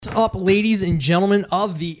What's up, ladies and gentlemen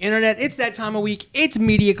of the internet? It's that time of week. It's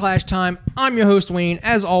Media Clash time. I'm your host, Wayne,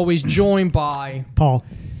 as always, joined by Paul.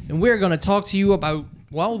 And we're going to talk to you about,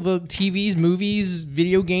 well, the TVs, movies,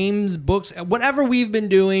 video games, books, whatever we've been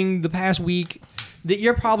doing the past week that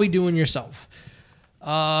you're probably doing yourself.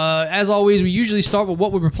 As always, we usually start with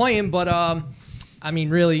what we were playing, but I mean,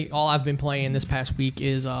 really, all I've been playing this past week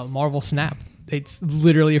is Marvel Snap. It's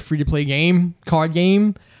literally a free-to-play game, card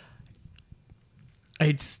game.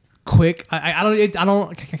 It's quick.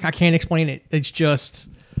 I can't explain it. It's just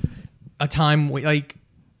a time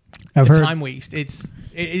time waste. It's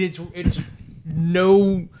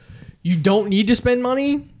no. You don't need to spend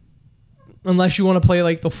money unless you want to play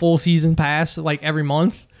like the full season pass like every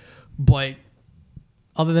month. But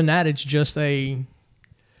other than that, it's just a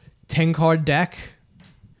 10-card deck,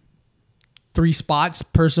 3 spots.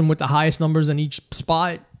 Person with the highest numbers in each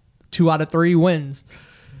spot, 2 out of 3 wins.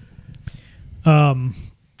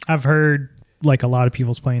 I've heard like a lot of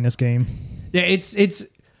people's playing this game. Yeah, it's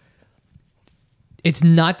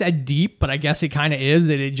not that deep, but I guess it kind of is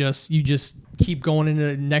that you just keep going into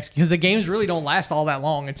the next, because the games really don't last all that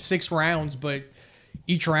long. It's 6 rounds, but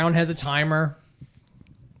each round has a timer,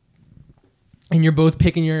 and you're both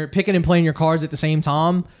picking and playing your cards at the same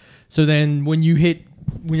time. So then when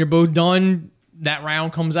you're both done, that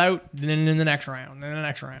round comes out, and then in the next round, then the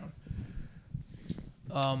next round.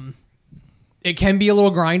 It can be a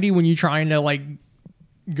little grindy when you're trying to like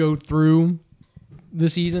go through the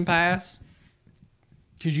season pass,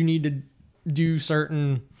 because you need to do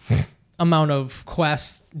certain amount of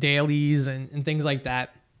quests, dailies, and things like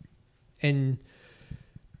that. And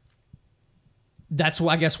that's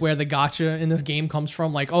I guess where the gotcha in this game comes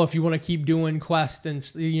from. Like, oh, if you want to keep doing quests and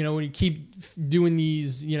you keep doing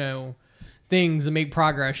these things and make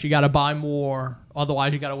progress, you got to buy more.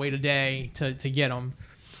 Otherwise, you got to wait a day to get them.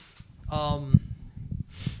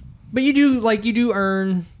 But you do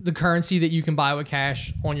earn the currency that you can buy with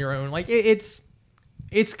cash on your own. Like it's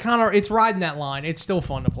riding that line. It's still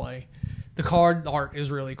fun to play. The card art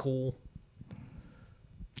is really cool.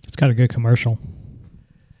 It's got a good commercial.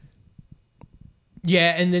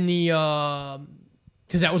 Yeah, and then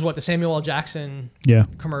because that was the Samuel L. Jackson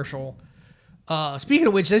commercial. Speaking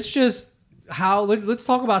of which, that's just how. Let's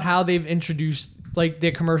talk about how they've introduced like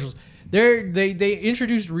their commercials. They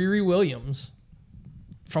introduced Riri Williams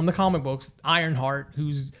from the comic books, Ironheart,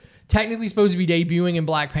 who's technically supposed to be debuting in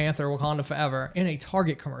Black Panther: Wakanda Forever, in a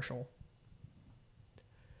Target commercial.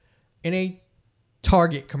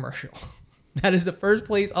 That is the first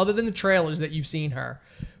place, other than the trailers, that you've seen her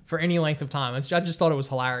for any length of time. I just thought it was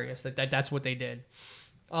hilarious that's what they did.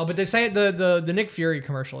 But they say the Nick Fury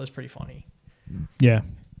commercial is pretty funny. Yeah.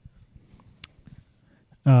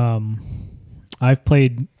 I've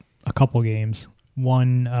played a couple games.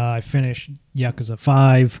 One, I finished Yakuza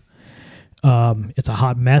 5. It's a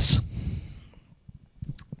hot mess.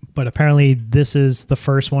 But apparently this is the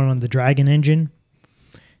first one on the Dragon engine.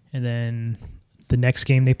 And then the next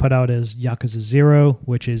game they put out is Yakuza 0,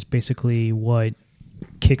 which is basically what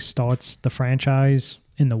kickstarts the franchise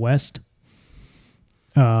in the West.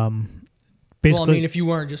 Basically, well, I mean, if you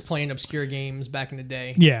weren't just playing obscure games back in the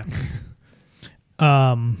day. Yeah.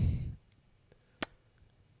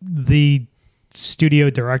 The studio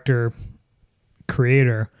director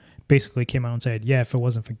creator basically came out and said, yeah, if it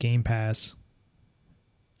wasn't for Game Pass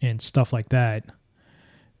and stuff like that,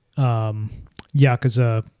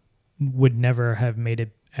 Yakuza would never have made it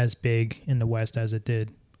as big in the West as it did.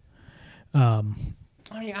 I mean,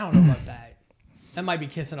 I don't know about that. That might be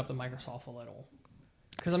kissing up to Microsoft a little.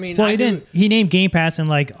 Because I mean, well, he named Game Pass and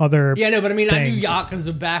like other. Yeah, no, but I mean, things. I knew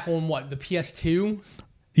Yakuza back on the PS2.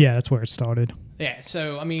 Yeah, that's where it started. Yeah,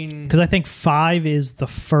 so I mean, because I think 5 is the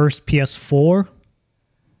first PS4.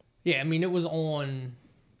 Yeah, I mean, it was on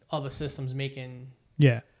other systems making.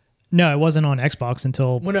 Yeah, no, it wasn't on Xbox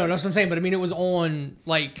until. Well, no, that's what I'm saying. But I mean, it was on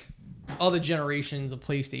like other generations of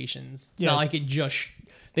PlayStations. It's not like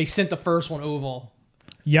they sent the first one over.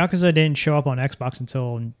 Yakuza didn't show up on Xbox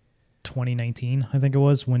until 2019, I think it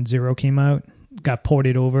was, when 0 came out. Got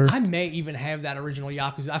ported over. I may even have that original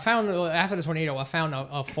Yakuza. I found after the tornado, I found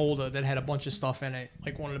a folder that had a bunch of stuff in it,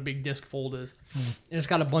 like one of the big disc folders, and it's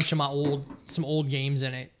got a bunch of some old games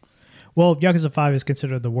in it. Well, Yakuza 5 is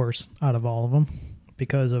considered the worst out of all of them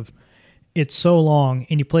because of it's so long,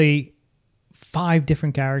 and you play 5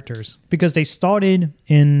 different characters because they started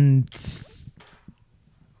in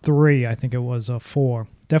 3, I think it was 4,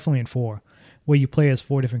 definitely in 4, where you play as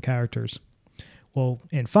 4 different characters. Well,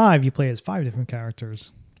 in 5, you play as 5 different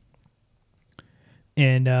characters.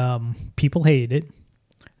 And people hated it.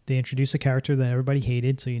 They introduced a character that everybody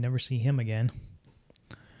hated, so you never see him again.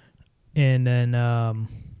 And then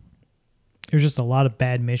There's just a lot of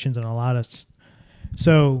bad missions and a lot of...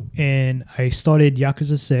 and I started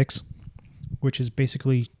Yakuza 6, which is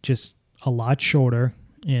basically just a lot shorter.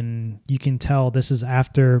 And you can tell this is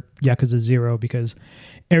after Yakuza 0 because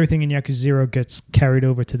everything in Yakuza 0 gets carried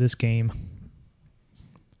over to this game.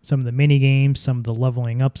 Some of the mini games, some of the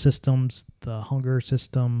leveling up systems, the hunger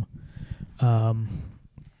system.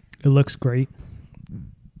 It looks great.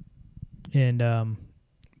 And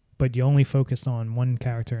but you only focused on one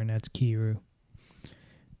character, and that's Kiryu.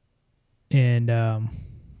 And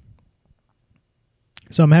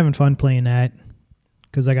so I'm having fun playing that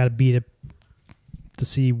because I got to beat it to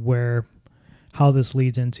see how this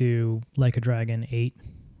leads into Like a Dragon 8.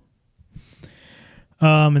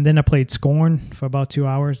 And then I played Scorn for about 2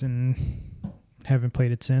 hours and haven't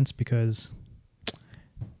played it since because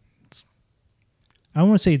I don't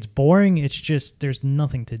want to say it's boring. It's just there's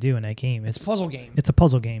nothing to do in that game. It's a puzzle game. It's a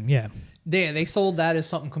puzzle game, yeah. Yeah, they sold that as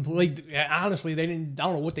something completely. Honestly, they didn't. I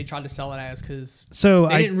don't know what they tried to sell it as because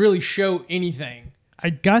they didn't really show anything. I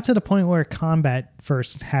got to the point where combat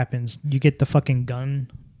first happens. You get the fucking gun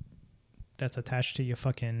that's attached to your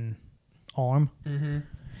fucking arm,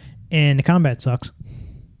 and the combat sucks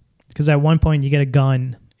because at one point you get a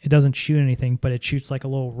gun. It doesn't shoot anything, but it shoots like a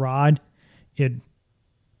little rod.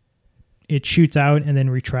 It shoots out and then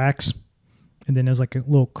retracts. And then there's like a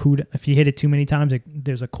little cooldown. If you hit it too many times,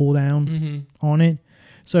 there's a cooldown on it.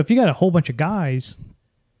 So if you got a whole bunch of guys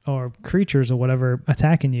or creatures or whatever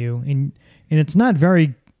attacking you, and it's not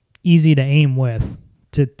very easy to aim with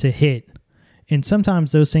to hit. And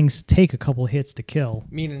sometimes those things take a couple of hits to kill.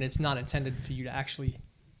 Meaning it's not intended for you to actually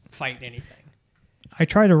fight anything. I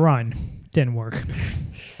tried to run. Didn't work.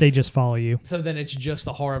 They just follow you. So then it's just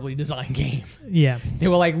a horribly designed game. Yeah. They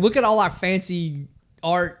were like, look at all our fancy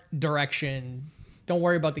art direction. Don't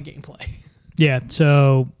worry about the gameplay. Yeah,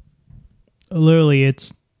 so literally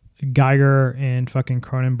it's Geiger and fucking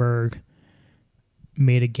Cronenberg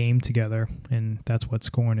made a game together, and that's what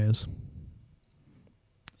Scorn is.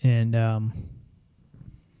 And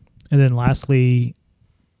then lastly,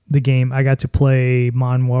 the game I got to play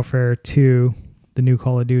Modern Warfare 2, the new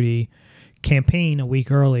Call of Duty campaign a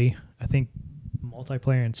week early. I think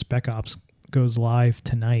multiplayer and Spec Ops goes live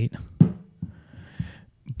tonight.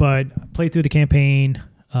 But I played through the campaign.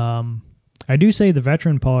 I do say the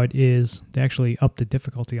veteran part is they actually upped the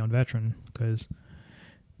difficulty on veteran because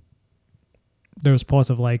there's parts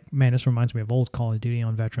of like, man, this reminds me of old Call of Duty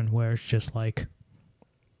on veteran where it's just like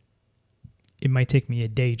it might take me a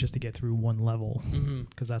day just to get through one level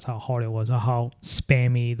because that's how hard it was, how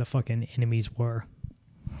spammy the fucking enemies were.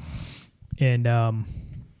 And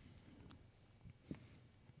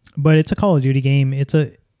but it's a Call of Duty game.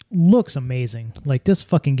 Looks amazing. Like this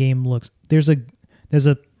fucking game looks. There's a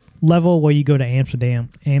level where you go to Amsterdam,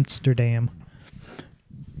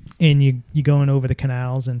 and you going over the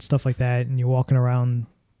canals and stuff like that, and you're walking around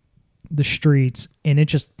the streets, and it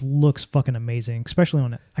just looks fucking amazing. Especially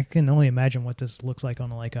on, I can only imagine what this looks like on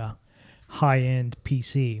like a high end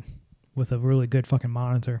PC with a really good fucking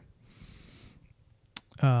monitor.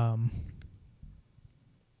 But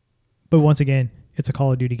once again, it's a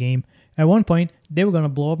Call of Duty game. At one point, they were going to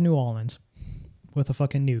blow up New Orleans with a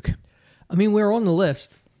fucking nuke. I mean, we're on the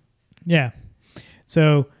list. Yeah.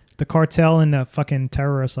 So the cartel and the fucking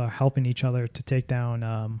terrorists are helping each other to take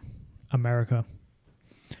down America.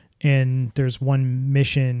 And there's one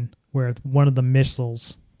mission where one of the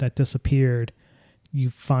missiles that disappeared, you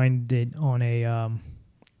find it on a...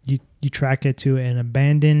 You track it to an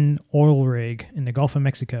abandoned oil rig in the Gulf of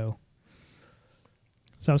Mexico.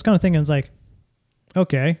 So I was kind of thinking, I was like,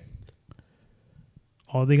 okay,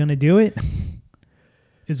 are they going to do it?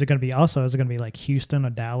 Is it going to be us, or is it going to be like Houston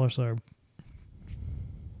or Dallas, or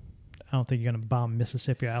I don't think you're going to bomb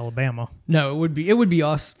Mississippi or Alabama. No, it would be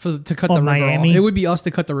us to cut the river Miami. off. It would be us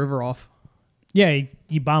to cut the river off. Yeah,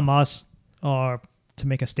 you bomb us, or to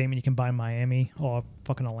make a statement, you can buy Miami or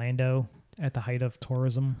fucking Orlando at the height of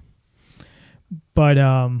tourism. But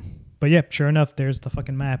yeah, sure enough, there's the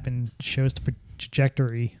fucking map and shows the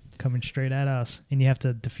trajectory coming straight at us, and you have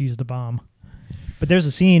to defuse the bomb. But there's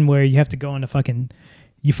a scene where you have to go into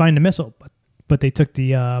you find the missile, but they took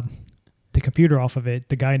the computer off of it,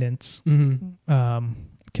 the guidance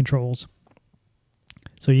controls.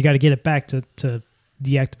 So you got to get it back to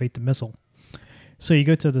deactivate the missile. So you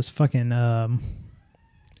go to this fucking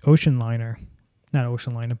ocean liner, not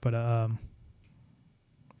ocean liner, but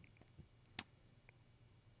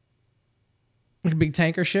like a big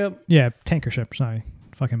tanker ship? Yeah, tanker ship. Sorry.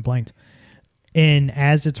 Fucking blanked. And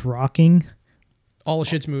as it's rocking... all the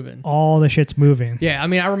shit's moving. All the shit's moving. Yeah, I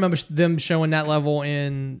mean, I remember them showing that level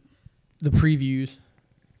in the previews.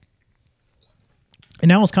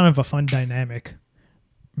 And that was kind of a fun dynamic.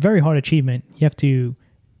 Very hard achievement. You have to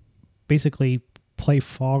basically play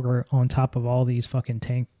Fogger on top of all these fucking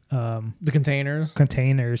tank... the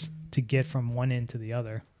containers to get from one end to the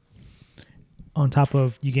other. On top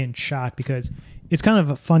of you getting shot, because it's kind of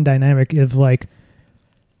a fun dynamic of like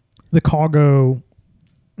the cargo,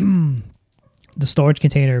 the storage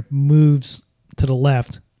container moves to the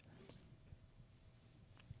left,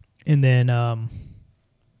 and then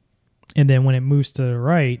when it moves to the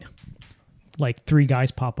right, like 3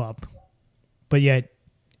 guys pop up. But yet,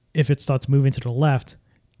 if it starts moving to the left,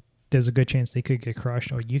 there's a good chance they could get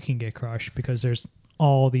crushed, or you can get crushed, because there's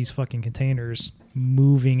all these fucking containers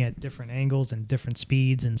moving at different angles and different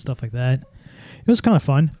speeds and stuff like that. It was kind of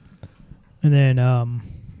fun. And then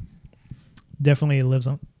definitely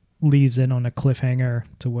leaves in on a cliffhanger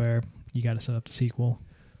to where you got to set up the sequel.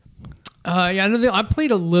 Yeah, I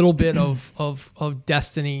played a little bit of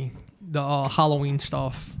Destiny, the Halloween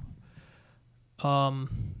stuff,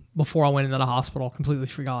 before I went into the hospital. Completely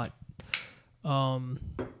forgot. And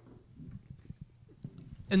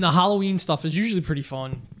the Halloween stuff is usually pretty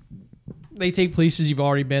fun. They take places you've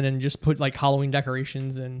already been and just put like Halloween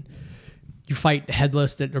decorations, and you fight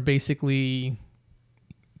headless that are basically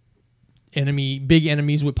big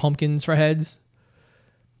enemies with pumpkins for heads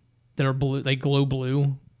that are blue, they glow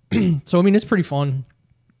blue. So I mean, it's pretty fun,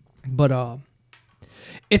 but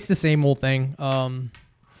it's the same old thing. I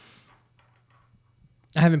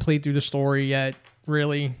haven't played through the story yet,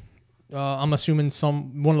 really. I'm assuming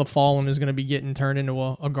one of the Fallen is going to be getting turned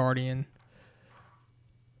into a Guardian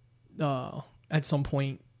at some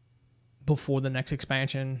point before the next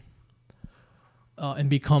expansion, and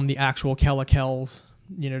become the actual Kells.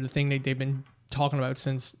 You know, the thing that they've been talking about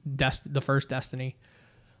since the first Destiny.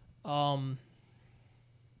 But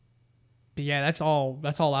yeah, that's all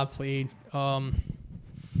I've played. Have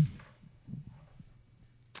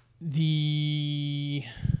you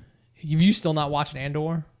still not watching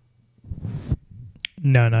Andor?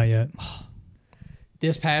 No, not yet.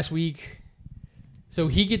 This past week, so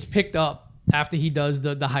he gets picked up after he does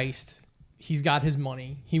the heist. He's got his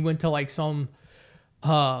money. He went to like some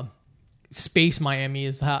Space Miami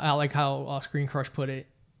is how Screen Crush put it.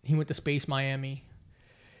 He went to Space Miami,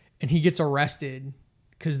 and he gets arrested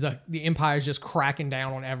because the Empire's just cracking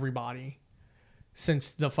down on everybody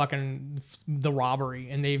since the robbery,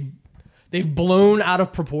 and they've blown out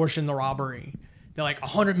of proportion the robbery. They're like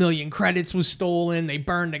 100 million credits was stolen. They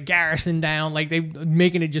burned the garrison down. Like, they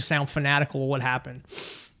making it just sound fanatical of what happened.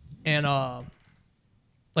 And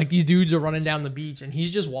like, these dudes are running down the beach, and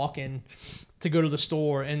he's just walking to go to the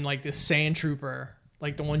store, and like this sand trooper,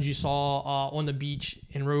 like the ones you saw on the beach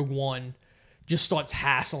in Rogue One, just starts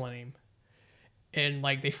hassling him, and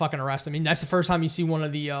like they fucking arrest him. I mean, that's the first time you see one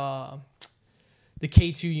of the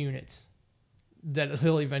K2 units that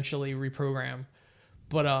he'll eventually reprogram.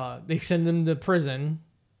 But they send them to prison.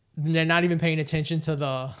 They're not even paying attention to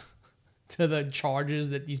the charges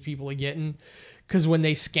that these people are getting, because when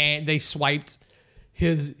they swiped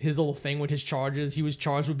his little thing with his charges, he was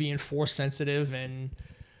charged with being force sensitive and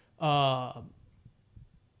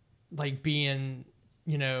like being,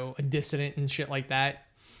 you know, a dissident and shit like that.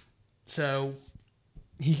 So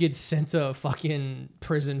he gets sent to fucking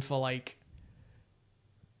prison for like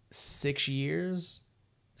 6 years,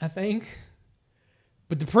 I think.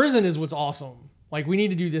 But the prison is what's awesome. Like, we need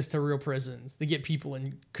to do this to real prisons to get people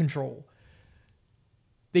in control.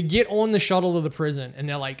 They get on the shuttle to the prison, and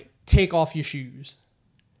they're like, take off your shoes.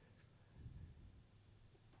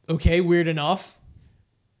 Okay, weird enough.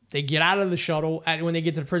 They get out of the shuttle when they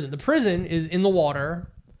get to the prison. The prison is in the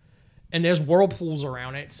water, and there's whirlpools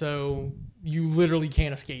around it, so you literally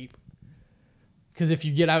can't escape. Because if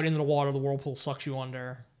you get out into the water, the whirlpool sucks you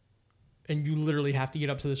under, and you literally have to get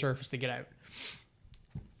up to the surface to get out.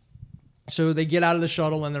 So they get out of the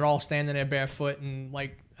shuttle, and they're all standing there barefoot, and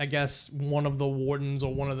like, I guess one of the wardens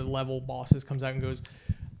or one of the level bosses comes out and goes,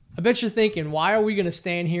 I bet you're thinking, why are we going to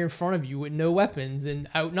stand here in front of you with no weapons and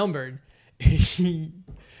outnumbered?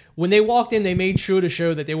 When they walked in, they made sure to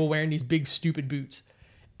show that they were wearing these big stupid boots,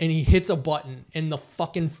 and he hits a button, and the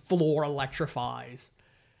fucking floor electrifies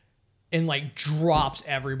and like drops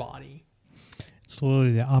everybody. It's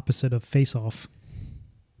literally the opposite of Face Off.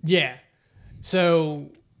 Yeah.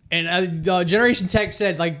 So... And Generation Tech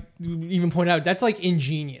said, like, even pointed out, that's like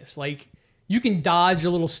ingenious. Like, you can dodge a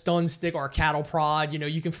little stun stick or a cattle prod. You know,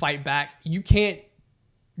 you can fight back. You can't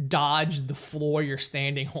dodge the floor you're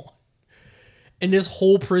standing on. And this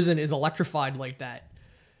whole prison is electrified like that.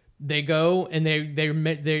 They go and they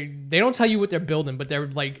don't tell you what they're building, but they're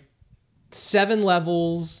like 7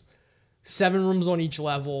 levels, 7 rooms on each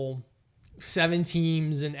level, 7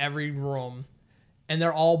 teams in every room. and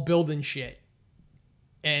they're all building shit,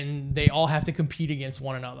 and they all have to compete against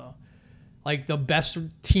one another. Like the best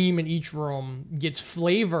team in each room gets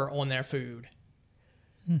flavor on their food.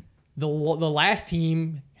 The last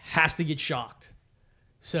team has to get shocked.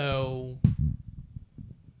 So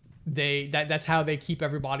that's how they keep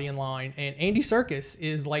everybody in line. And Andy Serkis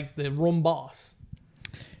is like the room boss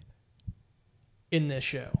in this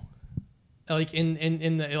show. Like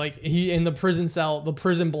in the prison cell, the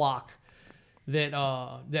prison block that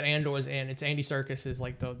Andor is in. It's Andy Serkis is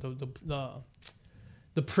like the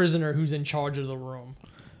prisoner who's in charge of the room.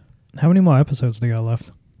 How many more episodes they got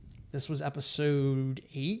left? This was episode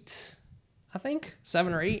 8, I think.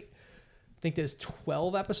 7 or 8. I think there's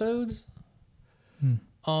 12 episodes.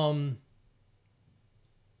 One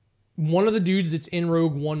of the dudes that's in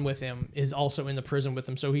Rogue One with him is also in the prison with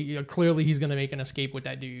him. So clearly he's going to make an escape with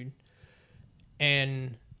that dude.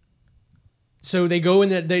 And so they go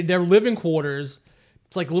in their living quarters.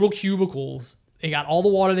 It's like little cubicles. They got all the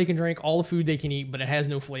water they can drink, all the food they can eat, but it has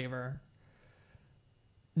no flavor.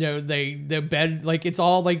 Their bed, like it's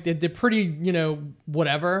all like they're pretty,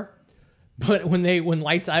 whatever. But when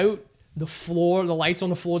lights out, the lights on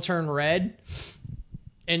the floor turn red,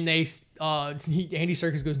 and Andy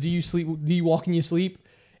Serkis goes, "Do you sleep? Do you walk in your sleep?"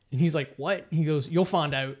 And he's like, "What?" He goes, "You'll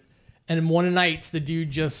find out." And in one of the nights, the dude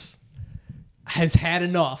just has had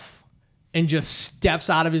enough and just steps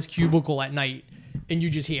out of his cubicle at night, and you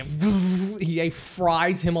just hear he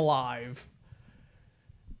fries him alive,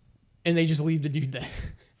 and they just leave the dude there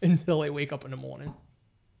until they wake up in the morning.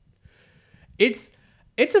 It's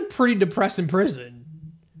a pretty depressing prison.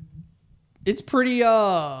 It's pretty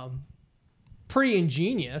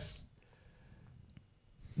ingenious,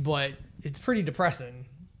 but it's pretty depressing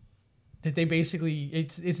that they basically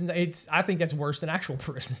it's I think that's worse than actual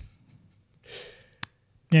prison.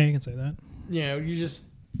 Yeah, you can say that.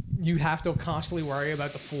 You have to constantly worry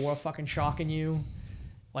about the floor fucking shocking you.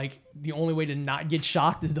 Like the only way to not get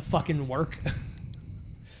shocked is to fucking work.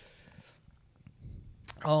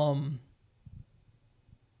 But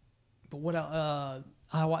what I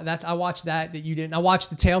watched that you didn't. I watched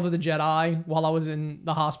the Tales of the Jedi while I was in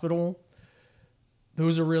the hospital.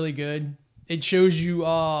 Those are really good. It shows you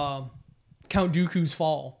Count Dooku's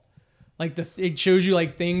fall. Like it shows you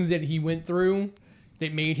like things that he went through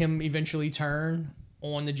that made him eventually turn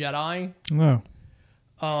on the Jedi. Wow.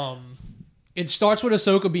 It starts with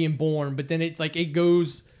Ahsoka being born, but then it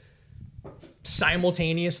goes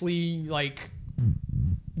simultaneously like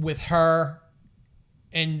with her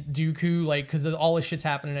and Dooku, like, because all this shit's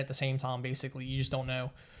happening at the same time, basically. You just don't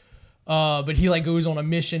know. But he, like, goes on a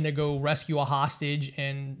mission to go rescue a hostage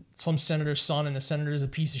and some senator's son, and the senator's a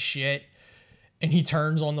piece of shit. And he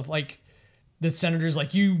turns on the senator's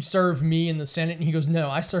like, "You serve me in the Senate." And he goes, "No,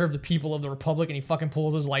 I serve the people of the Republic." And he fucking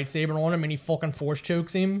pulls his lightsaber on him and he fucking force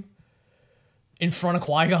chokes him in front of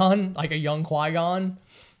Qui-Gon, like a young Qui-Gon.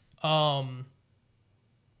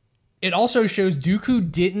 It also shows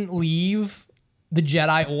Dooku didn't leave the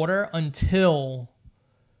Jedi Order until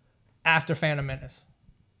after Phantom Menace.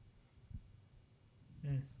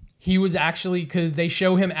 He was actually, because they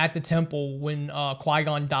show him at the temple when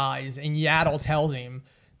Qui-Gon dies, and Yaddle tells him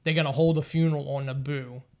they're going to hold a funeral on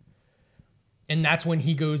Naboo. And that's when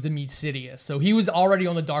he goes to meet Sidious. So he was already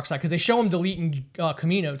on the dark side, because they show him deleting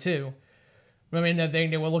Camino too. I mean,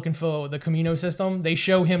 they were looking for the Camino system. They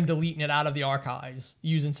show him deleting it out of the archives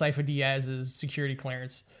using Cypher Diaz's security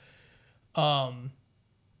clearance. But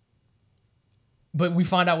we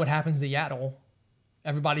find out what happens to Yaddle.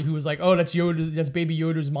 Everybody who was like, "Oh, that's Yoda, that's Baby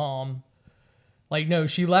Yoda's mom." Like, no,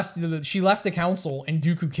 she left the council, and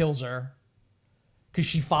Dooku kills her because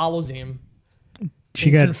she follows him.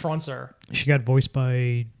 Confronts her. She got voiced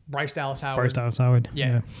by Bryce Dallas Howard.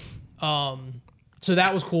 Yeah. So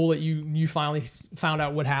that was cool that you finally found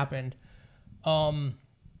out what happened. And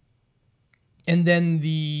then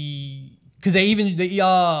because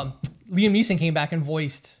Liam Neeson came back and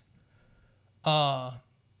voiced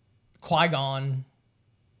Qui-Gon,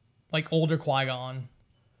 like older Qui-Gon,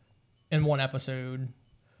 in one episode.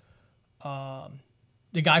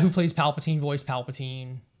 The guy who plays Palpatine voiced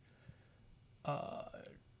Palpatine.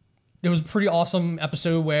 There was a pretty awesome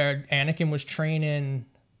episode where Anakin was training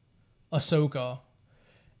Ahsoka,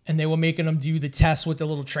 and they were making him do the test with the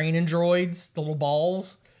little training droids, the little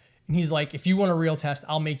balls. And he's like, "If you want a real test,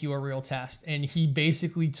 I'll make you a real test." And he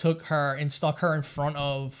basically took her and stuck her in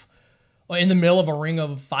the middle of a ring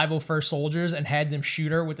of 501st soldiers and had them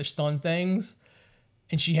shoot her with the stun things.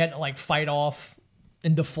 And she had to like fight off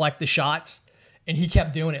and deflect the shots. And he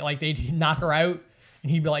kept doing it. Like they'd knock her out,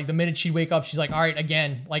 and he'd be like, the minute she'd wake up, she's like, "All right,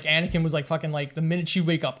 again." Like Anakin was like fucking like, the minute she'd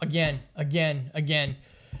wake up, again.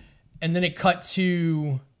 and then it cut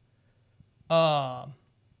to the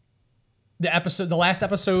last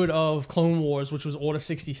episode of Clone Wars, which was Order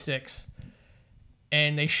 66.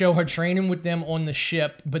 And they show her training with them on the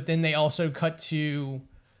ship, but then they also cut to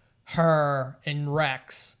her and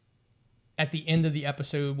Rex at the end of the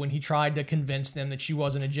episode when he tried to convince them that she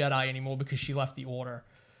wasn't a Jedi anymore because she left the Order.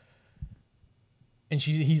 And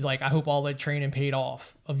he's like, I hope all that training paid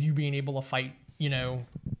off of you being able to fight, you know,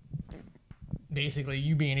 basically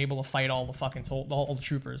you being able to fight all the fucking all the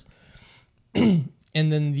troopers. And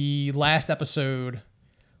then the last episode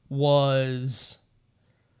was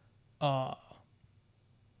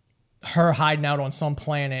her hiding out on some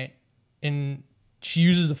planet, and she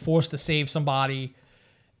uses the Force to save somebody,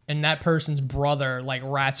 and that person's brother like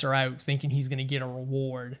rats her out thinking he's going to get a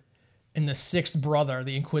reward. And the sixth brother,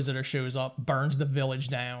 the Inquisitor, shows up, burns the village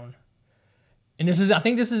down. And I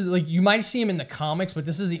think this is like, you might see him in the comics, but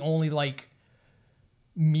this is the only like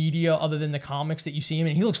media other than the comics that you see him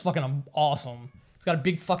in. He looks fucking awesome. He's got a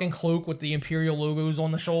big fucking cloak with the Imperial logos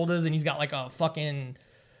on the shoulders, and he's got like a fucking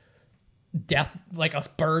death, like a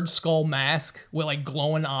bird skull mask with like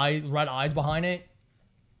glowing red eyes behind it.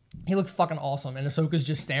 He looked fucking awesome. And Ahsoka's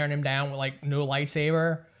just staring him down with like no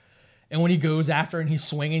lightsaber. And when he goes after her and he's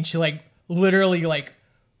swinging, she like literally like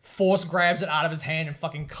force grabs it out of his hand and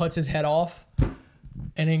fucking cuts his head off,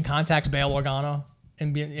 and then contacts Bail Organa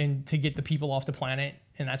and to get the people off the planet.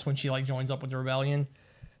 And that's when she like joins up with the rebellion.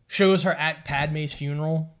 Shows her at Padme's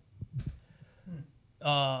funeral,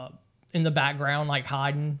 in the background, like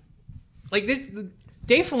hiding. Like this,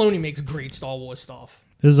 Dave Filoni makes great Star Wars stuff.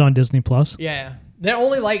 This is on Disney Plus. Yeah, they're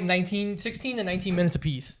only like 16 to 19 minutes a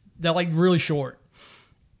piece. They're like really short.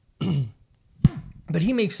 But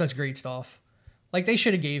he makes such great stuff. Like they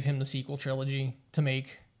should have gave him the sequel trilogy to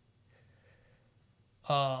make.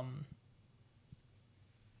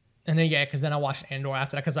 And then because then I watched Andor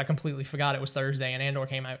after that because I completely forgot it was Thursday and Andor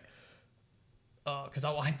came out. Because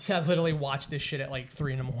I literally watched this shit at like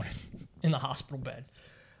 3 a.m. in the hospital bed.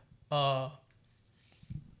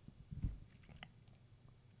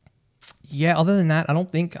 Yeah, other than that, I don't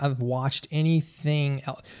think I've watched anything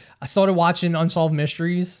else. I started watching Unsolved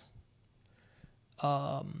Mysteries.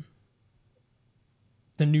 The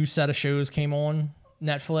new set of shows came on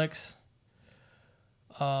Netflix.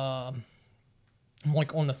 I'm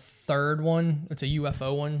like on the third one. It's a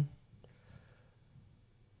UFO one.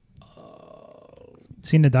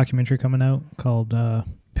 Seen the documentary coming out called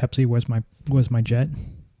Pepsi, Where's My Jet?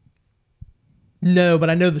 No, but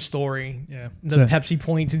I know the story. Yeah. The Pepsi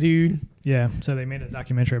Point dude. Yeah, so they made a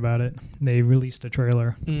documentary about it. They released a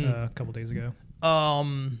trailer a couple days ago.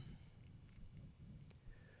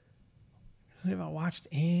 Have I watched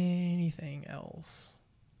anything else?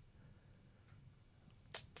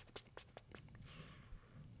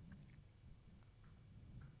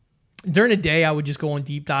 During the day, I would just go on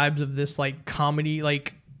deep dives of this like comedy.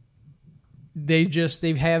 Like they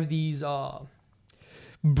have these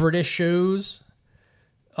British shows.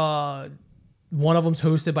 One of them's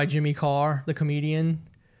hosted by Jimmy Carr, the comedian,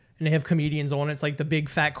 and they have comedians on it. It's like the big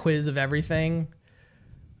fat quiz of everything,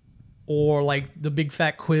 or like the big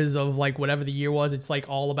fat quiz of like whatever the year was. It's like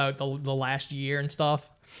all about the last year and stuff.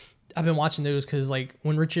 I've been watching those because like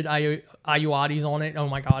when Richard Ayoade's on it, oh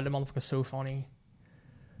my god, the motherfucker's so funny.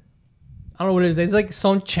 I don't know what it is. There's like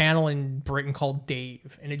some channel in Britain called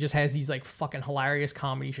Dave, and it just has these like fucking hilarious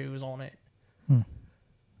comedy shows on it.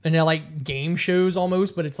 And they're like game shows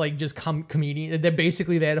almost, but it's like just comedian. They're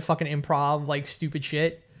basically there to fucking improv like stupid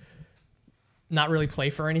shit, not really play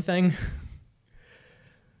for anything.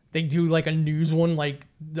 They do like a news one, like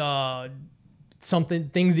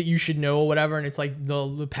things that you should know or whatever, and it's like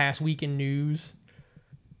the past week in news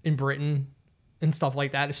in Britain and stuff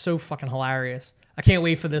like that. It's so fucking hilarious. I can't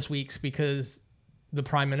wait for this week's because the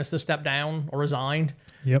Prime Minister stepped down or resigned.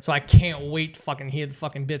 Yep. So I can't wait to fucking hear the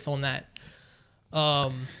fucking bits on that.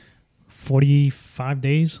 45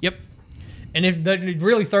 days. Yep. And if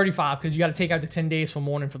really 35 because you got to take out the 10 days for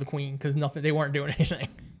mourning for the Queen because they weren't doing anything.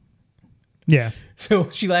 Yeah. So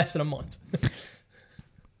she lasted a month.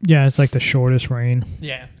 Yeah, it's like the shortest reign.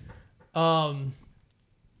 Yeah.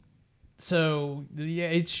 So yeah,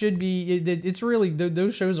 it should be. It's really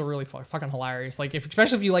those shows are really fucking hilarious. Like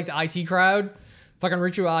especially if you like the IT crowd, fucking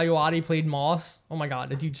Richard Ayoade played Moss. Oh my god,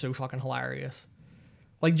 the dude's so fucking hilarious.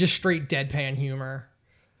 Like just straight deadpan humor.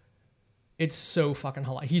 It's so fucking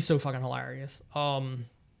hilarious. He's so fucking hilarious. But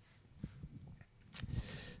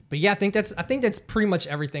yeah, I think that's pretty much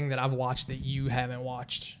everything that I've watched that you haven't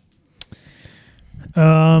watched.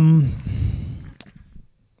 I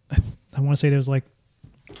want to say there's like,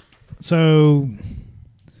 so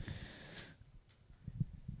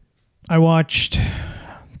I watched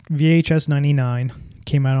VHS 99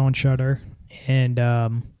 came out on Shudder, and I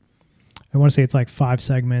want to say it's like 5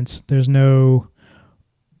 segments. There's no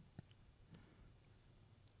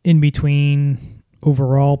in between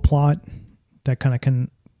overall plot that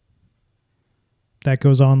that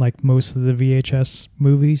goes on like most of the VHS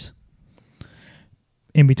movies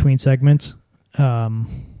in between segments. But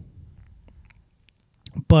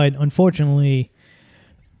unfortunately,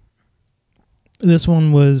 this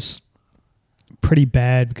one was pretty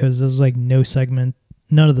bad because there was like none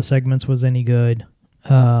of the segments was any good.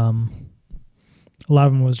 A lot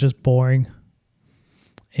of them was just boring.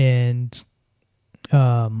 And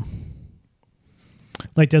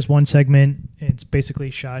like there's one segment, it's basically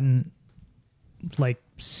shot in like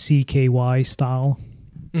CKY style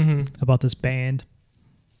about this band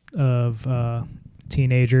of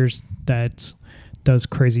teenagers that does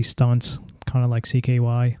crazy stunts, kind of like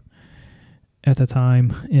CKY at the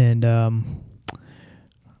time. And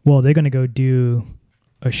well, they're going to go do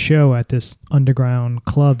a show at this underground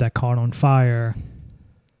club that caught on fire,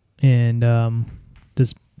 and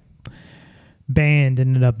this band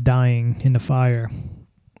ended up dying in the fire,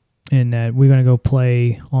 and that we're going to go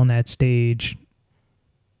play on that stage.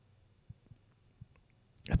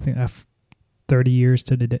 I think 30 years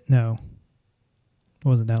to the day. No, it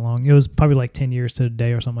wasn't that long. It was probably like 10 years to the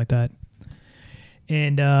day or something like that.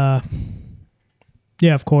 And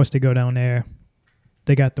yeah, of course they go down there.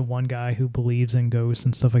 They got the one guy who believes in ghosts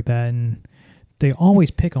and stuff like that, and they always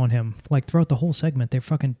pick on him. Like throughout the whole segment,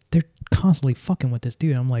 they're constantly fucking with this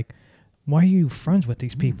dude. I'm like, why are you friends with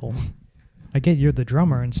these people? I get you're the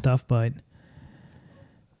drummer and stuff, but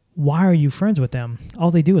why are you friends with them? All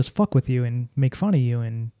they do is fuck with you and make fun of you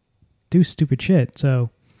and do stupid shit. So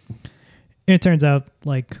it turns out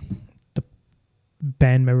like the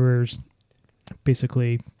band members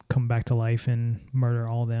basically come back to life and murder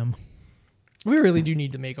all of them. We really do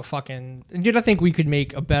need to make a fucking... Dude, I think we could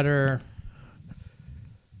make a better...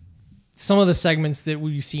 Some of the segments that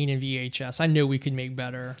we've seen in VHS, I know we could make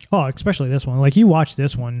better. Oh, especially this one. Like, you watch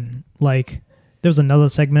this one, like, there's another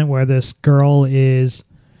segment where this girl is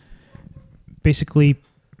basically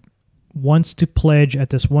wants to pledge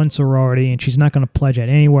at this one sorority, and she's not going to pledge at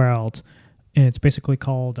anywhere else. And it's basically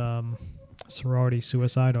called sorority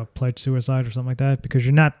suicide or pledge suicide or something like that, because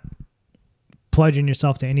you're not pledging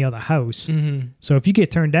yourself to any other house. Mm-hmm. So if you get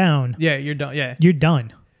turned down, yeah, you're done. Yeah, you're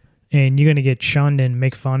done, and you're gonna get shunned and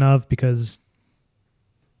make fun of because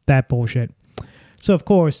that bullshit. So of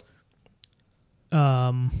course,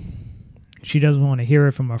 she doesn't want to hear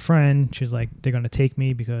it from her friend. She's like, they're gonna take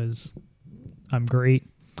me because I'm great.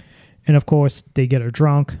 And of course, they get her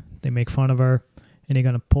drunk. They make fun of her, and they're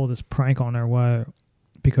gonna pull this prank on her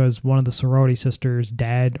because one of the sorority sisters'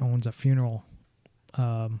 dad owns a funeral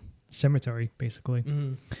cemetery, basically.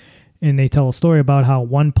 Mm-hmm. And they tell a story about how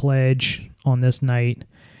one pledge on this night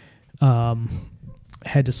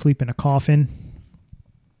had to sleep in a coffin,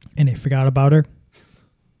 and they forgot about her.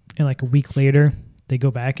 And like a week later, they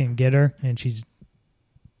go back and get her, and she's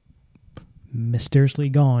mysteriously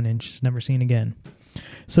gone, and she's never seen again.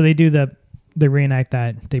 So they reenact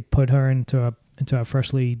that. They put her into a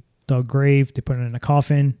freshly dug grave. They put her in a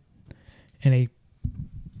coffin, and they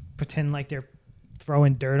pretend like they're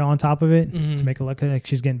throwing dirt on top of it to make it look like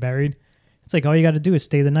she's getting buried. It's like all you got to do is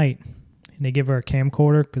stay the night. And they give her a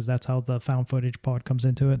camcorder because that's how the found footage part comes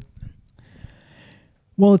into it.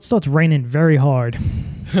 Well, it starts raining very hard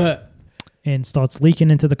and starts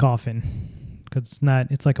leaking into the coffin because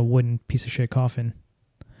it's like a wooden piece of shit coffin.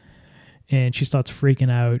 And she starts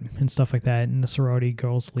freaking out and stuff like that. And the sorority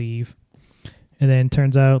girls leave. And then it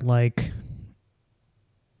turns out like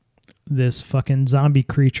this fucking zombie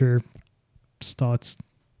creature starts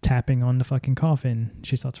tapping on the fucking coffin.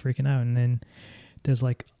 She starts freaking out, and then there's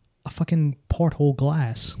like a fucking porthole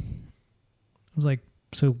glass. I was like,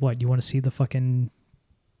 so what, you want to see the fucking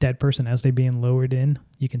dead person as they're being lowered in?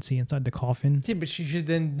 You can see inside the coffin. Yeah, but she should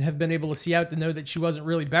then have been able to see out to know that she wasn't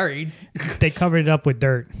really buried. They covered it up with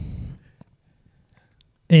dirt.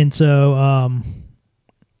 And so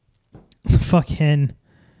fucking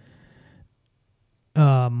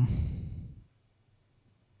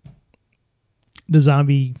the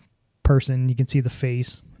zombie person, you can see the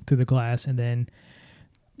face through the glass, and then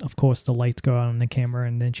of course the lights go out on the camera,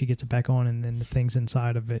 and then she gets it back on, and then the thing's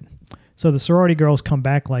inside of it. So the sorority girls come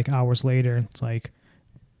back like hours later. It's like,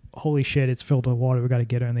 holy shit, it's filled with water, we got to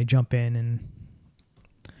get her. And they jump in, and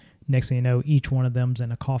next thing you know, each one of them's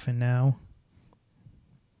in a coffin now.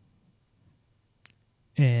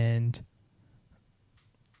 And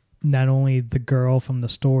not only the girl from the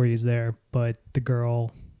story is there, but the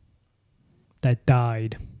girl that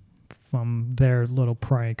died from their little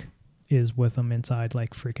prank is with them inside,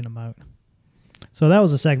 like freaking them out. So that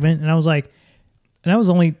was a segment, and I was like, and that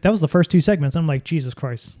was the first 2 segments. I'm like, Jesus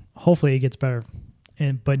Christ, hopefully it gets better.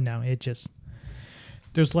 But no, it just,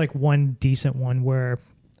 there's like one decent one where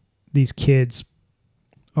these kids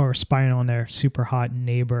are spying on their super hot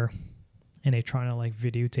neighbor, and they're trying to like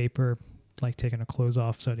videotape her, like taking her clothes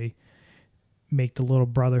off. So they make the little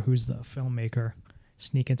brother, who's the filmmaker,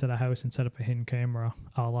 sneak into the house and set up a hidden camera,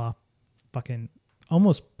 a la fucking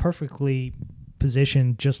almost perfectly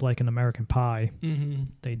positioned, just like an American Pie. Mm-hmm.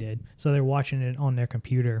 They did. So they're watching it on their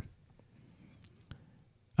computer.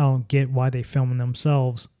 I don't get why they filming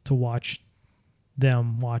themselves to watch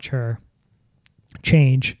them watch her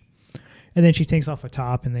change. And then she takes off a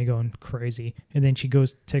top, and they going crazy. And then she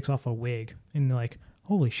takes off a wig, and they're like,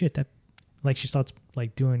 holy shit, that, like, she starts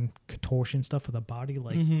like doing contortion stuff with her body,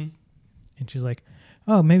 like, and she's like,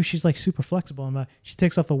 oh, maybe she's like super flexible. And she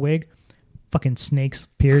takes off a wig, fucking snakes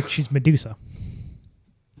appeared. She's Medusa,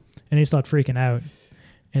 and they start freaking out.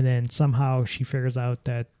 And then somehow she figures out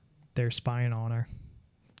that they're spying on her,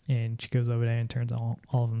 and she goes over there and turns all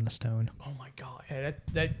of them to stone. Oh my god, yeah,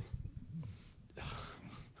 that.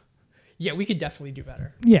 Yeah, we could definitely do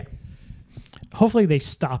better. Yeah. Hopefully they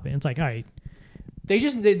stop it. It's like, all right. They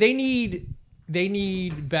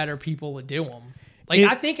need better people to do them. Like,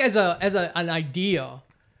 I think as an idea,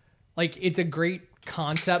 like, it's a great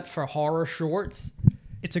concept for horror shorts.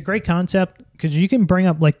 It's a great concept because you can bring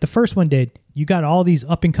up, like the first one did. You got all these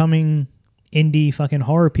up and coming indie fucking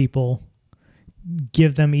horror people.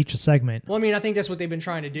 Give them each a segment. Well, I mean, I think that's what they've been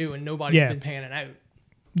trying to do, and nobody's been panning out.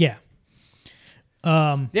 Yeah.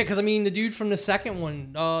 Yeah, because I mean, the dude from the second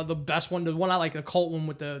one, the best one, the one I like, the cult one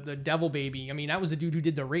with the devil baby. I mean, that was the dude who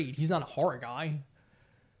did The Raid. He's not a horror guy.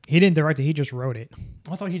 He didn't direct it. He just wrote it.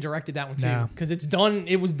 I thought he directed that one too, because it's done.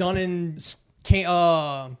 It was done in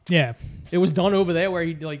yeah. It was done over there where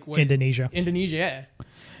he like Indonesia. Yeah.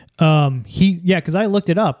 Because I looked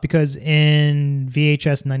it up because in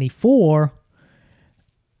VHS 94,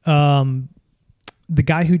 the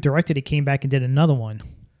guy who directed it came back and did another one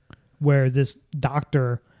where this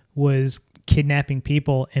doctor was kidnapping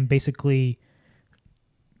people and basically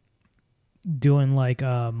doing like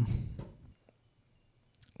was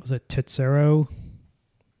it Tetsuro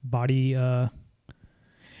body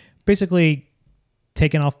basically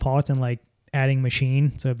taking off parts and like adding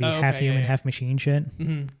machine, so it'd be half human, half machine shit.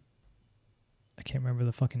 I can't remember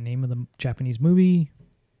the fucking name of the Japanese movie.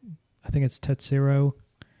 I think it's Tetsuro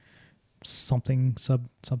something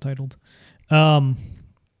subtitled.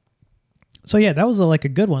 So yeah, that was like a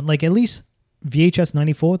good one. Like at least VHS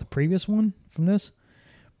 94, the previous one from this,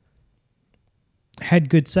 had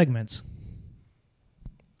good segments.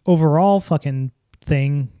 Overall fucking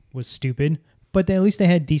thing was stupid, but at least they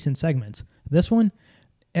had decent segments. This one,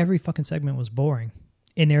 every fucking segment was boring.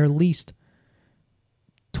 And they're at least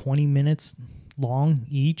 20 minutes long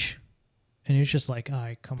each. And it's just like, all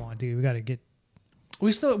right, come on, dude, we got to get...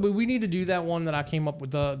 We need to do that one that I came up with,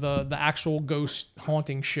 the actual ghost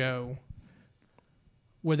haunting show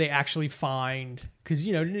where they actually find, because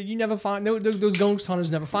you never find those ghost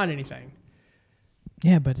hunters never find anything.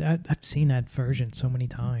 Yeah, but I've seen that version so many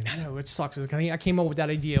times. I know, it sucks. I came up with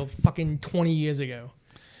that idea fucking 20 years ago.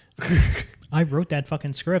 I wrote that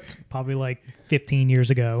fucking script probably like 15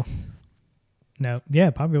 years ago. No,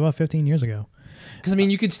 yeah, probably about 15 years ago. Because I mean,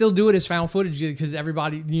 you could still do it as found footage because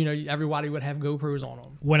everybody would have GoPros on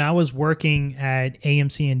them. When I was working at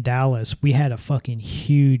AMC in Dallas, we had a fucking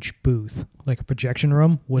huge booth, like a projection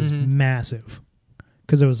room was massive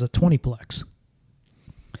because it was a 20-plex.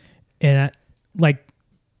 And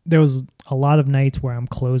there was a lot of nights where I'm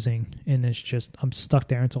closing and it's just, I'm stuck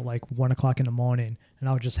there until like 1 o'clock in the morning, and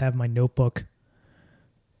I'll just have my notebook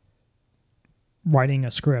writing a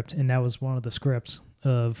script. And that was one of the scripts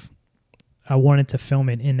of, I wanted to film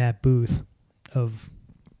it in that booth of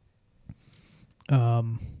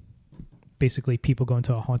basically people going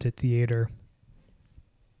to a haunted theater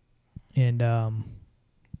and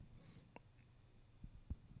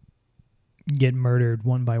get murdered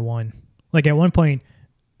one by one. Like at one point,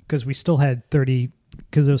 because we still had 30,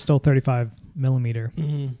 because it was still 35 millimeter,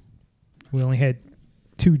 we only had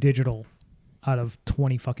 2 digital out of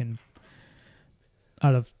 20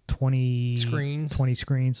 screens. 20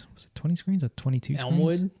 screens. Was it 20 screens or 22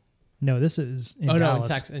 Elmwood? screens? No, this is in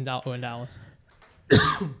Dallas. In Dallas.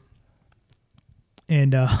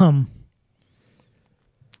 And I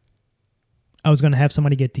was going to have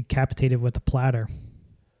somebody get decapitated with a platter.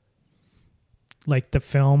 Like the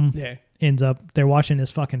film ends up, they're watching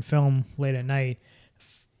this fucking film late at night,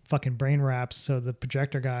 fucking brain wraps. So the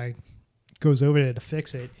projector guy goes over there to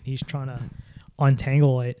fix it, and he's trying to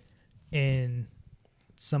untangle it, and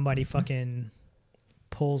somebody fucking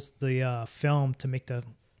pulls the film to make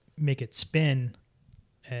it spin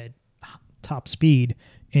at top speed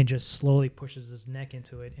and just slowly pushes his neck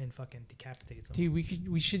into it and fucking decapitates him. Dude,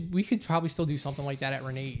 we could probably still do something like that at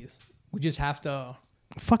Renee's. We just have to.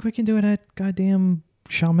 Fuck, we can do it at goddamn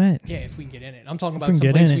Chalmette. Yeah, if we can get in it. I'm talking about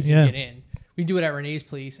some place we can get in. We do it at Renee's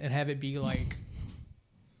place and have it be like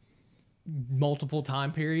multiple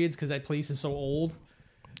time periods because that place is so old.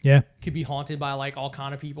 Yeah. Could be haunted by like all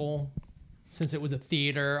kind of people. Since it was a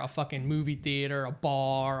theater, a fucking movie theater, a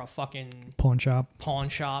bar, a fucking pawn shop.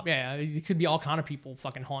 Yeah, it could be all kind of people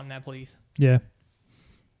fucking haunting that place. Yeah.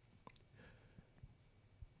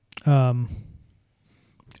 I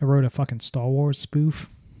wrote a fucking Star Wars spoof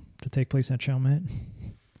to take place at Chalmette.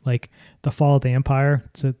 Like the fall of the Empire,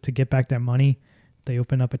 to get back their money, they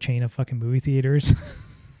open up a chain of fucking movie theaters.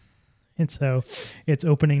 And so it's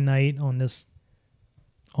opening night on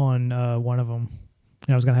one of them.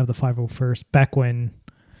 And I was going to have the 501st back when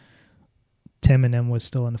Tim and them was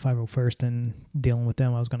still in the 501st and dealing with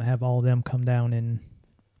them. I was going to have all of them come down and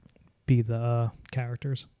be the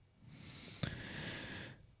characters.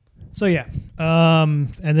 So yeah.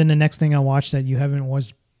 And then the next thing I watched that you haven't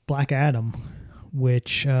was Black Adam,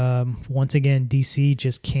 which once again, DC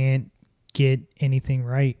just can't get anything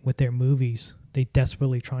right with their movies. They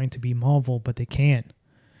desperately trying to be Marvel, but they can't.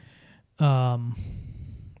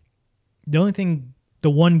 The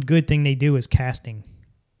one good thing they do is casting.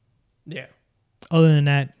 Yeah. Other than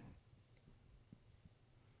that,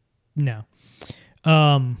 no.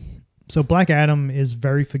 So Black Adam is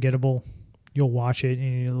very forgettable. You'll watch it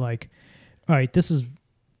and you're like, all right, this is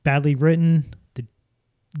badly written. The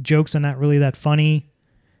jokes are not really that funny.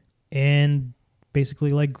 And basically,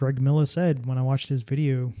 like Greg Miller said when I watched his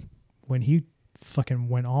video, when he fucking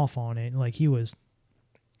went off on it, like he was,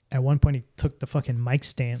 at one point he took the fucking mic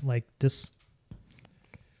stand like this,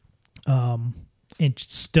 and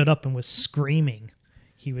stood up and was screaming.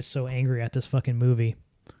 He was so angry at this fucking movie.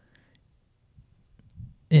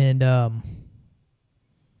 And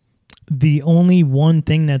the only one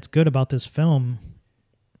thing that's good about this film,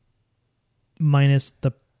 minus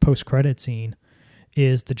the post-credit scene,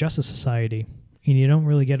 is the Justice Society. And you don't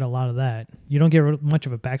really get a lot of that. You don't get much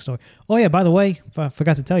of a backstory. Oh yeah, by the way, I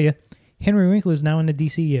forgot to tell you, Henry Winkler is now in the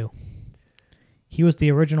DCU. He was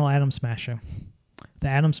the original Atom Smasher. The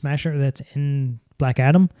Atom Smasher that's in Black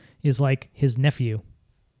Adam is like his nephew.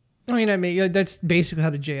 I mean, that's basically how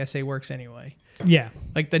the JSA works anyway. Yeah.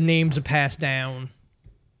 Like the names are passed down.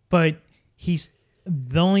 But he's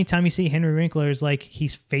the only time you see Henry Winkler is like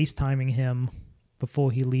he's FaceTiming him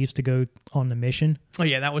before he leaves to go on the mission. Oh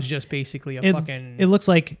yeah, that was just basically It looks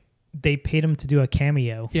like they paid him to do a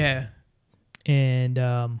cameo. Yeah. And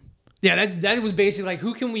yeah, that was basically like,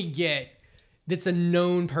 who can we get that's a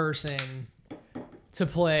known person to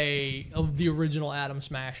play the original Atom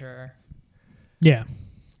Smasher? Yeah.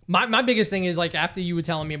 My biggest thing is, like, after you were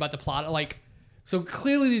telling me about the plot, like, so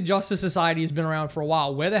clearly the Justice Society has been around for a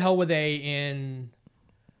while. Where the hell were they in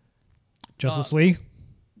Justice League?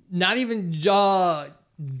 Not even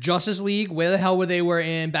Justice League. Where the hell were they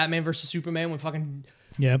in Batman versus Superman when fucking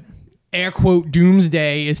air quote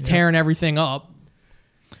Doomsday is tearing everything up?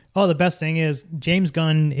 Oh, the best thing is James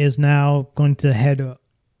Gunn is now going to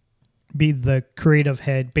be the creative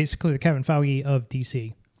head, basically the Kevin Feige of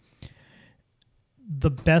DC. The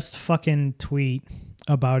best fucking tweet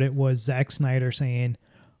about it was Zack Snyder saying,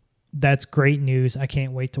 "That's great news. I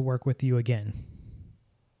can't wait to work with you again."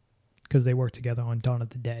 Because they worked together on Dawn of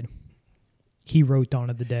the Dead. He wrote Dawn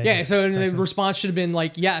of the Dead. Yeah, so the response should have been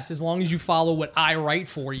like, yes, as long as you follow what I write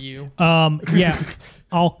for you. Yeah,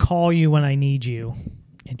 I'll call you when I need you.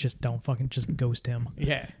 And just don't fucking just ghost him.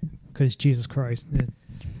 Yeah. Because Jesus Christ.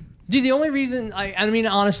 Dude, the only reason, I mean,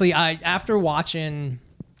 honestly, after watching,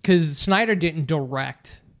 because Snyder didn't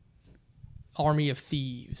direct Army of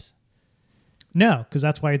Thieves. No, because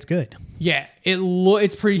that's why it's good. Yeah,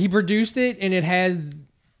 he produced it and it has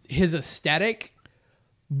his aesthetic,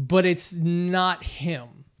 but it's not him.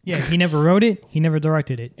 Yeah, he never wrote it, he never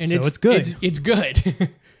directed it, and so it's good. It's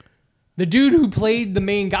good. The dude who played the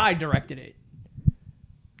main guy directed it.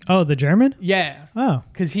 Oh, the German? Yeah. Oh.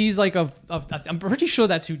 Because he's like I'm pretty sure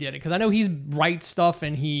that's who did it, because I know he writes stuff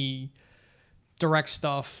and he directs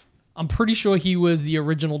stuff. I'm pretty sure he was the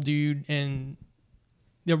original dude in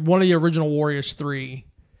one of the original Warriors 3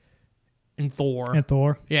 in Thor. And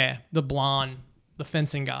Thor? Yeah, the blonde, the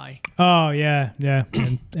fencing guy. Oh, yeah,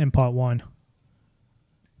 in part 1.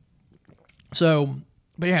 So,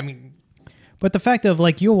 but yeah, I mean... But the fact of,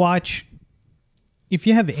 like, you'll watch if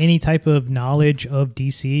you have any type of knowledge of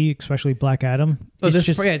DC, especially Black Adam,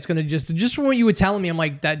 it's gonna just from what you were telling me, I'm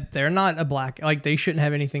like that they're not a black, like they shouldn't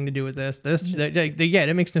have anything to do with this.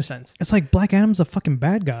 It makes no sense. It's like Black Adam's a fucking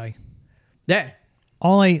bad guy. Yeah.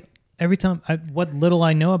 What little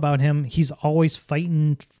I know about him, he's always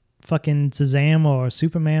fighting fucking Shazam or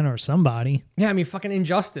Superman or somebody. Yeah, I mean fucking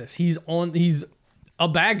Injustice. He's a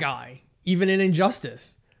bad guy, even in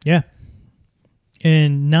Injustice. Yeah.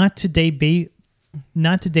 And not to debut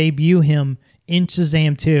him in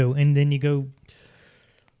Shazam 2, and then you go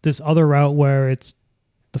this other route where it's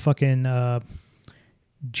the fucking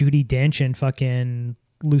Judi Dench and fucking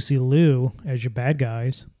Lucy Liu as your bad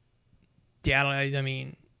guys. Yeah, I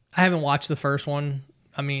mean, I haven't watched the first one.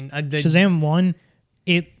 I mean, Shazam 1,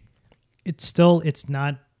 it's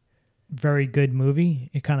not very good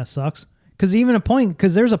movie. It kind of sucks. Because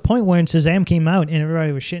there's a point when Shazam came out and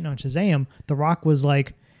everybody was shitting on Shazam. The Rock was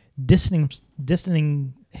like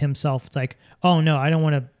distancing himself. It's like, oh no, I don't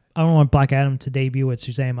want Black Adam to debut with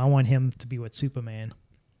Shazam. I want him to be with Superman.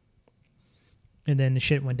 And then the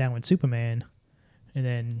shit went down with Superman. And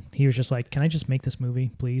then he was just like, can I just make this movie,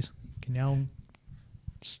 please? Can y'all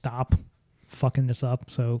stop fucking this up?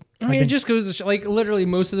 So I mean, it just goes to like literally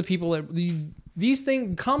most of the people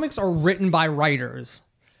comics are written by writers.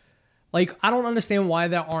 Like, I don't understand why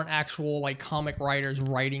there aren't actual, like, comic writers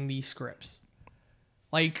writing these scripts.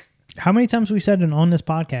 Like... How many times we said on this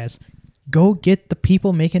podcast, go get the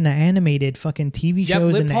people making the animated fucking TV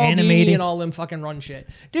shows and the animated... and all them fucking run shit.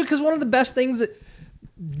 Dude, because one of the best things that...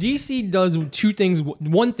 DC does two things...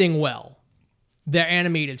 One thing well. Their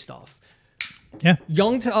animated stuff. Yeah.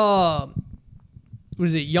 Young Titan?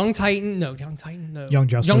 No, Young Titan? No. Young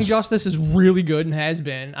Justice. Young Justice is really good and has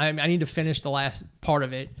been. I need to finish the last part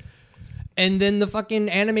of it. And then the fucking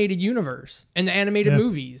animated universe and the animated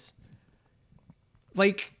movies.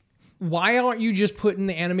 Like, why aren't you just putting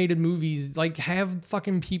the animated movies, like, have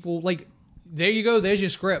fucking people, like, there you go, there's your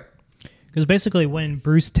script. Because basically when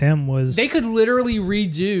Bruce Timm was... They could literally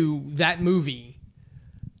redo that movie.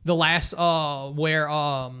 The last, where,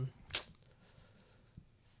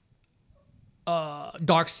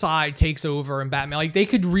 Darkseid takes over and Batman. Like, they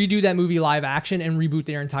could redo that movie live action and reboot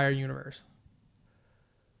their entire universe.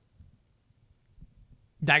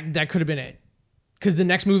 That could have been it. Because the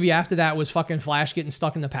next movie after that was fucking Flash getting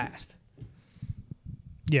stuck in the past.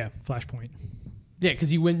 Yeah, Flashpoint. Yeah,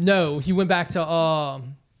 because he went back to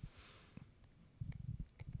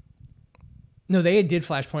no, they did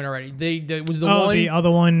Flashpoint already. They was the one. The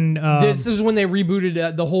other one. This was when they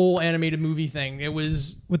rebooted the whole animated movie thing. It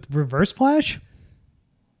was with Reverse Flash.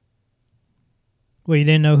 Well, you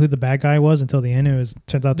didn't know who the bad guy was until the end.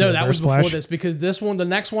 Turns out no, that was before this, because this one, the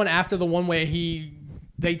next one after the one where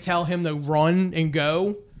they tell him to run and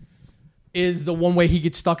go, is the one where he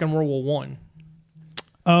gets stuck in World War One.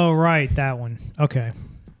 Oh, right, that one. Okay.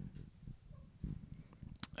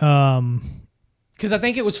 Because I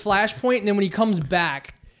think it was Flashpoint, and then when he comes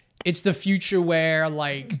back, it's the future where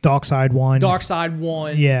like Darkseid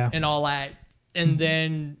won, yeah, and all that, and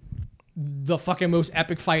then the fucking most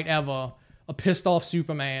epic fight ever, a pissed off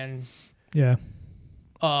Superman, yeah,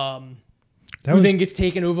 who then gets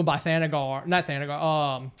taken over by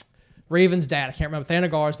Raven's dad. I can't remember.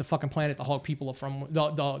 Thanagar is the fucking planet the Hawk people are from.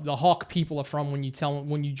 The Hawk people are from when you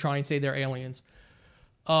try and say they're aliens.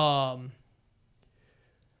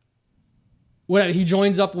 Whatever. He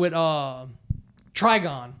joins up with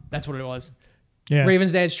Trigon. That's what it was. Yeah.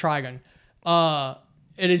 Raven's dad's Trigon.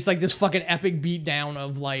 It is like this fucking epic beatdown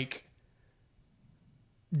of like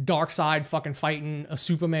Darkseid fucking fighting a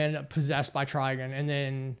Superman possessed by Trigon, and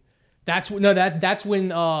then that's when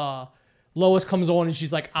Lois comes on and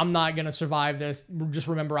she's like, I'm not gonna survive this. Just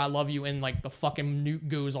remember I love you, and like the fucking nuke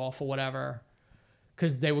goes off or whatever.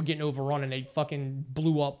 Cause they were getting overrun and they fucking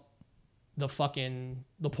blew up the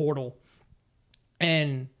portal.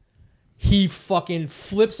 And he fucking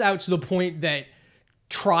flips out to the point that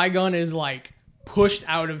Trigon is like pushed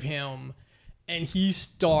out of him, and he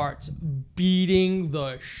starts beating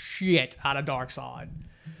the shit out of Darkseid.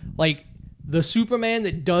 Like, the Superman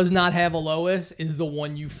that does not have a Lois is the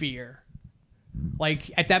one you fear.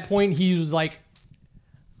 Like, at that point, he was like,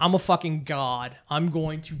 I'm a fucking god. I'm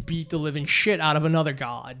going to beat the living shit out of another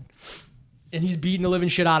god. And he's beating the living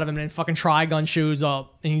shit out of him, and then fucking Trigon shows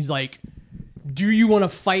up, and he's like, do you want to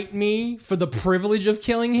fight me for the privilege of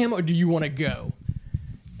killing him, or do you want to go?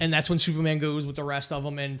 And that's when Superman goes with the rest of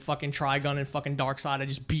them, and fucking Trigon and fucking Darkseid are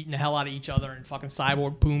just beating the hell out of each other, and fucking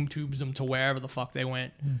Cyborg boom tubes them to wherever the fuck they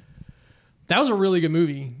went. That was a really good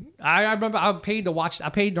movie. I remember I paid to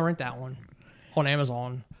rent that one on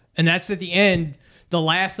Amazon. And that's at the end, the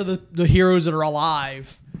last of the heroes that are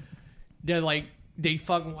alive. They're like, I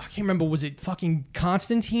can't remember, was it fucking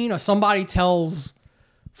Constantine or somebody tells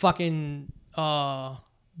fucking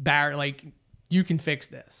Barry, like, you can fix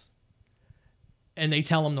this. And they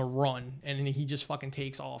tell him to run, and then he just fucking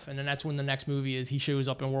takes off. And then that's when the next movie is he shows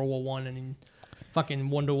up in World War One and he fucking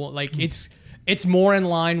Wonder Woman. Like, it's more in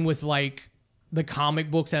line with like the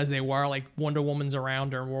comic books as they were. Like Wonder Woman's around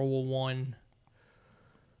during World War One.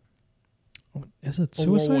 Is it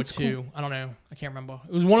Suicide World War Two? I don't know. I can't remember.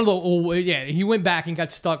 It was one of the. Yeah, he went back and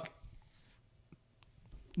got stuck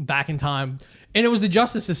back in time, and it was the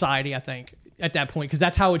Justice Society, I think, at that point, because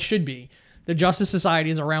that's how it should be. The Justice Society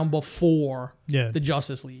is around before the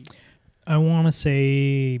Justice League. I want to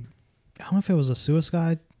say, I don't know if it was a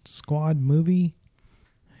Suicide Squad movie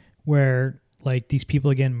where like these people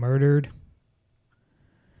are getting murdered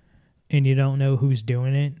and you don't know who's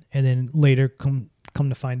doing it, and then later come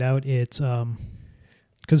to find out it's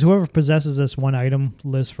because whoever possesses this one item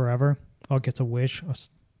lives forever or gets a wish or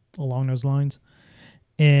along those lines,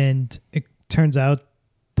 and it turns out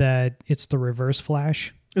that it's the Reverse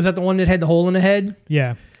Flash. Is that the one that had the hole in the head?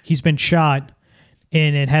 Yeah. He's been shot,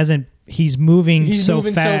 and it hasn't... He's moving so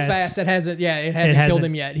fast that hasn't killed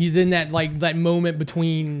him yet. He's in that moment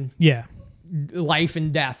between life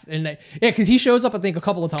and death. And because he shows up, I think, a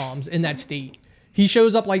couple of times in that state. He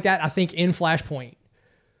shows up like that, I think, in Flashpoint.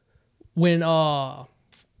 When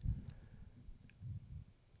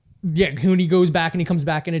Cooney goes back and he comes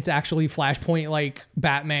back and it's actually Flashpoint, like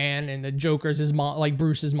Batman, and the Joker's his mom, like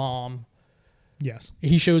Bruce's mom. Yes.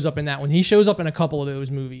 He shows up in that one. He shows up in a couple of those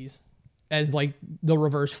movies as like the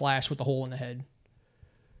Reverse Flash with the hole in the head.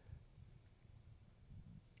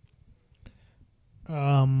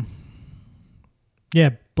 Yeah,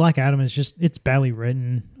 Black Adam is just, it's badly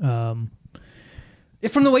written. From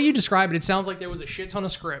the way you describe it, it sounds like there was a shit ton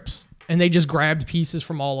of scripts and they just grabbed pieces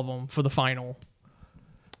from all of them for the final.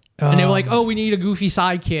 And they were like, oh, we need a goofy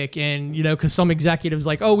sidekick. And, because some executives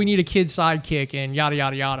like, oh, we need a kid sidekick and yada,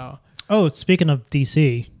 yada, yada. Oh, speaking of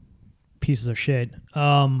DC pieces of shit,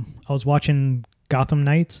 I was watching Gotham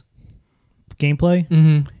Knights gameplay.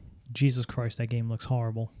 Mm-hmm. Jesus Christ, that game looks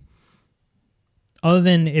horrible. Other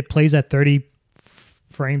than it plays at 30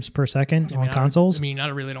 frames per second on consoles. I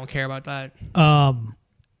really don't care about that.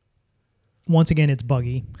 Once again, it's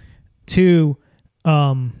buggy. 2,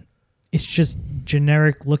 it's just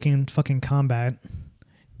generic looking fucking combat.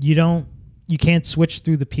 You can't switch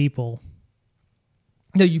through the people.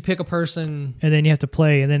 No, you pick a person, and then you have to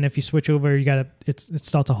play. And then if you switch over, you gotta. It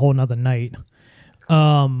starts a whole nother night.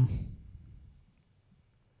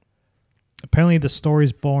 Apparently, the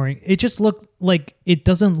story's boring. It just looked like it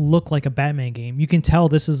doesn't look like a Batman game. You can tell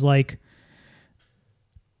this isn't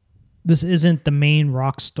the main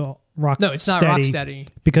Rocksteady. No, it's not Rocksteady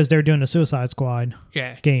because they're doing a Suicide Squad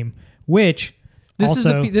game. Which this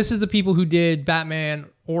is the people who did Batman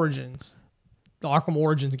Origins, the Arkham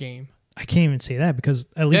Origins game. I can't even say that because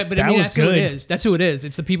at least was that's good. Who it is. That's who it is.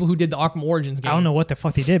 It's the people who did the Arkham Origins game. I don't know what the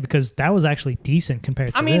fuck they did because that was actually decent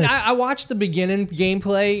compared to this. I watched the beginning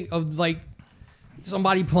gameplay of like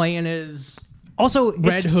somebody playing as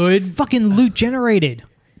Red Hood. Fucking loot generated.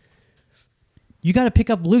 You got to pick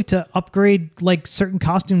up loot to upgrade like certain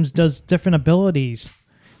costumes does different abilities.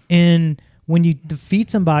 And when you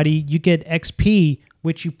defeat somebody, you get XP,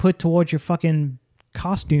 which you put towards your fucking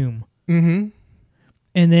costume. Mm-hmm.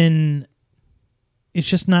 And then it's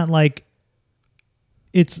just not like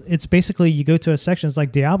it's basically you go to a section, it's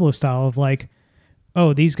like Diablo style of like,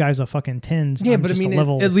 oh, these guys are fucking 10s. Yeah, but at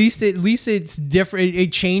least it's different.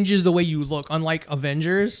 It changes the way you look, unlike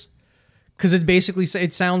Avengers, because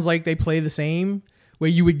it sounds like they play the same, where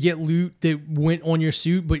you would get loot that went on your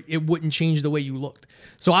suit, but it wouldn't change the way you looked.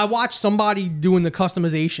 So I watched somebody doing the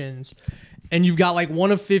customizations. And you've got like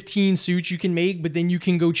one of 15 suits you can make, but then you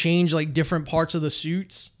can go change like different parts of the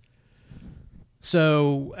suits.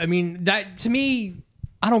 So, that to me,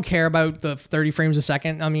 I don't care about the 30 frames a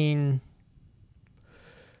second.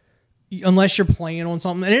 Unless you're playing on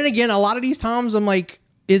something. And then again, a lot of these times I'm like,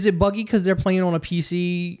 is it buggy because they're playing on a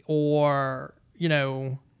PC or,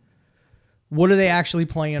 what are they actually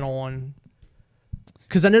playing on?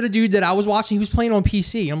 Because I know the dude that I was watching, he was playing on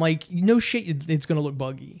PC. I'm like, no shit, it's going to look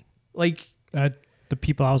buggy. Like, the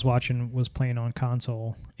people I was watching was playing on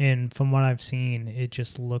console, and from what I've seen, it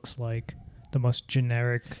just looks like the most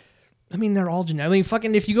generic. They're all generic.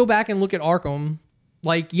 Fucking if you go back and look at Arkham,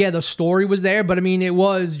 the story was there, but it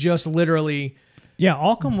was just literally,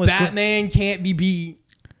 Arkham was Batman can't be beat.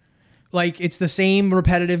 Like it's the same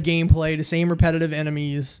repetitive gameplay, the same repetitive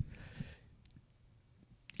enemies.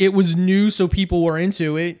 It was new, so people were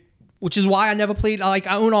into it, which is why I never played. I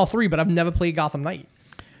own all 3, but I've never played Gotham Knight.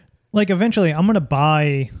 Like, eventually, I'm going to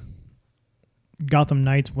buy Gotham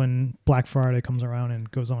Knights when Black Friday comes around and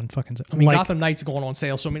goes on fucking. I mean, Gotham Knights going on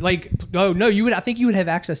sale. So I mean, like, oh no, I think you would have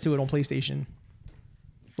access to it on PlayStation.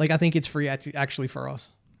 Like, I think it's free actually for us.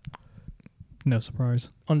 No surprise.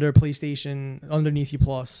 Under PlayStation, underneath you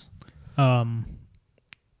Plus.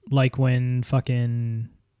 Like when fucking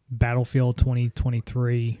Battlefield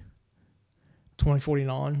 2023.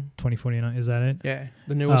 2049. Is that it? Yeah,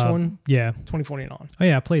 the newest one. Yeah, 2049. Oh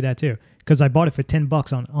yeah, I played that too because I bought it for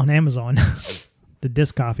 $10 on Amazon, the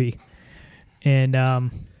disc copy, and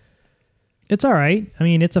it's all right. I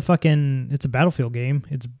mean, it's a Battlefield game.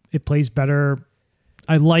 It plays better.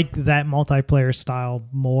 I like that multiplayer style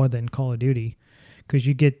more than Call of Duty because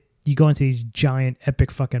you go into these giant epic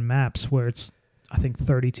fucking maps where it's I think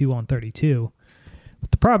 32 on 32. But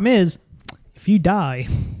the problem is if you die.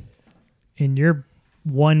 And you're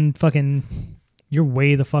way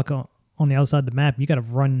the fuck on the outside of the map. You got to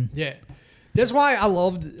run. Yeah, that's why I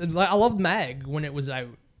loved Mag when it was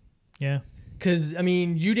out. Yeah, because I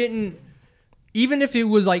mean, you didn't even if it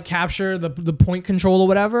was like capture the point control or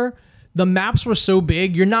whatever. The maps were so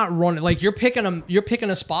big, you're not running like you're picking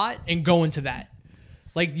a spot and going to that.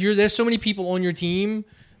 Like there's so many people on your team.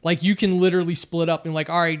 Like you can literally split up and like,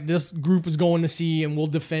 all right, this group is going to C and we'll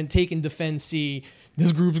take and defend C.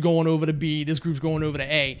 This group's going over to B. This group's going over to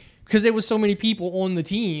A. Because there was so many people on the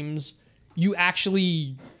teams, you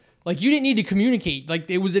actually, like, you didn't need to communicate. Like,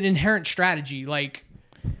 it was an inherent strategy. Like,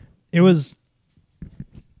 it was,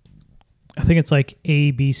 I think it's like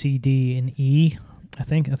A, B, C, D, and E. I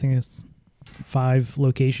think it's 5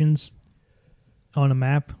 locations on a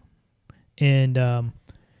map. And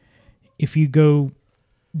if you go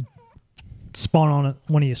spawn on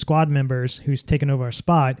one of your squad members who's taken over a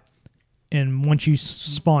spot, and once you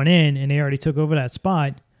spawn in and they already took over that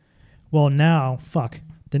spot, well, now,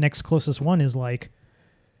 the next closest one is like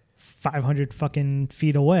 500 fucking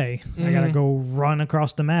feet away. Mm-hmm. I got to go run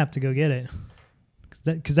across the map to go get it.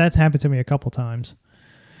 Because that's happened to me a couple times.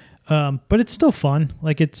 But it's still fun.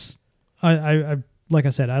 Like I like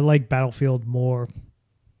I said, I like Battlefield more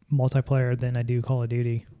multiplayer than I do Call of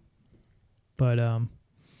Duty. But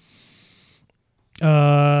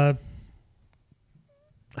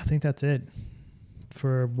I think that's it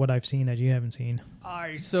for what I've seen that you haven't seen. All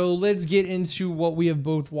right, so let's get into what we have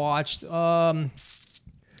both watched. Do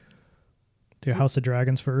House of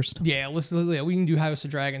Dragons first. Yeah, we can do House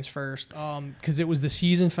of Dragons first because it was the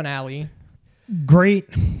season finale. Great.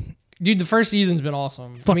 Dude, the first season's been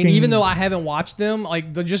awesome. I mean, even though I haven't watched them,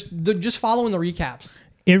 like just following the recaps.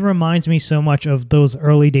 It reminds me so much of those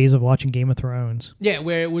early days of watching Game of Thrones. Yeah,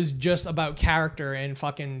 where it was just about character and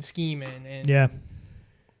fucking scheming and yeah.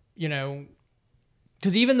 You know,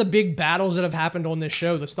 because even the big battles that have happened on this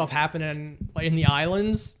show, the stuff happening like in the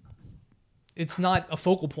islands, it's not a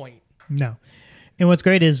focal point. No. And what's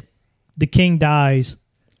great is the king dies,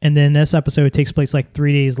 and then this episode takes place like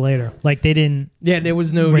 3 days later. Like they didn't. Yeah, there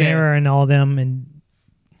was no. Rhaenyra and all them and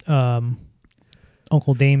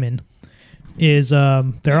Uncle Daemon is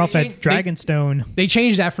they're off at Dragonstone. They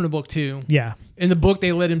changed that from the book too. Yeah. In the book,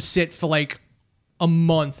 they let him sit for like a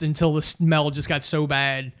month until the smell just got so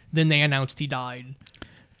bad. Then they announced he died.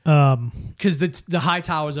 Because the High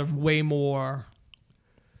Towers are way more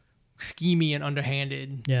schemy and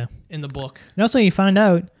underhanded. Yeah. In the book. And also, you find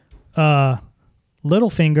out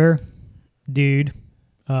Littlefinger, dude,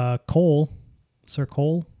 Cole, Sir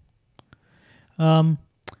Cole. We can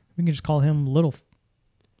just call him Little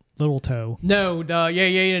Toe. No,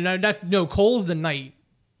 no. Cole's the knight.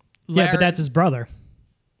 Yeah, but that's his brother.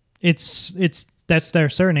 That's their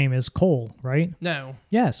surname is Cole, right? No.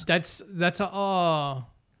 Yes. That's a.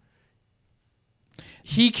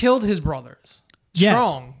 He killed his brothers. Yes.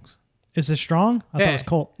 Strong. Is it Strong? I thought it was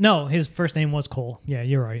Cole. No, his first name was Cole. Yeah,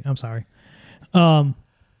 you're right. I'm sorry.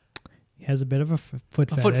 He has a bit of a foot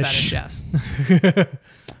fetish. Foot fetish, yes.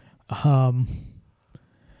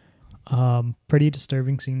 Pretty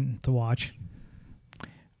disturbing scene to watch.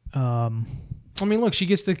 I mean, look,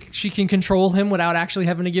 she can control him without actually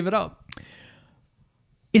having to give it up.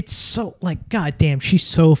 It's so like, goddamn, she's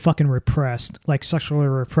so fucking repressed, like sexually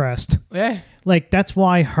repressed. Yeah. Like that's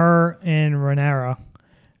why her and Rhaenyra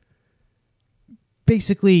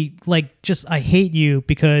basically like just I hate you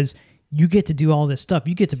because you get to do all this stuff.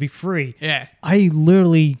 You get to be free. Yeah. I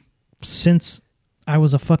literally since I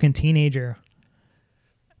was a fucking teenager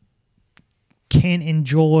can't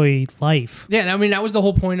enjoy life. Yeah, I mean that was the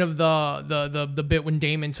whole point of the bit when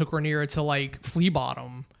Daemon took Rhaenyra to like Flea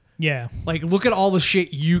Bottom. Yeah. Like look at all the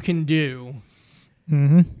shit you can do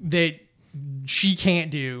that she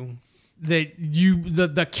can't do, that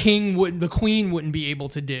the queen wouldn't be able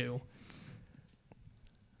to do.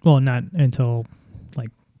 Well, not until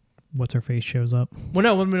like what's her face shows up. Well,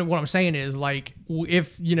 no, what I'm saying is, like,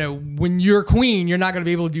 if, you know, when you're queen, you're not going to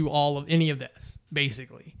be able to do any of this,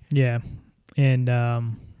 basically. Yeah. And,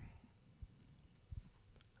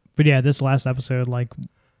 but yeah, this last episode, like,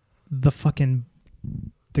 the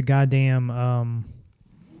goddamn,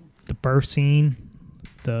 the birth scene,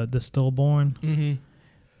 the stillborn. Mm-hmm.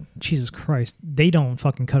 Jesus Christ. They don't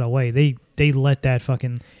fucking cut away. They let that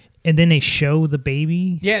fucking... And then they show the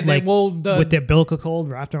baby, yeah, like, with the umbilical cord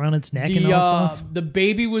wrapped around its neck and all stuff. The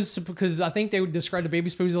baby was, because I think they would describe the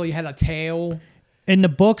baby supposedly had a tail. In the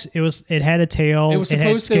books, it had a tail. It was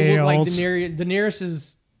supposed to look like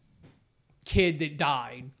Daenerys's kid that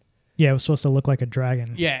died. Yeah, it was supposed to look like a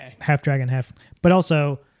dragon. Yeah, half dragon, half. But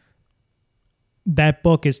also, that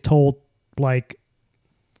book is told like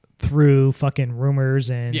through fucking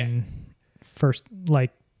rumors and first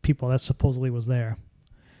like people that supposedly was there.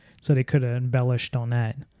 So they could have embellished on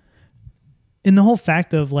that. And the whole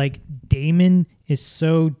fact of like Daemon is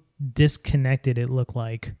so disconnected, it looked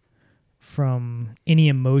like, from any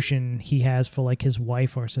emotion he has for like his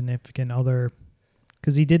wife or significant other.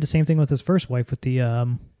 Because he did the same thing with his first wife with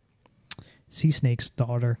the sea snake's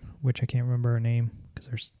daughter, which I can't remember her name because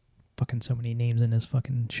there's fucking so many names in this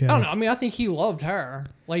fucking show. I don't know. I mean, I think he loved her.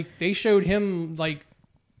 Like, they showed him like...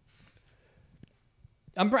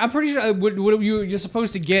 I'm pretty sure what you're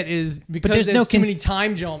supposed to get is, because there's too many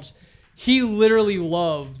time jumps, he literally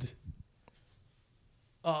loved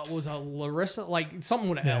what was Larissa, like something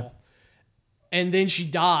with an L, and then she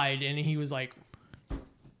died, and he was like,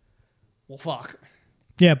 well, fuck.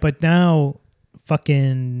 Yeah, but now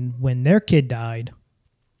fucking when their kid died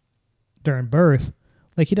during birth,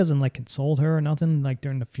 like he doesn't like console her or nothing, like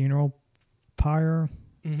during the funeral pyre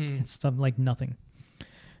and stuff, like nothing.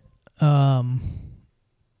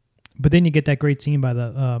 But then you get that great scene by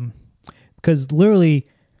the because literally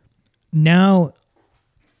now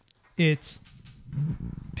it's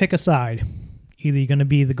pick a side. Either you're going to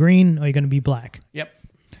be the green or you're going to be black. Yep.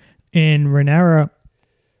 And Rhaenyra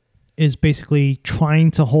is basically trying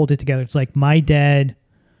to hold it together. It's like my dad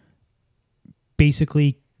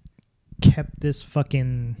basically kept this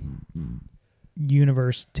fucking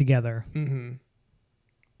universe together. Mm-hmm.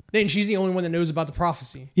 Then she's the only one that knows about the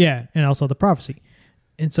prophecy. Yeah, and also the prophecy.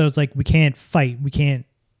 And so it's like, we can't fight.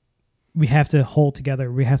 We have to hold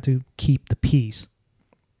together. We have to keep the peace.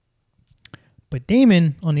 But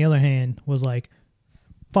Daemon, on the other hand, was like,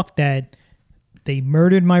 fuck that. They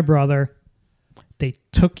murdered my brother. They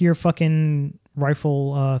took your fucking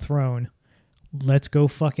rightful throne. Let's go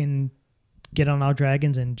fucking get on our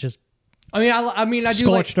dragons and just... I mean, I do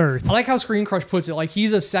scorched earth. I like how Screen Crush puts it. Like,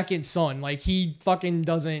 he's a second son. Like, he fucking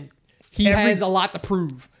doesn't... He has a lot to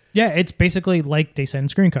prove. Yeah, it's basically like they said in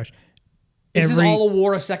Screen Crush. This is all a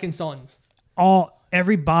war of second sons.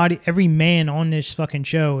 Every man on this fucking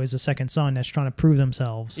show is a second son that's trying to prove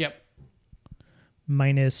themselves. Yep.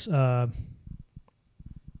 Minus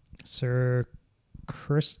Sir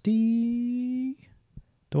Christy,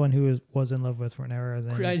 the one who was in love with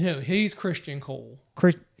Rhaenyra. I know, he's Christian Cole.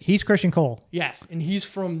 He's Christian Cole. Yes, and he's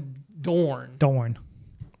from Dorne. Dorne.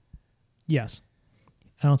 Yes.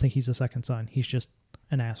 I don't think he's a second son. He's just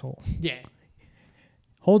an asshole. Yeah.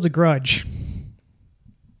 Holds a grudge.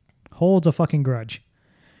 Holds a fucking grudge.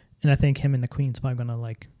 And I think him and the queen's probably gonna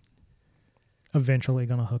like eventually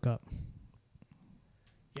gonna hook up.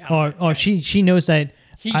 Yeah. She knows that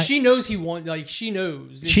she knows he wants, like, she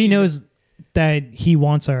knows. She knows that he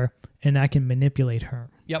wants her and I can manipulate her.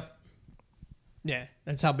 Yep. Yeah.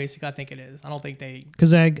 That's how basic I think it is. I don't think they...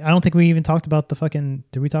 Because I don't think we even talked about the fucking...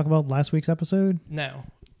 Did we talk about last week's episode? No.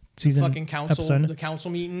 Season the fucking council episode? The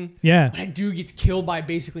council meeting. Yeah. But that dude gets killed by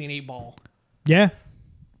basically an 8-ball. Yeah.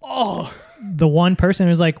 Oh. The one person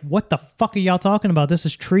who's like, what the fuck are y'all talking about? This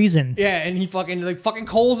is treason. Yeah, and he fucking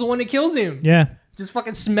Cole's the one that kills him. Yeah. Just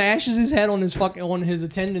fucking smashes his head on his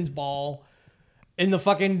attendance ball. And the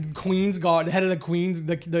fucking Queen's Guard, the head of the Queen's,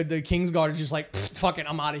 the King's Guard is just like, fuck it,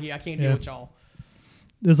 I'm out of here. I can't deal with y'all.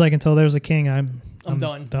 It was like, until there's a king, I'm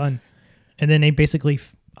done. And then they basically,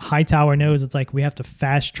 Hightower knows it's like, we have to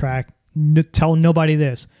fast track, tell nobody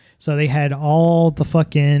this. So they had all the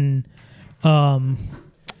fucking the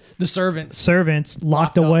servants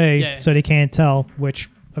locked away so they can't tell, which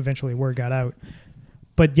eventually word got out.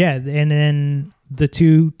 But yeah, and then the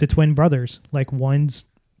twin brothers, like one's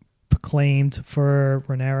proclaimed for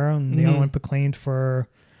Rhaenyra and the other one proclaimed for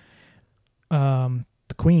the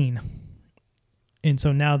queen. And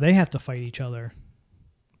so now they have to fight each other.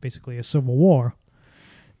 Basically a civil war.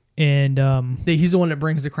 And he's the one that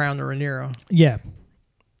brings the crown to Rhaenyra. Yeah.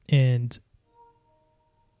 And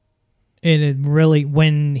it really,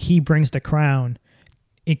 when he brings the crown,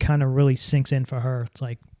 it kind of really sinks in for her. It's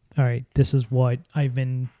like, all right, this is what I've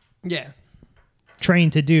been Yeah.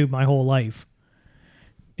 trained to do my whole life.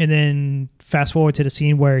 And then fast forward to the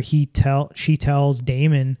scene where she tells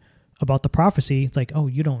Damon about the prophecy. It's like, oh,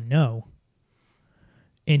 you don't know.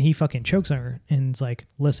 And he fucking chokes on her and it's like,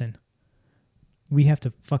 listen, we have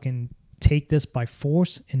to fucking take this by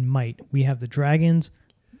force and might. We have the dragons.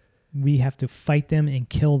 We have to fight them and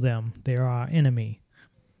kill them. They are our enemy.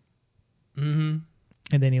 Mm-hmm.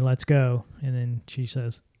 And then he lets go. And then she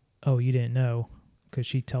says, oh, you didn't know, because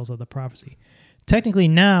she tells her the prophecy. Technically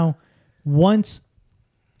now, once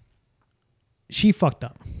she fucked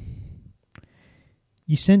up,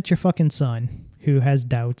 you sent your fucking son, who has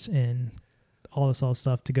doubts and all this other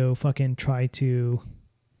stuff, to go fucking try to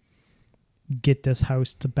get this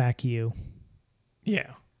house to back you.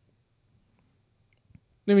 Yeah.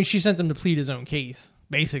 I mean, she sent him to plead his own case,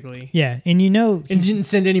 basically. Yeah, and you know... And didn't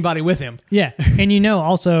send anybody with him. Yeah, and you know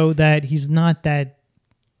also that he's not that...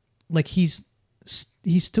 Like, he's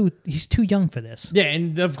too young for this. Yeah,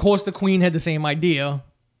 and of course the queen had the same idea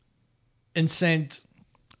and sent...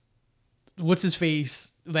 What's his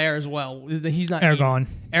face there as well? He's not... Aragorn.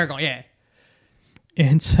 Aragorn, yeah.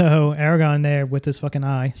 And so Aragorn there with his fucking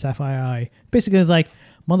eye, sapphire eye, basically is like,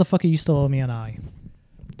 motherfucker, you still owe me an eye.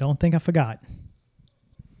 Don't think I forgot.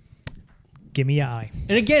 Give me your eye.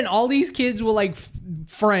 And again, all these kids were like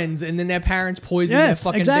friends, and then their parents poisoned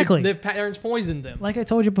their parents poisoned them. Like I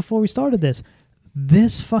told you before we started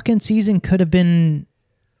this fucking season could have been,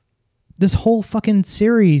 this whole fucking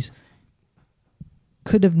series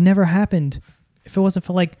could have never happened if it wasn't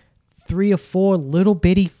for like 3 or 4 little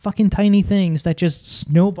bitty fucking tiny things that just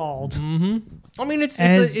snowballed. Mm-hmm. I mean, it's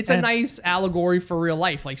a nice allegory for real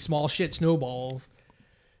life, like small shit snowballs.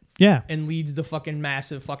 Yeah. And leads to fucking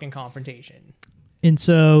massive fucking confrontation. And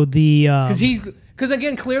so the... Because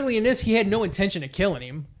again, clearly in this, he had no intention of killing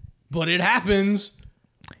him. But it happens.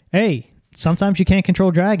 Hey, sometimes you can't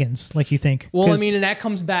control dragons like you think. Well, I mean, and that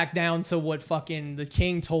comes back down to what fucking the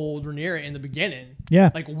king told Rhaenyra in the beginning.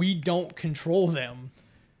 Yeah. Like, we don't control them.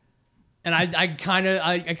 And I kind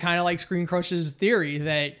of like Screen Crush's theory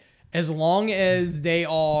that as long as they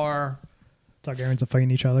are... Targaryens are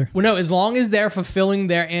fighting each other. Well, no, as long as they're fulfilling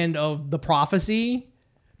their end of the prophecy,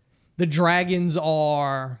 the dragons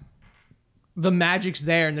are... The magic's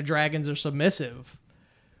there and the dragons are submissive.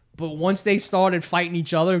 But once they started fighting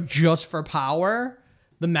each other just for power,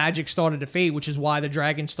 the magic started to fade, which is why the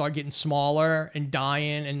dragons start getting smaller and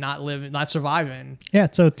dying and not surviving. Yeah,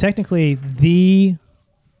 so technically the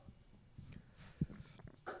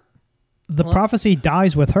prophecy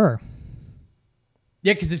dies with her.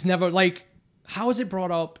 Yeah, because it's never like... How is it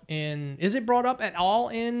brought up in... Is it brought up at all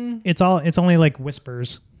in... It's only like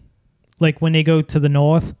whispers. Like when they go to the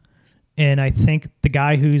north, and I think the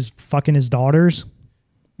guy who's fucking his daughters...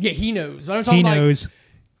 Yeah, he knows. But I'm talking about... He knows.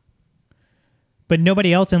 But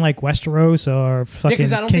nobody else in like Westeros or fucking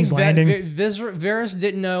King's Landing... Yeah, because I don't think Varys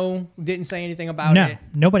didn't know, didn't say anything about it. No,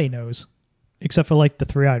 nobody knows. Except for like the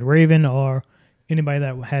Three-Eyed Raven or anybody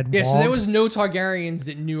that had... Yeah, so there was no Targaryens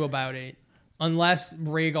that knew about it. Unless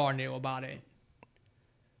Rhaegar knew about it.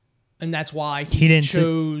 And that's why he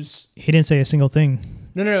didn't say a single thing.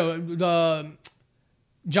 No.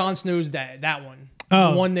 Jon Snow's dad, that one.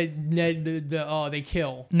 Oh. The one that they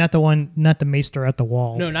kill. Not the maester at the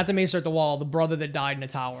wall. No, not the maester at the wall. The brother that died in the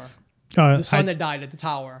tower. The son that died at the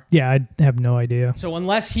tower. Yeah, I have no idea. So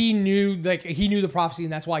unless he knew the prophecy,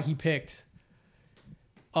 and that's why he picked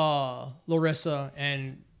Larissa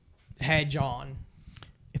and had Jon.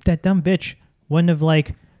 If that dumb bitch wouldn't have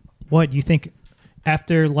like, what, you think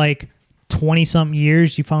after like 20-something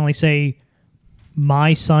years, you finally say,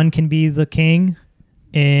 my son can be the king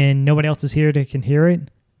and nobody else is here that can hear it?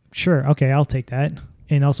 Sure, okay, I'll take that.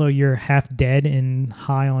 And also you're half dead and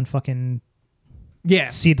high on fucking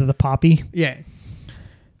seed of the poppy. Yeah.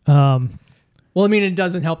 Well, I mean, it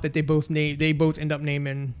doesn't help that they both end up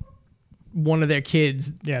naming one of their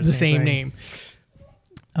kids the same name.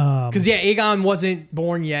 Because Aegon wasn't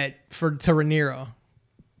born yet to Rhaenyra.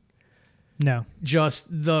 No. Just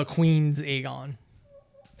the Queen's Aegon.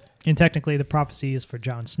 And technically the prophecy is for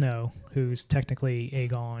Jon Snow, who's technically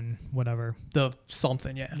Aegon, whatever. The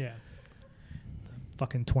something, yeah. Yeah.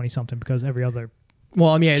 Fucking 20-something because every other... Well,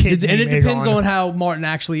 I mean, it depends on how Martin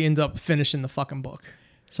actually ends up finishing the fucking book.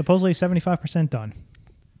 Supposedly 75% done.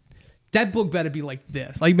 That book better be like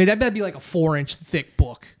this. Like, that better be like a 4-inch thick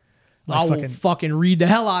book. Like I will fucking read the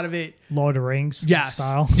hell out of it. Lord of the Rings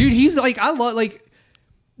style. Dude, he's like, I love, like...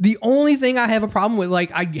 The only thing I have a problem with,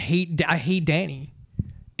 like, I hate Dany.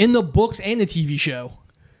 In the books and the TV show.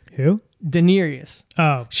 Who? Daenerys.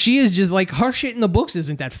 Oh. She is just, like, her shit in the books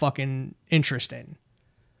isn't that fucking interesting.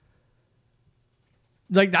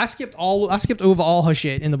 Like I skipped over all her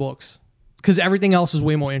shit in the books because everything else is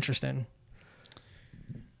way more interesting.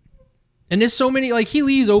 And there's so many, like, he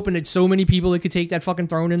leaves open at so many people that could take that fucking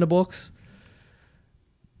throne in the books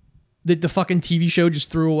that the fucking TV show just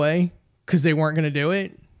threw away because they weren't going to do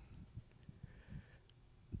it.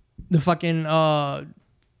 The fucking, the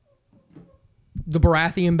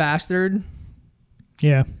Baratheon bastard.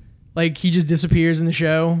 Yeah. Like, he just disappears in the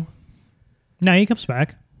show. No, he comes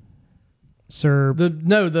back. Sir.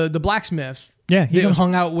 The blacksmith. Yeah, he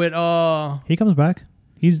hung out with, He comes back.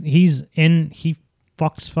 He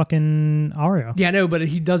fucks fucking Arya. Yeah, no, but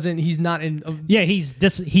he's not in. Yeah, he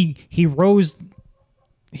gets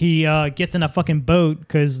in a fucking boat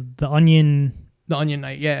because the Onion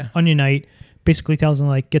Knight basically tells him,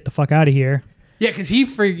 like, get the fuck out of here. Yeah, because he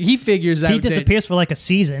figures out he disappears for like a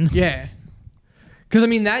season. Yeah, because I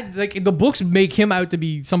mean that, like, the books make him out to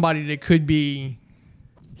be somebody that could be.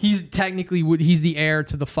 He's the heir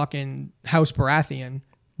to the fucking House Baratheon,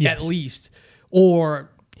 yes, at least, or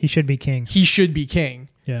he should be king.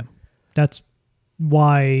 Yeah, that's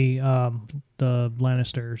why the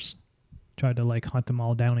Lannisters tried to, like, hunt them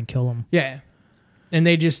all down and kill them. Yeah, and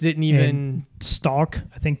they just didn't even. And Stark,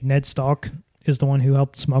 I think Ned Stark is the one who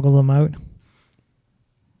helped smuggle them out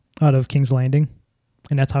of King's Landing,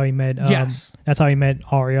 and that's how he met. Yes, that's how he met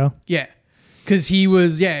Arya. Yeah. Because he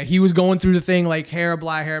was going through the thing like hair,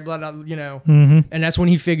 blood, you know. Mm-hmm. And that's when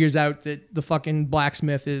he figures out that the fucking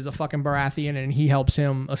blacksmith is a fucking Baratheon and he helps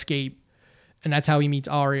him escape. And that's how he meets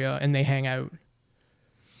Arya and they hang out.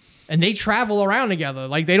 And they travel around together.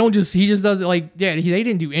 Like, they don't just, he just does it like, yeah, they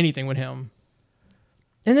didn't do anything with him.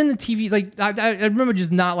 And then the TV, like, I remember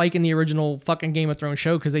just not liking the original fucking Game of Thrones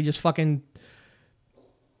show because they just fucking,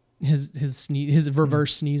 his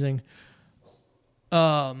reverse sneezing.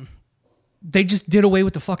 They just did away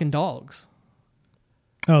with the fucking dogs.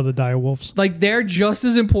 Oh, the dire wolves. Like, they're just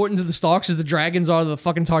as important to the Starks as the dragons are to the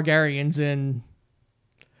fucking Targaryens. And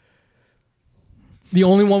the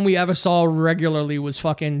only one we ever saw regularly was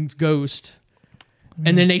fucking Ghost. Mm.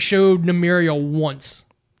 And then they showed Nymeria once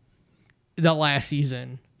that last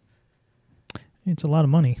season. It's a lot of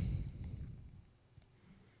money.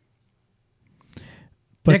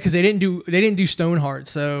 But, yeah, because they didn't do Stoneheart,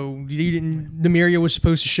 so Nymeria was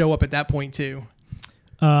supposed to show up at that point too.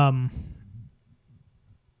 Back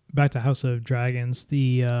to House of Dragons,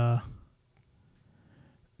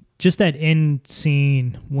 just that end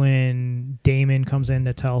scene when Daemon comes in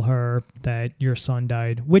to tell her that your son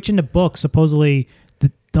died, which in the book supposedly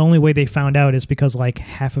the only way they found out is because, like,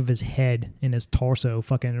 half of his head and his torso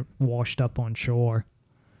fucking washed up on shore,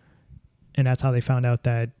 and that's how they found out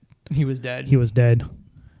that he was dead.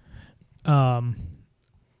 I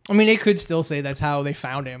mean, they could still say that's how they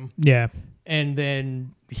found him. Yeah. And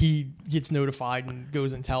then he gets notified and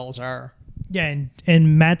goes and tells her. Yeah,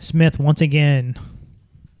 and Matt Smith, once again,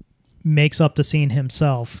 makes up the scene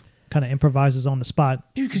himself, kind of improvises on the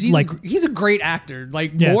spot. Dude, because he's a great actor.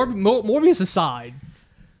 Like, yeah. Morbius aside.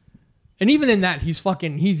 And even in that, he's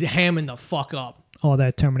hamming the fuck up. Oh,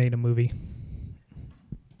 that Terminator movie.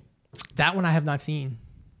 That one I have not seen.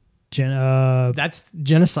 That's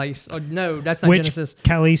Genesis. Oh, no, that's not Genesis.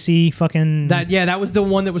 Khaleesi fucking... That was the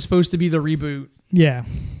one that was supposed to be the reboot. Yeah.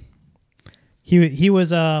 He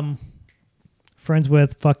was friends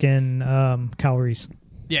with fucking Calories.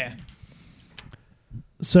 Yeah.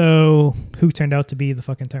 So, who turned out to be the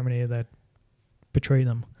fucking Terminator that betrayed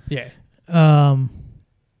them. Yeah.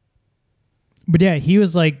 But yeah, he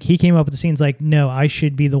was like, he came up with the scenes like, no, I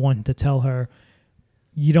should be the one to tell her,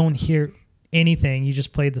 you don't hear anything, you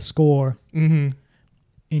just play the score, mm-hmm.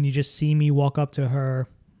 and you just see me walk up to her,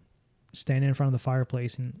 standing in front of the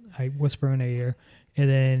fireplace, and I whisper in her ear, and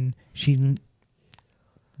then she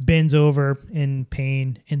bends over in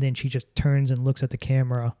pain, and then she just turns and looks at the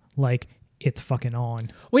camera like it's fucking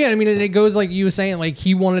on. Well, yeah, I mean, it goes like you were saying, like,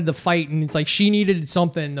 he wanted to fight, and it's like she needed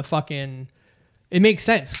something to fucking... It makes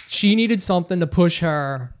sense. She needed something to push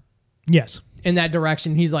her... Yes. In that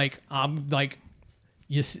direction. He's like, I'm like...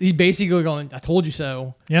 He basically going, I told you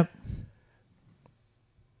so. Yep.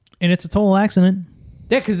 And it's a total accident.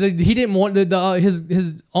 Yeah, because he didn't want...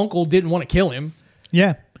 his uncle didn't want to kill him.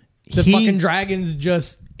 Yeah. The fucking dragons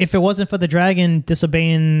just... If it wasn't for the dragon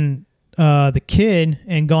disobeying... the kid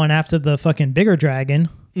and going after the fucking bigger dragon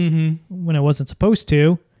mm-hmm. when it wasn't supposed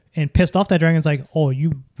to, and pissed off that dragon's like, oh,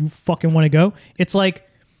 you fucking want to go? It's like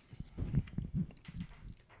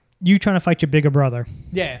you trying to fight your bigger brother.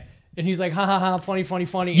 Yeah. And he's like, ha ha ha, funny.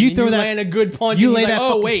 And you throw that, land a good punch. You and he's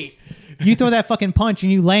like, wait. You throw that fucking punch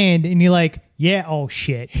and you land and you're like, yeah, oh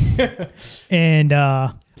shit. And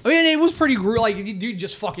I mean, it was pretty like, dude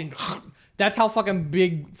just fucking, that's how fucking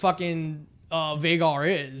big fucking Vagar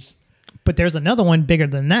is. But there's another one bigger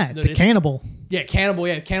than that. The cannibal. Yeah, cannibal.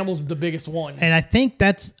 Yeah, cannibal's the biggest one. And I think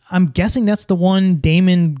I'm guessing that's the one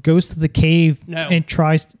Damon goes to the cave and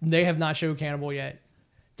tries. They have not showed cannibal yet.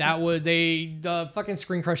 The fucking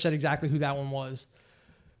Screen Crush said exactly who that one was.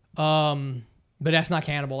 But that's not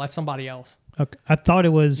cannibal. That's somebody else. Okay. I thought it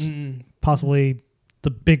was possibly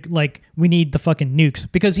the big, like, we need the fucking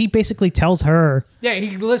nukes, because he basically tells her. Yeah,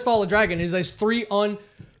 he lists all the dragons. There's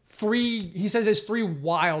he says there's 3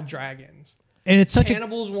 wild dragons. And it's such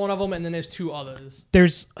Cannibal's one of them, and then there's 2 others.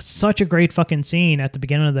 There's such a great fucking scene at the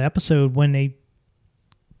beginning of the episode when they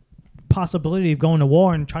possibility of going to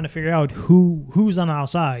war and trying to figure out who's on our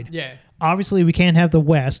side. Yeah. Obviously, we can't have the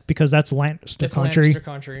West because that's Lannister country. Lannister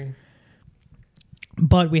country.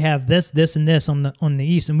 But we have this, and this on the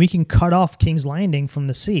east, and we can cut off King's Landing from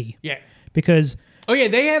the sea. Yeah. Because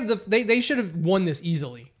they should have won this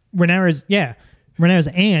easily. Rhaenyra's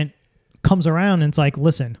aunt comes around and it's like,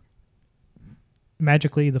 listen,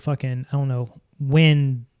 magically the fucking, I don't know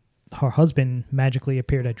when her husband magically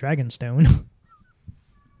appeared at Dragonstone.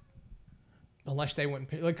 Unless they went,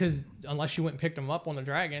 unless she went and picked him up on the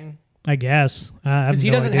dragon. I guess. Because he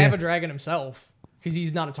doesn't have a dragon himself. Because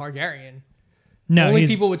he's not a Targaryen. No, only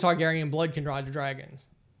people with Targaryen blood can ride the dragons.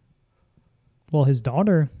 Well, his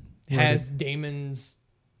daughter has Daemon's.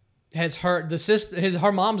 Has her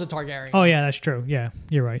her mom's a Targaryen. Oh yeah, that's true. Yeah,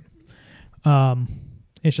 you're right.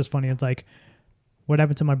 It's just funny. It's like, what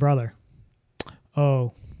happened to my brother?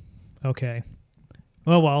 Oh, okay.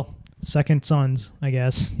 Well, second sons, I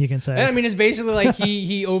guess you can say. I mean, it's basically like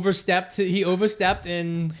he overstepped. He overstepped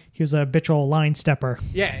and he was a habitual line stepper.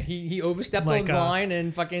 Yeah, he overstepped on his line,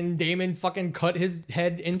 and fucking Daemon fucking cut his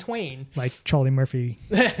head in twain, like Charlie Murphy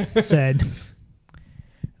said.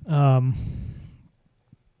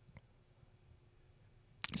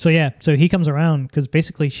 So he comes around because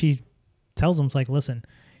basically she tells him, it's like, listen,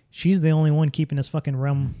 she's the only one keeping this fucking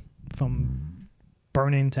realm from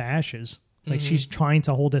burning to ashes. Like, she's trying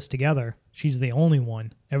to hold us together. She's the only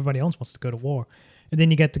one. Everybody else wants to go to war. And then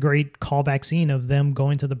you get the great callback scene of them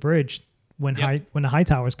going to the bridge when when the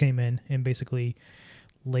Hightowers came in and basically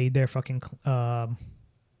laid their fucking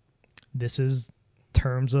this is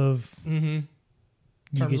terms of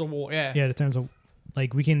terms of war. Yeah, the terms of,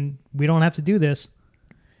 like, we don't have to do this.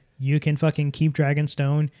 You can fucking keep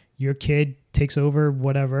Dragonstone. Your kid takes over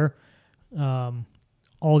whatever.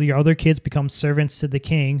 All your other kids become servants to the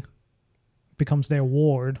king. Becomes their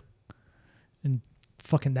ward, and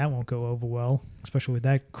fucking that won't go over well, especially with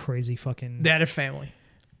that crazy fucking. That is family.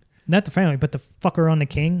 Not the family, but the fucker on the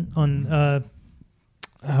king on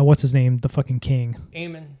what's his name? The fucking king.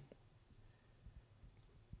 Aemon.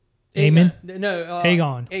 No.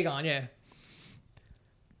 Aegon. Aegon, yeah.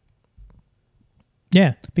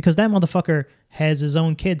 Yeah, because that motherfucker has his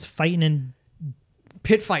own kids fighting in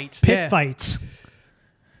pit fights.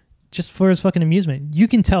 Just for his fucking amusement. You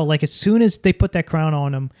can tell, like, as soon as they put that crown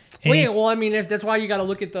on him. Well, I mean, that's why you got to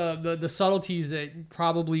look at the subtleties that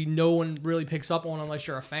probably no one really picks up on unless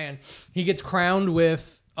you're a fan. He gets crowned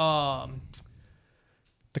with the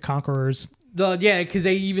Conquerors. Because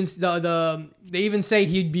they even say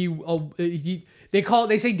he'd be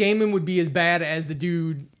they say Daemon would be as bad as the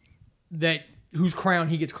dude whose crown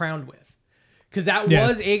he gets crowned with, because that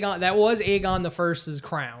was Aegon the First's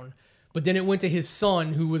crown. But then it went to his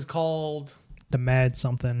son, who was called the Mad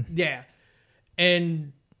something. Yeah.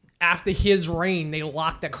 And after his reign, they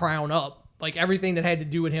locked that crown up. Like, everything that had to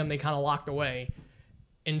do with him, they kind of locked away.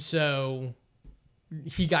 And so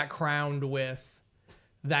he got crowned with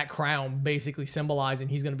that crown, basically symbolizing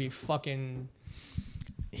he's going to be fucking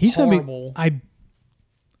horrible. I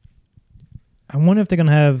wonder if they're going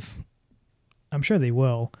to have, I'm sure they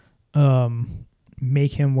will,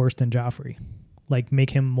 make him worse than Joffrey. Like, make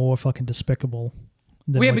him more fucking despicable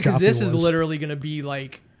than because Joffrey this was. is literally going to be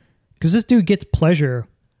like... Because this dude gets pleasure.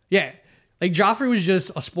 Yeah. Like, Joffrey was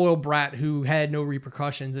just a spoiled brat who had no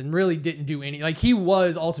repercussions and really didn't do any... Like, he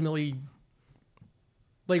was ultimately...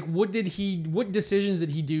 Like, what decisions did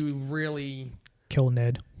he do really... Kill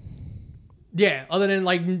Ned. Yeah, other than,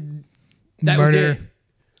 like, that was it.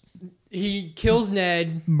 He kills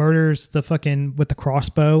Ned. Murders the fucking... With the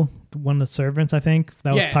crossbow. One of the servants, I think.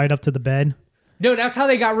 That was tied up to the bed. No, that's how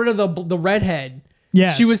they got rid of the redhead. Yeah,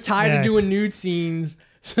 she was tired of doing nude scenes,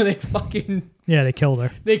 so they fucking they killed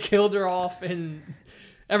her. They killed her off, and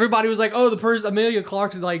everybody was like, "Oh, the person Amelia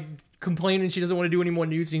Clark's like complaining she doesn't want to do any more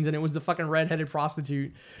nude scenes," and it was the fucking redheaded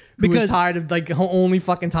prostitute who was tired of, like, her only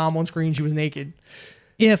fucking time on screen she was naked.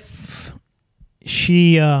 If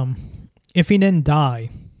he didn't die,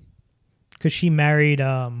 because she married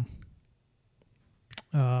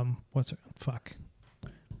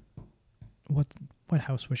what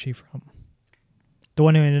house was she from? The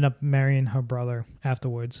one who ended up marrying her brother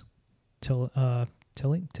afterwards. Tillian?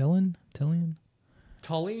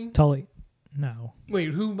 Tully. No. Wait,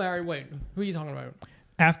 who are you talking about?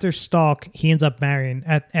 After Stark, he ends up marrying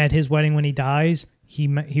at his wedding when he dies. He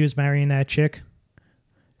was marrying that chick,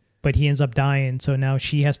 but he ends up dying. So now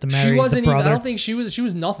she has to marry. She wasn't the brother. even. I don't think she was. She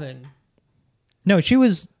was nothing. No, she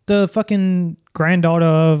was the fucking granddaughter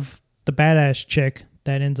of the badass chick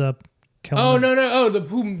that ends up killing. Oh him. no! Oh,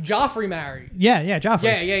 whom Joffrey marries. Yeah, Joffrey.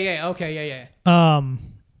 Yeah. Okay, yeah.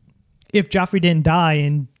 If Joffrey didn't die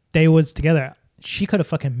and they was together, she could have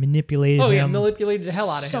fucking manipulated him. Oh yeah, manipulated the hell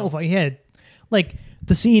out of him. So he had like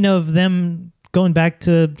the scene of them going back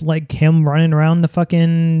to like him running around the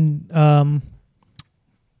fucking the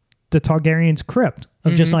Targaryen's crypt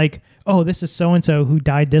of just like, oh, this is so and so who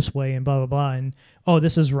died this way and blah blah blah, and oh,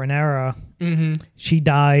 this is Rhaenyra. She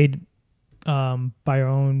died by her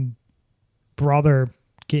own brother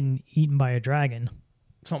getting eaten by a dragon.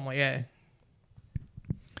 Something like that.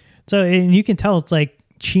 So, and you can tell it's like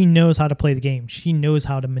she knows how to play the game. She knows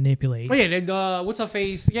how to manipulate. Oh yeah, what's her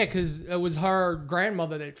face? Yeah, because it was her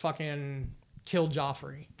grandmother that fucking killed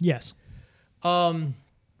Joffrey. Yes. Yeah,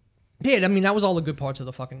 I mean that was all the good parts of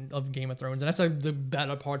of Game of Thrones, and that's like the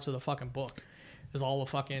better parts of the fucking book. Is all the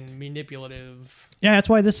fucking manipulative. Yeah, that's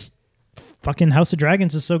why this fucking House of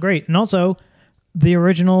Dragons is so great, and also the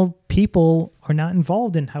original people are not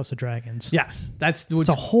involved in House of Dragons. Yes, it's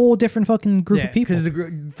a whole different fucking group of people.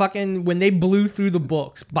 Because fucking when they blew through the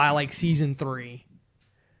books by like season 3,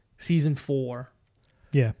 season 4,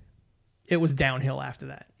 yeah, it was downhill after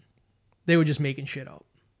that. They were just making shit up.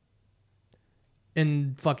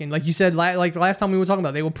 And fucking like you said, like the last time we were talking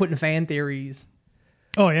about, they were putting fan theories.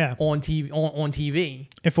 Oh yeah, on TV.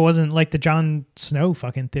 If it wasn't like the Jon Snow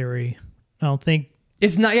fucking theory, I don't think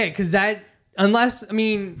it's not yet because that. Unless, I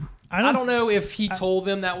mean, I don't know if he told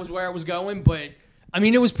them that was where it was going, but I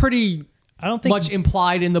mean, it was pretty much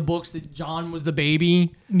implied in the books that Jon was the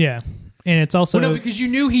baby. Yeah. And it's also... Well, no, because you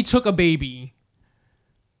knew he took a baby.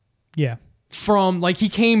 Yeah. From, like, he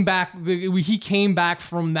came back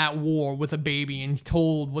from that war with a baby and he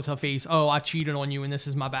told what's-her-face, oh, I cheated on you and this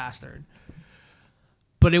is my bastard.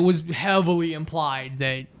 But it was heavily implied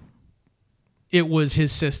that it was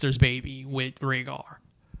his sister's baby with Rhaegar.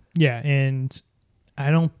 Yeah, and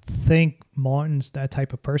I don't think Martin's that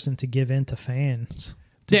type of person to give in to fans.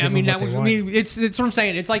 Yeah, I mean it's what I'm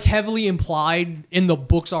saying. It's like heavily implied in the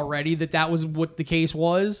books already that was what the case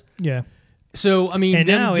was. Yeah. So I mean, and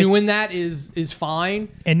them doing that is fine.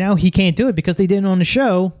 And now he can't do it because they did it on the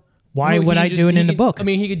show. Why would I do it in the book? I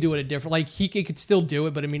mean, he could do it a different. Like he could still do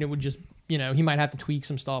it, but I mean, it would just he might have to tweak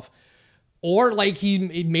some stuff, or like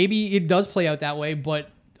maybe it does play out that way, but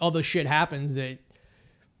other shit happens that.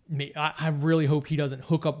 I really hope he doesn't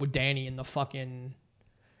hook up with Dany in the fucking...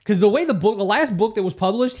 Because the last book that was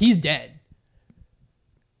published, he's dead.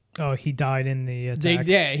 Oh, he died in the attack.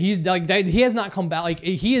 He's like he has not come back. Like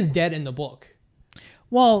he is dead in the book.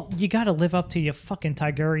 Well, you got to live up to your fucking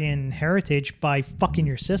Targaryen heritage by fucking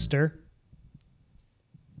your sister.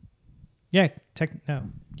 Yeah,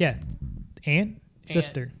 aunt,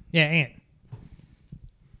 sister. Yeah, aunt.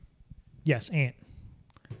 Yes, aunt.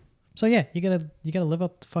 So yeah, you gotta live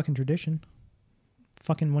up to fucking tradition.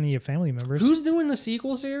 Fucking one of your family members. Who's doing the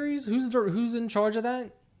sequel series? Who's in charge of that?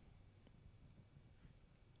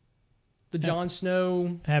 The Jon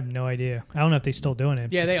Snow. I have no idea. I don't know if they're still doing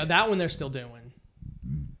it. Yeah, that one they're still doing.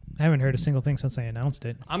 I haven't heard a single thing since they announced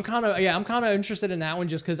it. I'm kind of interested in that one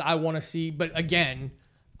just because I want to see. But again,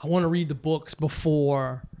 I want to read the books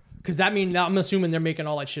before, because I'm assuming they're making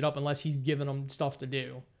all that shit up unless he's giving them stuff to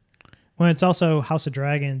do. Well, it's also House of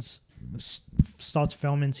Dragons starts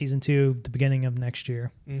filming season 2 the beginning of next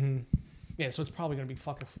year. Mm-hmm. Yeah, so it's probably gonna be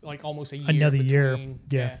fucking like almost a year. Another year.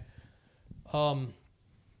 Yeah.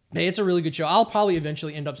 Hey, it's a really good show. I'll probably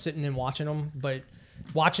eventually end up sitting and watching them, but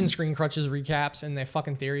watching Screen Crutches recaps and their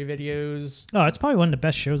fucking theory videos. Oh, it's probably one of the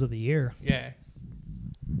best shows of the year. Yeah.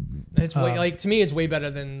 It's way to me, it's way better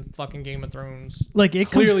than fucking Game of Thrones. Like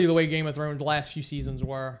clearly the way Game of Thrones the last few seasons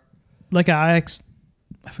were. Like I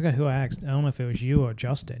forgot who I asked. I don't know if it was you or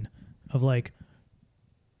Justin. Of like,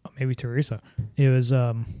 maybe Teresa. It was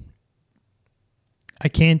I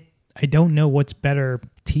don't know what's better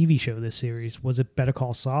TV show this series. Was it Better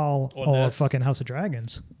Call Saul or fucking House of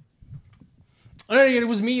Dragons? It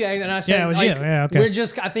was me, and I said, yeah, it was you. Yeah,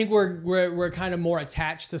 okay. I think we're kind of more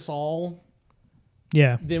attached to Saul.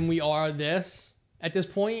 Yeah. Than we are this at this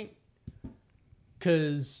point,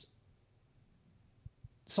 because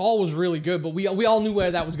Saul was really good, but we all knew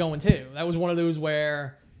where that was going too. That was one of those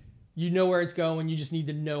where you know where it's going, you just need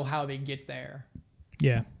to know how they get there.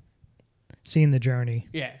 Yeah. seeing the journey.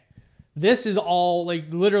 Yeah. This is all like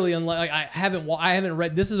literally unlike I haven't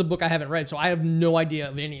read. This is a book I haven't read, so I have no idea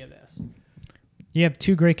of any of this. You have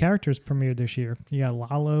 2 great characters premiered this year. You got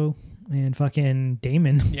Lalo and fucking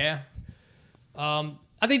Damon. Yeah.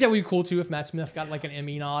 I think that would be cool too if Matt Smith got like an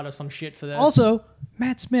Emmy nod or some shit for this. Also,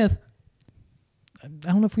 Matt Smith, I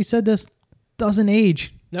don't know if we said this, doesn't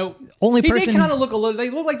age. No. Only person. They kind of look a little.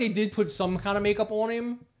 They look like they did put some kind of makeup on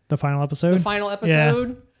him. The final episode. Yeah.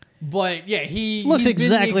 But yeah, he looks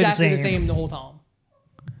exactly the same the whole time.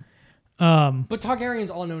 But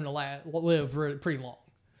Targaryens all known to live pretty long.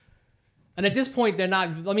 And at this point, they're not.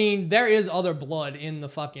 I mean, there is other blood in the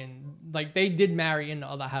fucking. Like, they did marry into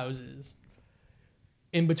other houses.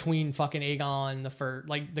 In between fucking Aegon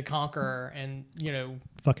the Conqueror, and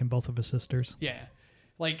fucking both of his sisters. Yeah,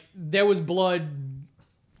 like there was blood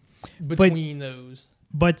between those.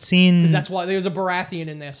 But seeing, because that's why there's a Baratheon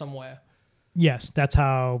in there somewhere. Yes, that's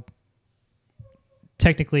how.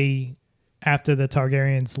 Technically, after the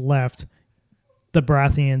Targaryens left, the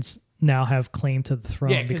Baratheons now have claim to the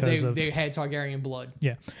throne. Yeah, because they had Targaryen blood.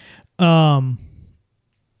 Yeah.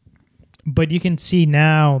 But you can see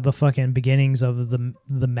now the fucking beginnings of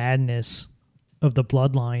the madness of the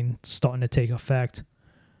bloodline starting to take effect.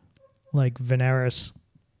 Like Daenerys,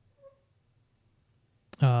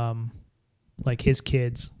 like his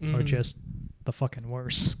kids are just the fucking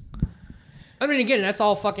worst. I mean, again, that's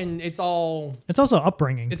all fucking. It's also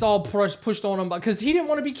upbringing. It's all pushed on him because he didn't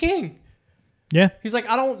want to be king. Yeah, he's like,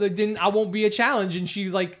 I won't be a challenge, and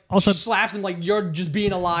she's like, also she slaps him like, you're just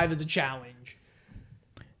being alive as a challenge.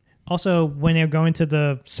 Also, when they're going to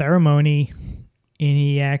the ceremony, and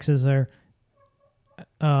he asks her,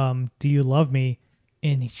 "Do you love me?"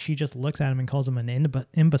 and she just looks at him and calls him an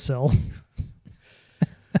imbecile.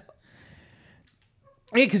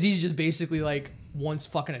 Yeah, because he's just basically like wants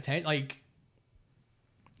fucking attention. Like,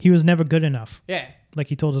 he was never good enough. Yeah, like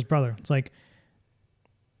he told his brother. It's like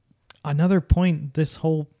another point. This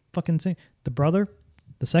whole fucking thing. The brother,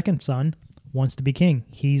 the second son, wants to be king.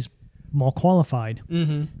 He's more qualified.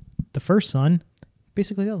 Mm-hmm. The first son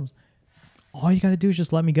basically tells him, all you got to do is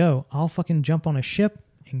just let me go. I'll fucking jump on a ship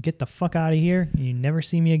and get the fuck out of here, and you never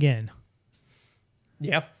see me again.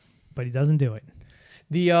 Yeah. But he doesn't do it.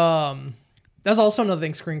 That's also another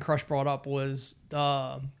thing Screen Crush brought up was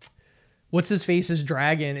what's his face's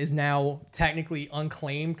dragon is now technically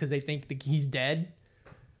unclaimed because they think he's dead.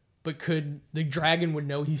 But the dragon would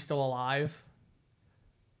know he's still alive?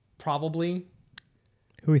 Probably.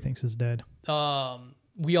 Who he thinks is dead?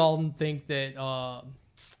 We all think that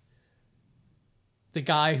the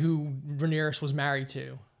guy who Rhaenyra was married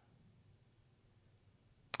to.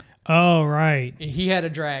 Oh, right. And he had a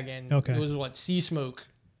dragon. Okay. It was Sea Smoke,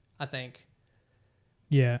 I think.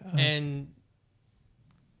 Yeah. And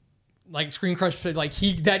like Screen Crush said, like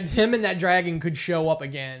him and that dragon could show up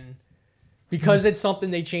again because it's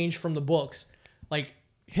something they changed from the books. Like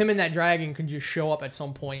him and that dragon could just show up at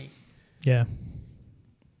some point. Yeah.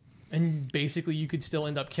 And basically, you could still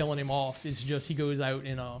end up killing him off. It's just he goes out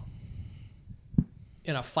in a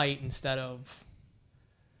fight instead of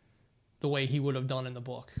the way he would have done in the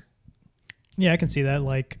book. Yeah, I can see that.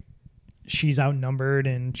 Like, she's outnumbered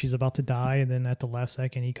and she's about to die, and then at the last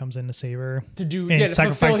second, he comes in to save her to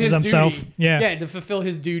sacrifices himself. Duty. Yeah, to fulfill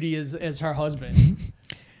his duty as her husband.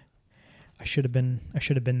 I should have been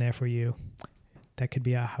there for you. That could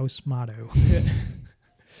be our house motto.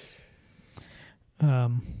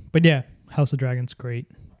 But yeah, House of Dragons, great.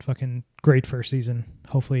 Fucking great first season.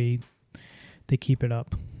 Hopefully they keep it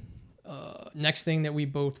up. Next thing that we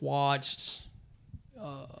both watched,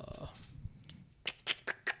 what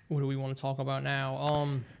do we want to talk about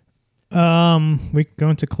now? We go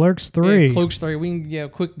into Clerks 3. Yeah, Clerks 3. We can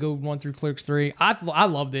quick go run through Clerks 3. I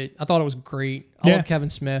loved it. I thought it was great. I love Kevin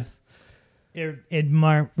Smith. It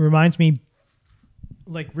reminds me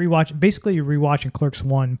like rewatching Clerks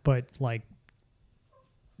 1, but like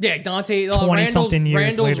Dante 20-something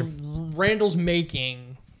years later. Randall's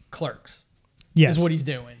making Clerks. Yes. Is what he's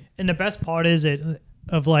doing. And the best part is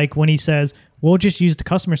like when he says, we'll just use the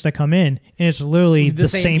customers that come in, and it's literally the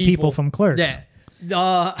same people from Clerks. Yeah.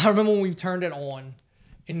 I remember when we turned it on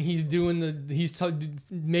and he's doing he's talking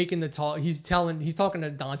to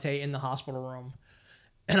Dante in the hospital room.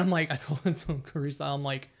 And I'm like, I told Carissa, I'm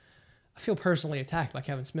like, I feel personally attacked by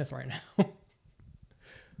Kevin Smith right now.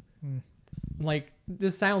 Like,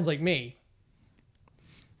 this sounds like me.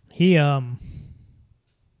 He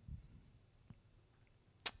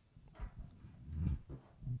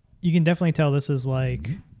you can definitely tell this is like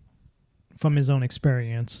from his own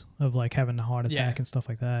experience of like having a heart attack and stuff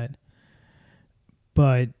like that.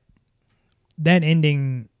 But that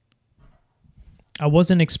ending, I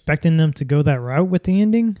wasn't expecting them to go that route with the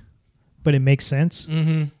ending, but it makes sense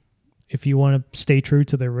if you want to stay true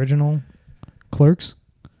to the original Clerks.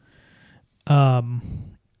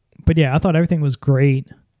 But yeah, I thought everything was great.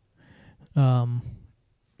 And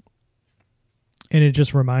it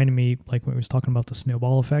just reminded me, like when we was talking about the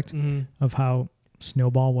snowball effect, of how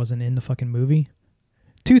Snowball wasn't in the fucking movie.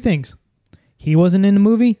 Two things: he wasn't in the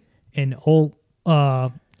movie, and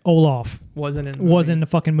Olaf wasn't in the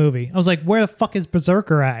fucking movie. I was like, where the fuck is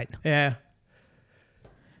Berserker at? Yeah,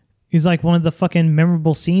 he's like one of the fucking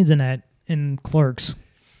memorable scenes in Clerks.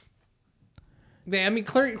 Yeah, I mean,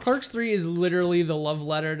 Clerks 3 is literally the love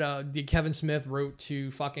letter that Kevin Smith wrote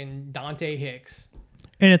to fucking Dante Hicks.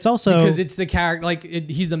 And it's also... Because it's the character... Like,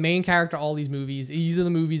 he's the main character of all these movies. These are the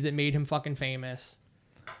movies that made him fucking famous.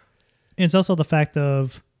 And it's also the fact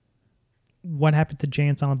of what happened to Jay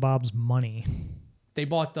and Silent Bob's money. They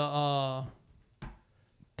bought the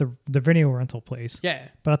video rental place. Yeah.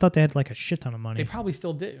 But I thought they had like a shit ton of money. They probably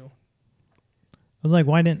still do. I was like,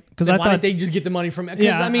 why didn't... Because I thought... Why didn't they just get the money from... Because,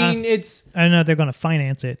 yeah, I mean, it's... I don't know if they're going to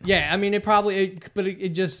finance it. Yeah, I mean, it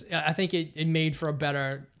just... I think it made for a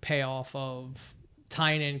better payoff of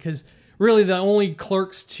tying in. Because really, the only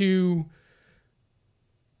Clerks 2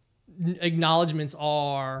 acknowledgements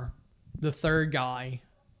are the third guy.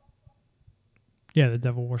 Yeah, the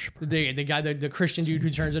devil worshiper. The guy, the Christian dude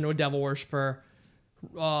who turns into a devil worshiper.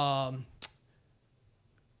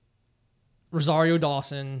 Rosario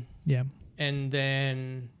Dawson. Yeah. And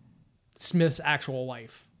then Smith's actual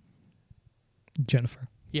wife. Jennifer.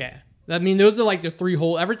 Yeah. I mean, those are like the three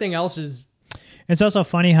whole... Everything else is... It's also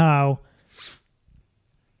funny how,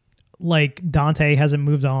 like, Dante hasn't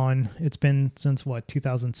moved on. It's been since,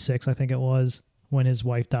 2006, I think it was, when his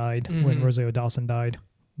wife died, when Rosario Dawson died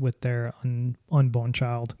with their unborn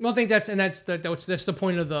child. Well, I think that's the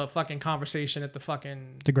point of the fucking conversation at the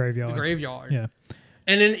fucking... The graveyard. The graveyard. Yeah.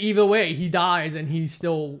 And then either way, he dies and he's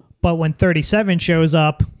still... But when 37 shows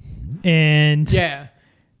up and... Yeah.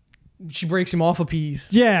 She breaks him off a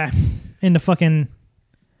piece. Yeah. In the fucking...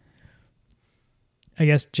 I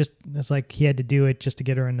guess just... It's like he had to do it just to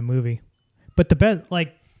get her in the movie. But the best...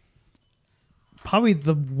 Like... Probably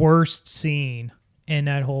the worst scene in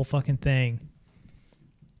that whole fucking thing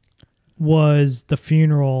was the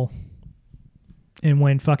funeral, and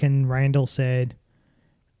when fucking Randall said...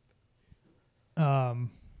 I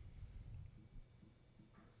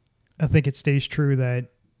think it stays true that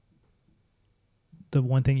the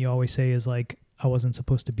one thing you always say is like, I wasn't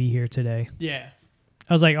supposed to be here today. Yeah.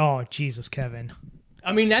 I was like, oh, Jesus, Kevin.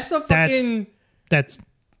 I mean, that's a fucking...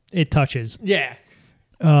 It touches. Yeah.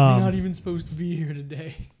 You're not even supposed to be here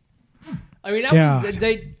today. I mean, that was...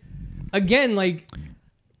 Again, like,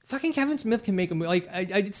 fucking Kevin Smith can make a movie. Like,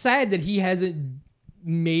 it's sad that he hasn't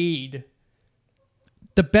made...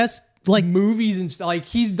 The best... Like movies and stuff. Like,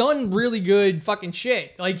 he's done really good fucking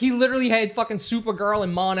shit. Like, he literally had fucking Supergirl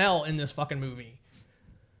and Mon-El in this fucking movie.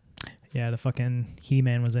 Yeah, the fucking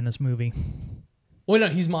He-Man was in this movie. Well, no,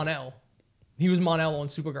 he's Mon-El. He was Mon-El on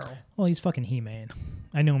Supergirl. Well, he's fucking He-Man.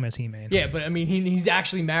 I know him as He-Man. Yeah, but I mean, he's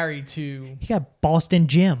actually married to... He got Boston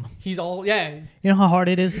Jim. He's all... Yeah. You know how hard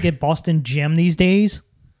it is to get Boston Jim these days?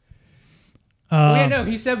 Yeah, no,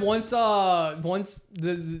 he said once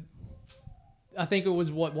I think it was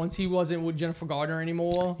once he wasn't with Jennifer Garner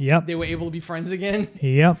anymore. Yep. They were able to be friends again.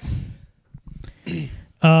 Yep.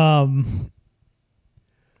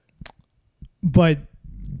 But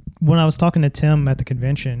when I was talking to Tim at the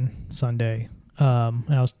convention Sunday, and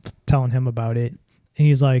I was telling him about it, and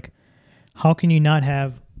he's like, how can you not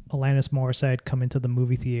have Alanis Morissette come into the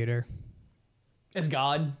movie theater as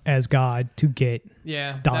God to get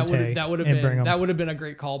Dante? That would have been a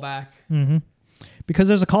great callback. Mm-hmm. Because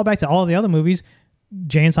there's a callback to all the other movies.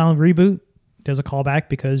 Jay and Silent Reboot, there's a callback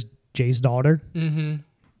because Jay's daughter,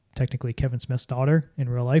 technically Kevin Smith's daughter in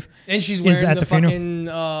real life, and she's wearing the fucking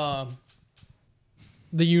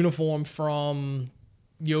the uniform from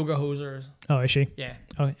Yoga Hosers. Oh, is she? Yeah.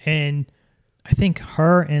 Oh, and I think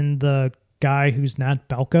her and the guy who's not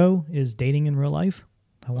Balco is dating in real life.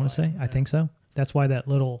 I want to say. I think so. That's why that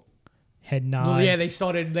little head nod. Well, yeah, they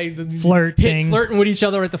started flirting with each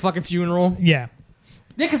other at the fucking funeral. Yeah.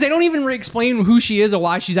 Yeah, because they don't even explain who she is or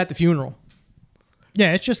why she's at the funeral.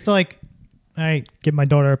 Yeah, it's just like, I give my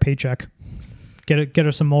daughter a paycheck, get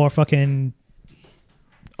her some more fucking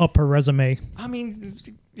up her resume. I mean,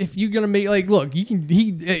 if you're gonna make look,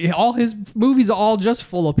 all his movies are all just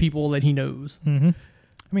full of people that he knows. Mm-hmm.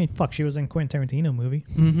 I mean, fuck, she was in Quentin Tarantino movie.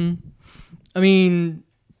 Mm-hmm. I mean,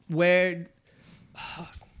 where?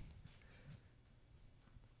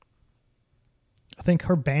 I think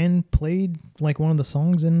her band played like one of the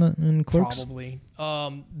songs in Clerks. Probably.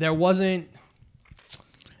 There wasn't.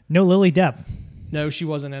 No Lily Depp. No, she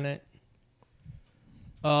wasn't in it.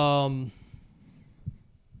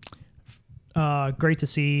 Great to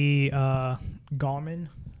see Garmin.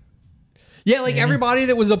 Yeah, like everybody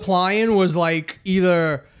that was applying was like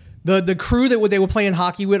either the crew that they were playing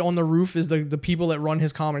hockey with on the roof is the people that run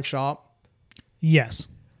his comic shop. Yes.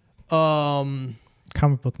 Comic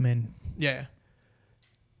book men. Yeah.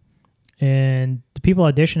 And the people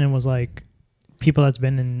auditioning was like people that's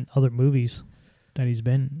been in other movies that he's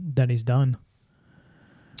done.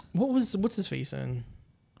 What's his face in?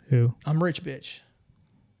 Who? I'm Rich Bitch.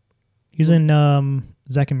 He's in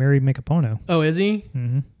Zack and Mary Make a Porno. Oh, is he?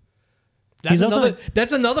 Mm-hmm. That's another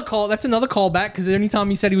call. That's another callback because anytime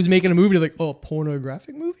he said he was making a movie, they're like, oh, a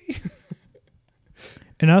pornographic movie.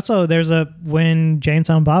 And also, when Jay and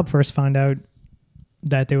Silent Bob first found out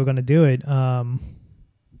that they were going to do it,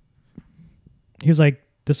 he was like,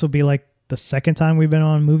 "This will be like the second time we've been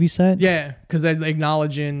on a movie set." Yeah, because they're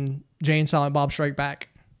acknowledging Jay and Silent Bob Strike Back,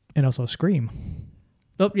 and also Scream.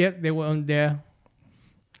 Oh yeah, they were on there.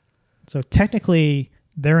 So technically,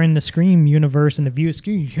 they're in the Scream universe, and the View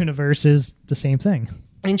Askew universe is the same thing.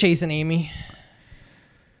 And Chasing Amy.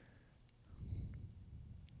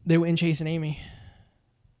 They were in Chasing Amy.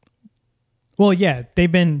 Well, yeah, Jay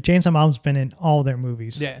and Silent Bob's been in all their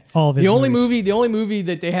movies. Yeah, all of his movies. The only movie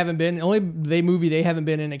that they haven't been, movie they haven't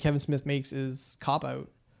been in that Kevin Smith makes is Cop Out.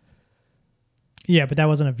 Yeah, but that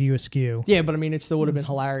wasn't a View Askew. Yeah, but I mean, it still would have been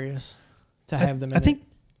hilarious to have them in it.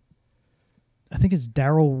 I think it's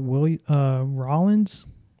Daryl Rollins.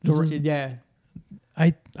 Yeah.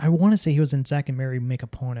 I want to say he was in Zack and Mary Make a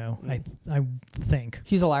Porno. I think.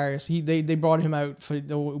 He's hilarious. They brought him out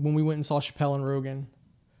when we went and saw Chappelle and Rogan.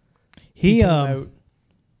 He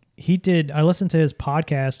did. I listened to his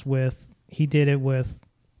podcast he did it with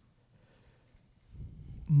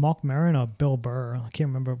Mark Maron or Bill Burr. I can't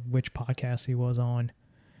remember which podcast he was on,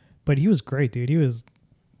 but he was great, dude. He was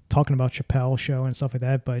talking about Chappelle's show and stuff like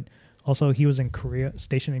that, but also he was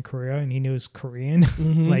stationed in Korea, and he knew his Korean,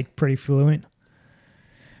 like pretty fluent.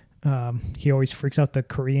 He always freaks out the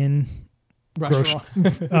Korean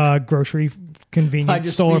grocery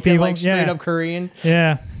convenience store people. Like straight up Korean.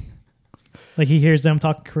 Yeah. Like he hears them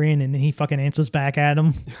talk Korean and then he fucking answers back at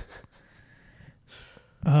them.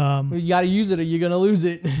 You got to use it or you're going to lose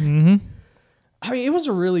it. Mm-hmm. I mean, it was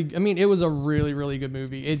a really, really good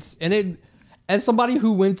movie. As somebody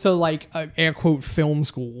who went to like a air quote film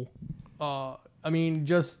school, I mean,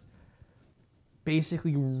 just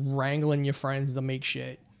basically wrangling your friends to make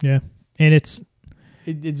shit. Yeah. And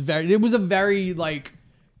it was a very like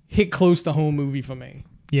hit close to home movie for me.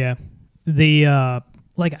 Yeah.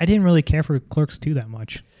 Like I didn't really care for Clerks 2 that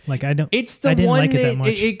much. Like I didn't like it that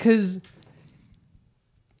much. Because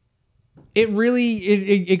it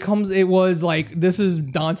was like, this is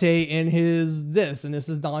Dante in his this, and this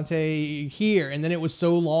is Dante here. And then it was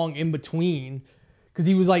so long in between because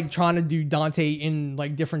he was like trying to do Dante in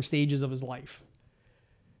like different stages of his life.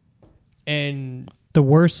 And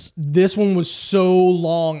this one was so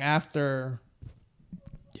long after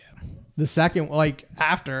the second, like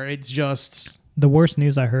after it's just... The worst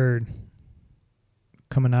news I heard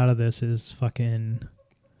coming out of this is fucking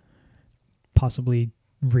possibly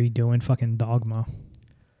redoing fucking Dogma.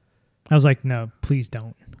 I was like, no, please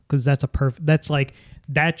don't. Because that's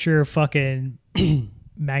that's your fucking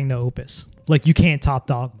magna opus. Like, you can't top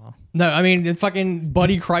Dogma. No, I mean, the fucking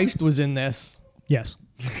Buddy Christ was in this. Yes.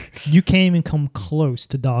 You can't even come close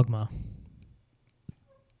to Dogma.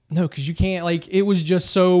 No, because you can't, like, it was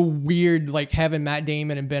just so weird, like, having Matt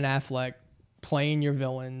Damon and Ben Affleck playing your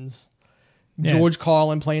villains. Yeah. George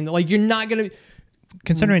Carlin playing, like, you're not going to...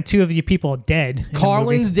 Considering two of you people are dead.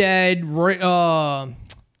 Carlin's dead. Reitman's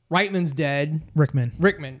dead.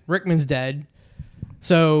 Rickman's dead.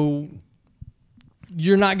 So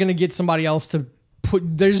you're not going to get somebody else to put...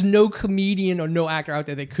 There's no comedian or no actor out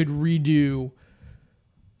there that could redo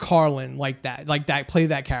Carlin like that. Like that, play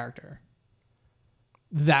that character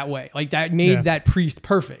that way. Like that made that priest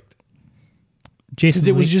perfect. Because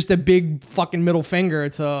it was just a big fucking middle finger.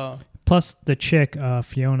 Plus the chick,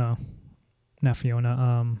 Fiona. Not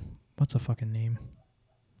Fiona. What's her fucking name?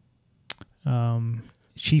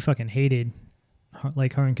 She fucking hated her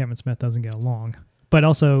and Kevin Smith doesn't get along. But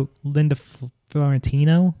also Linda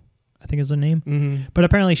Florentino, I think is her name. Mm-hmm. But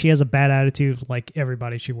apparently she has a bad attitude like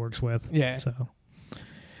everybody she works with. Yeah. So,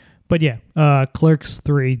 but yeah, Clerks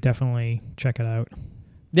 3, definitely check it out.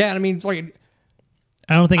 Yeah, I mean, it's like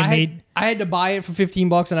I don't think I had to buy it for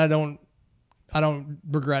 $15 and I don't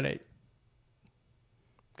regret it.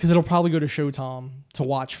 Because it'll probably go to Showtime to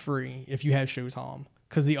watch free if you have Showtime.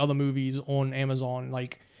 Because the other movies on Amazon,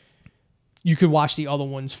 like, you could watch the other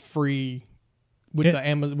ones free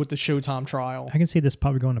with the Showtime trial. I can see this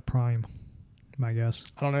probably going to Prime, my guess.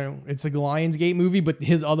 I don't know. It's a Lionsgate movie, but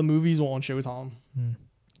his other movies were on Showtime.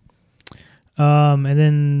 And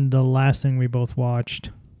then the last thing we both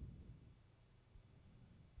watched.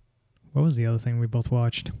 What was the other thing we both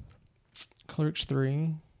watched? Clerks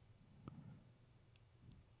 3.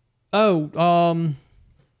 Oh,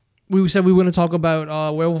 we said we were going to talk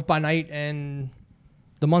about Werewolf by Night and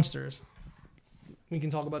the Monsters. We can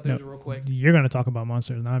talk about those real quick. You're going to talk about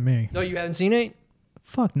Monsters, not me. No, you haven't seen it?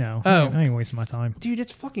 Fuck no. Oh. I ain't wasting my time. Dude,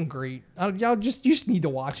 it's fucking great. You just need to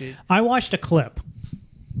watch it. I watched a clip.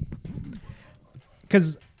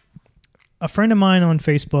 Because a friend of mine on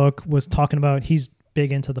Facebook was talking about, he's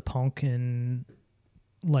big into the punk and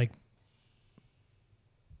like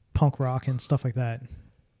punk rock and stuff like that.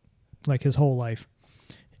 Like his whole life.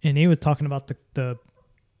 And he was talking about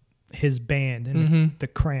his band and the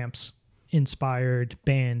Cramps inspired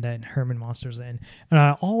band that Herman Monster's in. And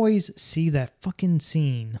I always see that fucking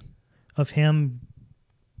scene of him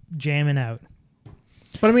jamming out.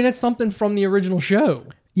 But I mean, that's something from the original show.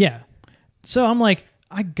 Yeah. So I'm like,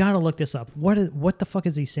 I gotta look this up. What the fuck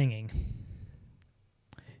is he singing?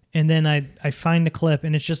 And then I find the clip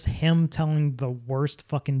and it's just him telling the worst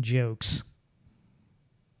fucking jokes.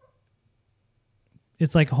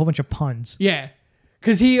 It's like a whole bunch of puns. Yeah.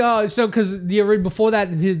 Because before that,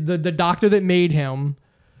 the doctor that made him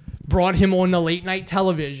brought him on the late night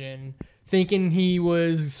television thinking he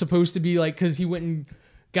was supposed to be like, because he went and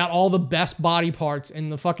got all the best body parts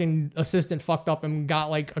and the fucking assistant fucked up and got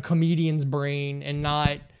like a comedian's brain and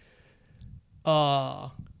not,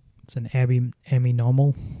 it's an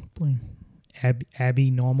abnormal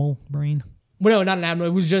brain. Well, no, not an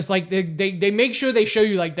abnormal. It was just like they make sure they show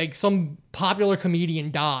you like some popular comedian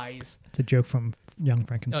dies. It's a joke from Young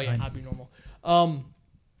Frankenstein. Oh yeah, abnormal.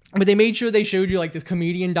 But they made sure they showed you like this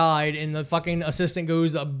comedian died, and the fucking assistant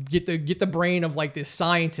goes get the brain of like this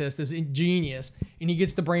scientist, this genius, and he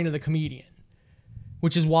gets the brain of the comedian,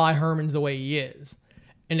 which is why Herman's the way he is.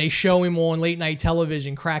 And they show him on late night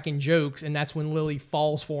television cracking jokes, and that's when Lily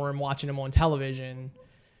falls for him watching him on television.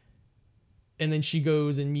 And then she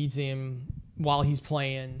goes and meets him while he's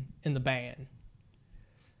playing in the band.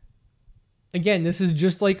 Again, this is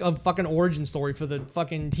just like a fucking origin story for the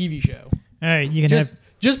fucking TV show. All right, you can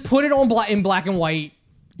just put it on in black and white.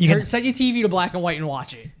 Set your TV to black and white and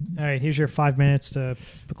watch it. All right, here's your 5 minutes to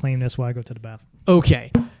proclaim this while I go to the bathroom.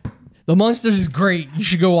 Okay. The Monsters is great. You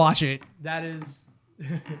should go watch it. That is...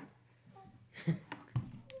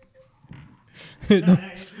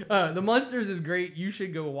 The Monsters is great. You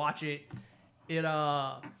should go watch it.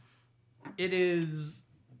 It is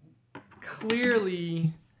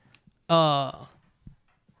clearly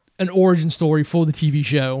an origin story for the TV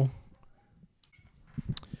show.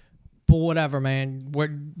 But whatever, man.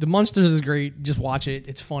 The Monsters is great. Just watch it.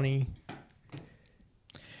 It's funny.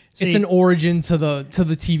 It's an origin to the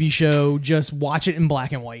TV show. Just watch it in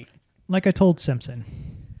black and white. Like I told Simpson,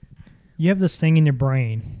 you have this thing in your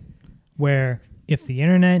brain where if the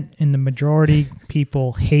internet and the majority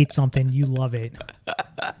people hate something, you love it.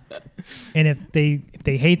 And if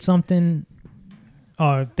they hate something,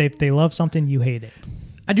 or if they love something, you hate it.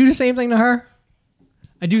 I do the same thing to her.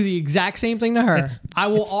 I do the exact same thing to her. I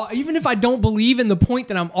will, even if I don't believe in the point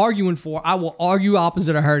that I'm arguing for, I will argue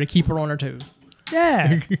opposite of her to keep her on her toes.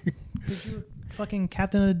 Yeah. Because you're fucking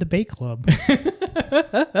captain of the debate club.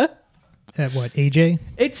 At what, AJ?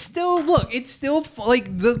 It's still like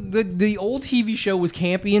the old TV show was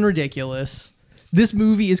campy and ridiculous. This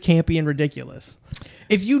movie is campy and ridiculous.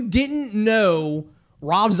 If you didn't know,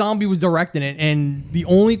 Rob Zombie was directing it, and the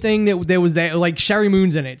only thing that there was that, like, Sherry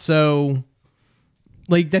Moon's in it, so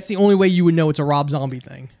like that's the only way you would know it's a Rob Zombie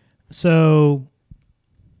thing. So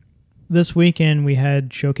this weekend we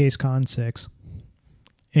had Showcase Con 6,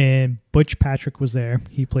 and Butch Patrick was there.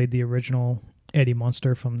 He played the original Eddie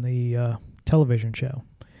Munster from the television show.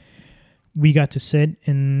 We got to sit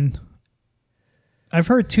and I've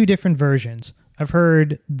heard two different versions. I've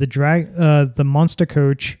heard the Monster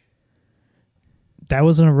Coach. That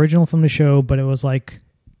was an original from the show, but it was like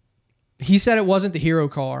he said it wasn't the hero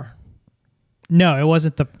car. No, it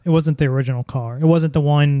wasn't the original car. It wasn't the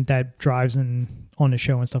one that drives on the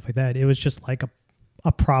show and stuff like that. It was just like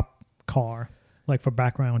a prop car, like for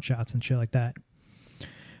background shots and shit like that.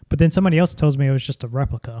 But then somebody else tells me it was just a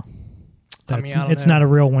replica. It's not a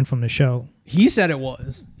real one from the show. He said it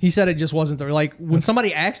was. He said it just wasn't the, like, when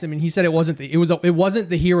somebody asked him and he said it wasn't it wasn't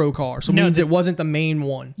the hero car. So it means it wasn't the main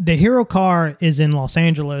one. The hero car is in Los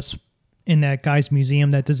Angeles in that guy's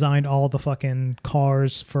museum that designed all the fucking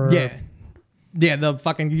cars for Yeah, the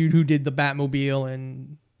fucking dude who did the Batmobile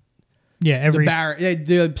and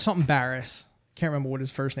something Barris. Can't remember what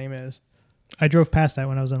his first name is. I drove past that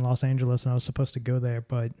when I was in Los Angeles, and I was supposed to go there,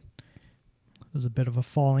 but it was a bit of a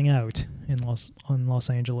falling out in Los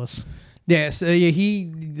Angeles. Yeah, so yeah,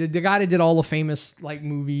 the guy that did all the famous like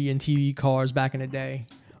movie and TV cars back in the day.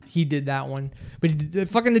 He did that one, but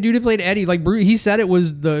the dude that played Eddie, like he said it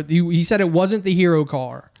was he said it wasn't the hero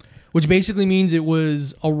car, which basically means it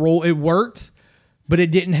was a role. It worked, but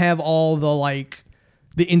it didn't have all the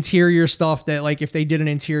interior stuff that like if they did an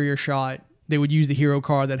interior shot, they would use the hero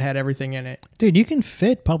car that had everything in it. Dude, you can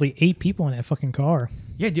fit probably 8 people in that fucking car.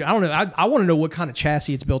 Yeah, dude, I don't know. I want to know what kind of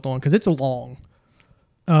chassis it's built on because it's a long.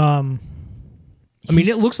 I mean,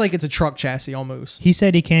 it looks like it's a truck chassis almost. He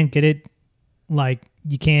said he can't get it like.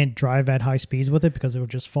 You can't drive at high speeds with it because it would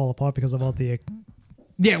just fall apart because of all the...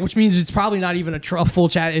 Yeah, which means it's probably not even a full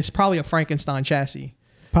chassis. It's probably a Frankenstein chassis.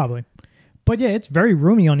 Probably. But yeah, it's very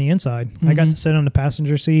roomy on the inside. Mm-hmm. I got to sit on the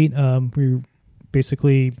passenger seat. We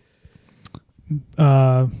basically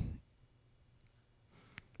redid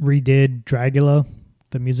Dragula,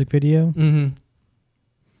 the music video. Mm-hmm.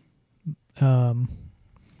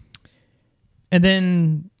 And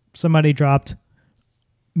then somebody dropped...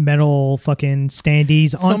 metal fucking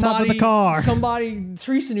standees on top of the car.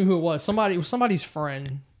 Teresa knew who it was. It was somebody's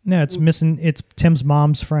friend. No, it's Tim's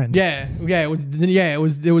mom's friend. Yeah, it was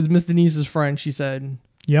Miss Denise's friend, she said.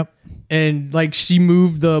 Yep. And like she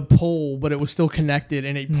moved the pole, but it was still connected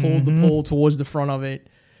and it pulled the pole towards the front of it.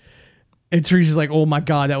 And Teresa's like, "Oh my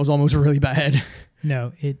God, that was almost really bad."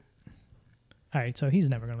 No, all right, so he's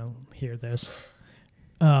never gonna hear this.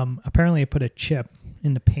 Apparently I put a chip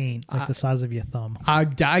in the paint, like the size of your thumb. I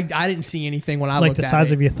didn't see anything when I looked at it. Like the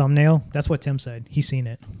size of your thumbnail? That's what Tim said. He's seen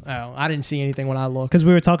it. Oh, I didn't see anything when I looked. Because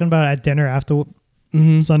we were talking about it at dinner after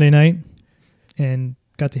Sunday night and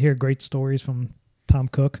got to hear great stories from Tom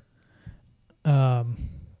Cook. But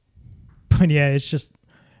yeah, it's just...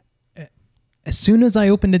 As soon as I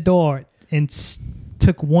opened the door and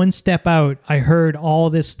took one step out, I heard all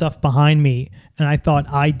this stuff behind me, and I thought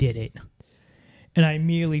I did it. And I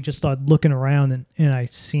immediately just started looking around and I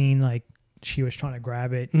seen like she was trying to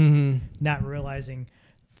grab it, not realizing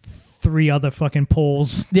 3 other fucking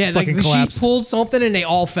poles fucking collapsed. She pulled something and they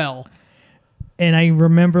all fell. And I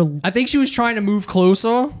remember... I think she was trying to move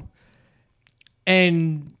closer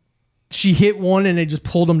and she hit one and it just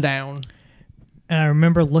pulled them down. And I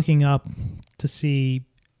remember looking up to see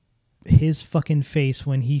his fucking face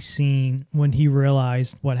when he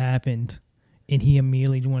realized what happened. And he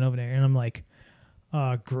immediately went over there and I'm like...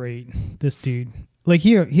 Oh, great. This dude. Like,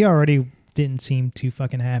 he already didn't seem too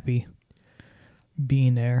fucking happy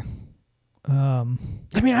being there. I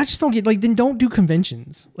mean, I just don't get, like, then don't do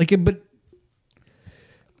conventions. Like, but,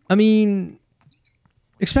 I mean,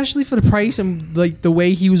 especially for the price and, like, the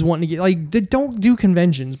way he was wanting to get, like, don't do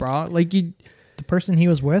conventions, bro. Like, the person he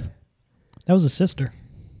was with, that was his sister.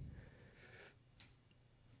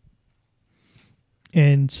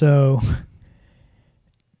 And so...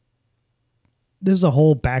 There's a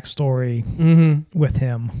whole backstory with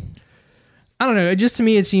him. I don't know. Just to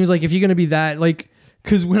me, it seems like if you're gonna be that, like,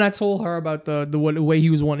 because when I told her about the way he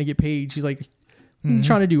was wanting to get paid, she's like, "He's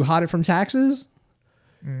trying to do hide it from taxes."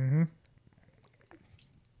 Mm-hmm.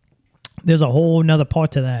 There's a whole nother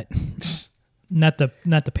part to that. not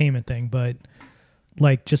the payment thing, but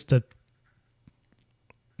like just the.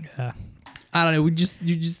 I don't know. You just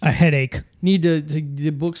a headache. Need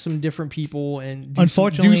to book some different people and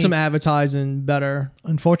do some advertising better.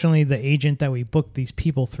 Unfortunately, the agent that we booked these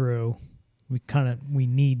people through, we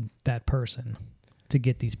need that person to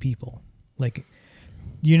get these people. Like,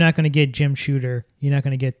 you're not going to get Jim Shooter. You're not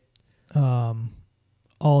going to get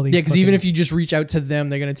all these. Yeah, because even if you just reach out to them,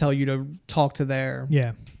 they're going to tell you to talk to their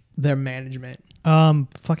management. I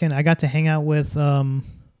got to hang out with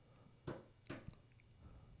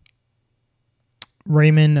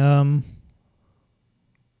Raymond,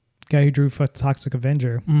 guy who drew for Toxic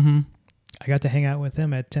Avenger. I got to hang out with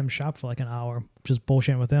him at Tim's shop for like an hour, just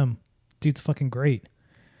bullshitting with him. Dude's fucking great.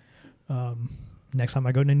 Next time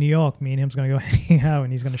I go to New York, me and him's gonna go hang out,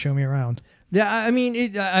 and he's gonna show me around. Yeah, I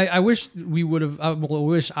mean, I wish we would have. I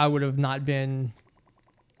wish I would have not been,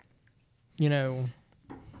 in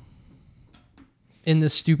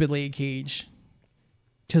this stupid leg cage,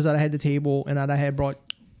 because I had the table and I had brought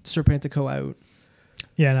Serpentico out.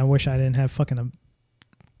 Yeah, and I wish I didn't have fucking a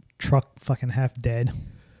truck fucking half dead.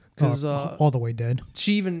 Because all the way dead.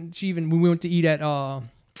 She even when we went to eat at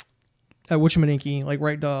Whatchamadinky, like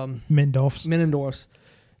right Middendorf's,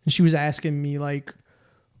 and she was asking me like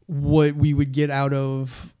what we would get out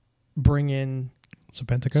of bringing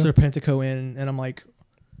Serpentico in, and I'm like,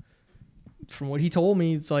 from what he told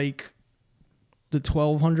me, it's like the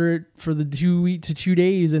 $1,200 for the 2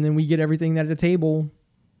 days, and then we get everything at the table.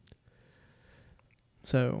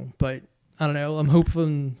 So, but I don't know. I'm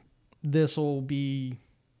hoping this will be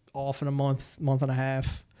off in a month and a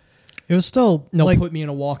half. It was still they'll put me in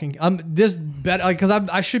a walking. This better because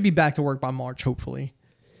I should be back to work by March, hopefully.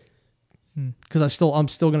 Because I'm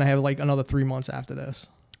still gonna have like another 3 months after this.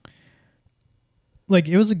 Like,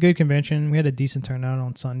 it was a good convention. We had a decent turnout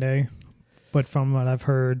on Sunday, but from what I've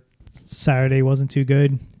heard, Saturday wasn't too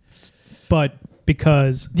good. But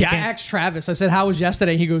because I asked Travis. I said, "How was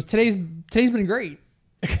yesterday?" He goes, "Today's been great."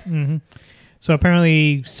 Mm-hmm. So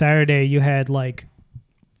apparently Saturday you had like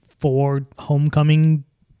 4 homecoming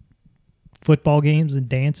football games and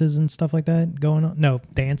dances and stuff like that going on. No,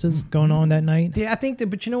 dances going on that night. Yeah, I think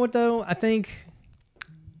that, but you know what though? I think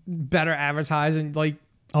better advertising, like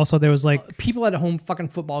also there was like people at a home fucking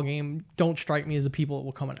football game don't strike me as the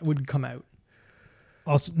people that would come out.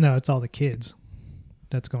 Also, no, it's all the kids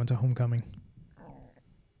that's going to homecoming.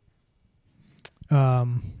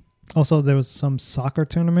 Also, there was some soccer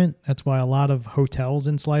tournament. That's why a lot of hotels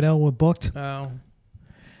in Slidell were booked. Oh.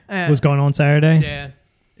 It was going on Saturday. Yeah.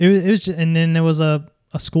 It was just, and then there was a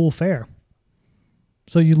school fair.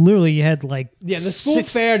 So you had like... Yeah, the school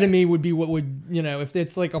fair to me would be what would, if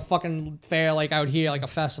it's like a fucking fair like out here, like a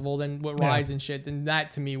festival, then with rides and shit, then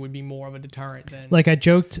that to me would be more of a deterrent than... Like I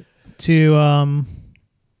joked to...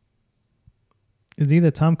 it was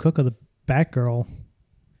either Tom Cook or the Batgirl.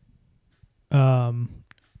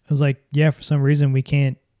 I was like, yeah, for some reason we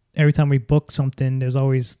can't. Every time we book something, there's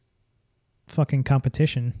always fucking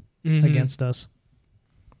competition against us.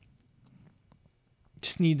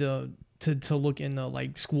 Just need to look in the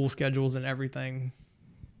like school schedules and everything.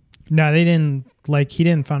 No, they didn't. Like, he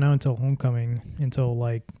didn't find out until homecoming, until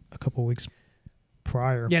like a couple weeks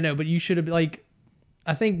prior. Yeah, no, but you should have like.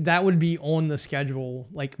 I think that would be on the schedule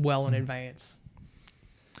like well in advance.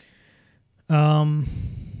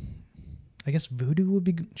 I guess Voodoo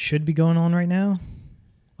should be going on right now,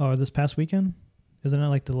 or this past weekend. Isn't it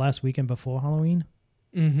like the last weekend before Halloween?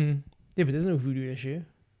 Mm-hmm. Yeah, but there's no Voodoo this year.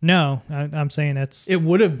 No, I'm saying it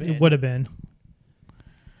would have been. It would have been.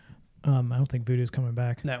 I don't think Voodoo's coming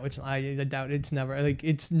back. No, it's. I doubt it's never. Like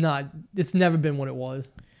it's not. It's never been what it was.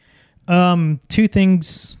 2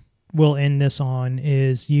 things we'll end this on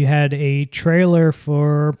is you had a trailer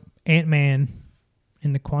for Ant-Man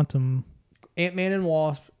in the Quantum. Ant-Man and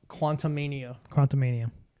Wasp. Quantumania.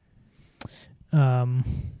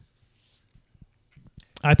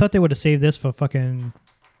 I thought they would have saved this for fucking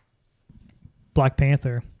Black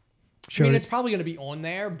Panther. I mean, it's probably going to be on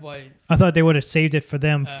there, but... I thought they would have saved it for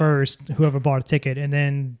them first, whoever bought a ticket, and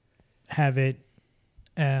then have it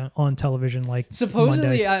on television like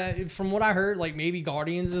supposedly, from what I heard, like maybe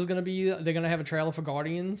Guardians is going to be... They're going to have a trailer for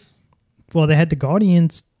Guardians. Well, they had the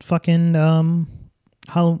Guardians fucking... the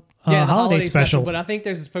holiday special. But I think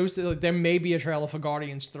there's supposed to there may be a trailer for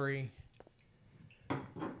Guardians 3.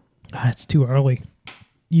 It's too early.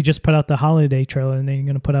 You just put out the holiday trailer and then you're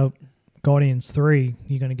going to put out Guardians 3.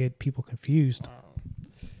 You're going to get people confused.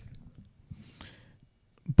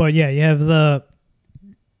 But yeah, you have the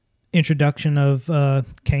introduction of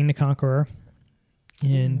Kang the Conqueror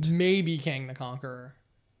and maybe Kang the Conqueror.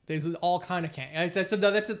 There's all kind of Kang. That's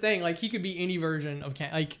the thing. Like he could be any version of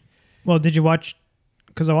Kang. Like, well, did you watch?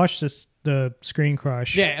 Because I watched the Screen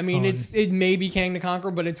Crush. Yeah, I mean, it may be Kang the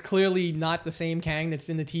Conqueror, but it's clearly not the same Kang that's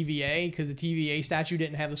in the TVA because the TVA statue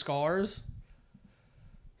didn't have the scars.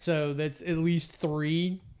 So that's at least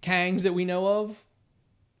 3 Kangs that we know of.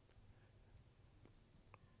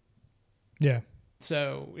 Yeah.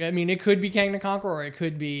 So, I mean, it could be Kang the Conqueror or it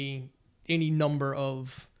could be any number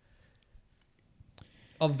of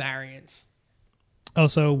variants.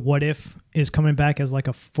 Also, What If is coming back as like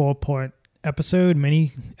a 4-part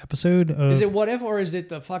mini episode of, is it What If or is it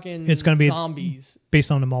the fucking it's gonna be zombies based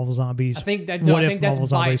on the Marvel Zombies? I think that that's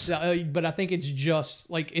biased, but I think it's just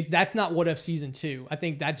like that's not What If season 2. I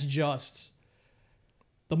think that's just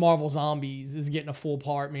the Marvel Zombies is getting a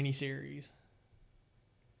 4-part miniseries.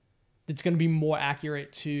 It's going to be more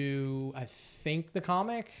accurate to I think the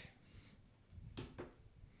comic,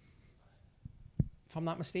 if I'm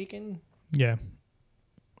not mistaken. Yeah,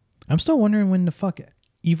 I'm still wondering when the fuck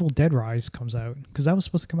Evil Dead Rise comes out, because that was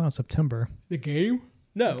supposed to come out in September. The game?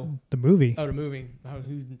 No. The movie. Oh, the movie. Oh,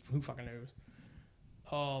 who fucking knows?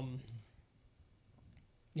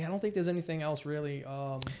 Yeah, I don't think there's anything else really.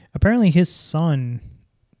 Apparently his son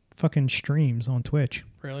fucking streams on Twitch.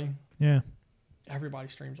 Really? Yeah. Everybody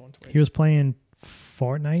streams on Twitch. He was playing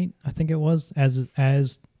Fortnite, I think it was, as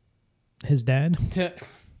his dad.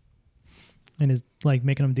 And is like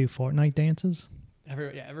making him do Fortnite dances.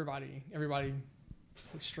 Everybody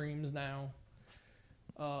streams now.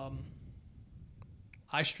 I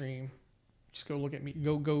stream. Just go look at me.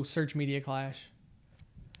 Go search Media Clash.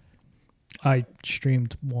 I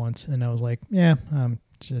streamed once and I was like, yeah,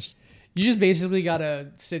 just. You just basically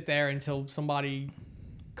gotta sit there until somebody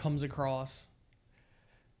comes across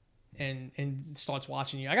and starts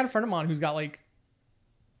watching you. I got a friend of mine who's got like.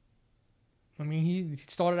 I mean, he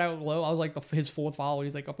started out low. I was like his fourth follower.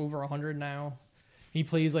 He's like up over 100 now. He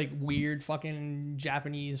plays like weird fucking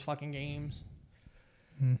Japanese fucking games.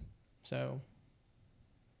 So.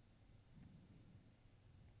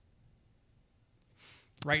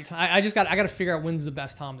 Right. I got to figure out when's the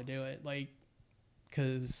best time to do it. Like,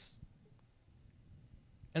 cause.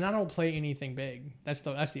 And I don't play anything big. That's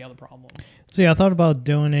the other problem. See, I thought about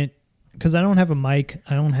doing it because I don't have a mic.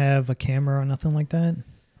 I don't have a camera or nothing like that.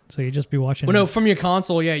 So you just be watching. Well, no, from your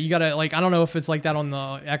console, yeah, you gotta like. I don't know if it's like that on the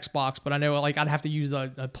Xbox, but I know like I'd have to use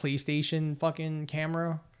a PlayStation fucking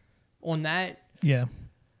camera on that. Yeah.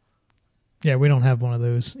 Yeah, we don't have one of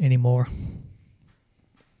those anymore.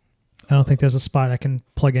 I don't think there's a spot I can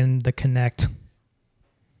plug in the Kinect,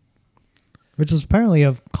 which is apparently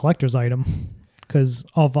a collector's item because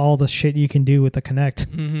of all the shit you can do with the Kinect.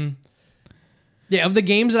 Mm-hmm. Yeah, of the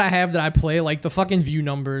games that I have that I play, like the fucking view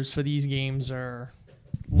numbers for these games are.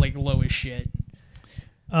 Like low as shit.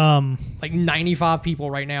 Like 95 people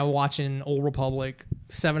right now watching Old Republic,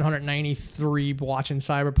 793 watching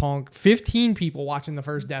Cyberpunk, 15 people watching the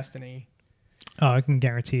first Destiny. Oh, I can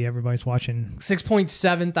guarantee everybody's watching.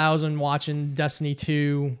 6.7 thousand watching Destiny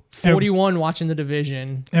 2, 41 watching The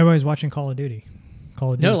Division. Everybody's watching Call of Duty.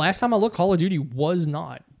 No, last time I looked, Call of Duty was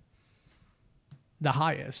not the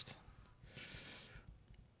highest.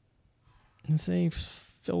 Let's see.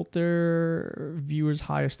 Filter viewers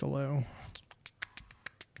highest to low.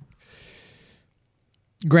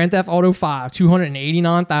 Grand Theft Auto 5,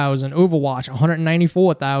 289,000. Overwatch,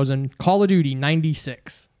 194,000. Call of Duty,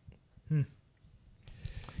 96. I'm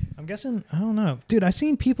guessing, I don't know. Dude, I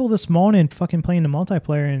seen people this morning fucking playing the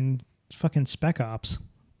multiplayer in fucking Spec Ops.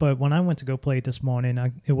 But when I went to go play it this morning,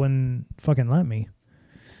 it wouldn't fucking let me.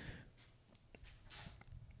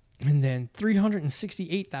 And then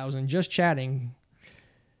 368,000 just chatting.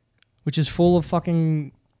 Which is full of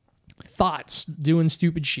fucking thoughts doing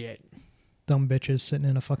stupid shit. Dumb bitches sitting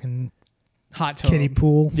in a fucking hot tub. Kiddie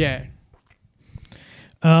pool. Yeah.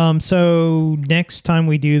 So next time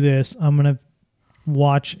we do this, I'm going to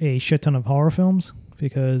watch a shit ton of horror films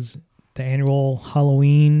because the annual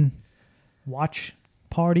Halloween watch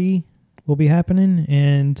party will be happening.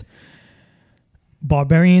 And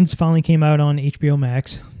Barbarians finally came out on HBO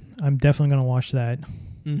Max. I'm definitely going to watch that.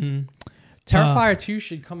 Mm-hmm. Terrifier 2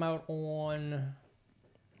 should come out on.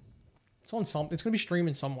 It's on some. It's gonna be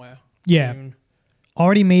streaming somewhere. Yeah. Soon.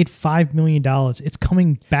 Already made $5 million. It's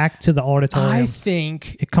coming back to the auditorium. I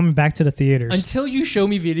think it's coming back to the theaters. Until you show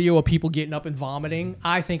me video of people getting up and vomiting,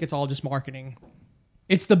 I think it's all just marketing.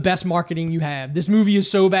 It's the best marketing you have. This movie is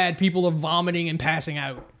so bad, people are vomiting and passing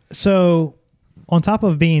out. So, on top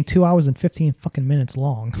of being 2 hours and 15 fucking minutes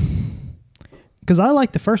long, because I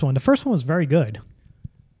like the first one. The first one was very good.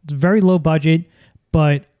 It's very low budget,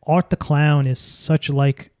 but Art the Clown is such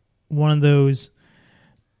like one of those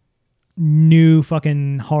new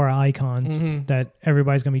fucking horror icons that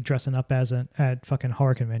everybody's gonna be dressing up as at fucking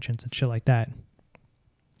horror conventions and shit like that.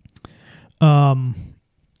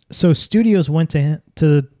 So studios went to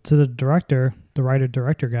the director, the writer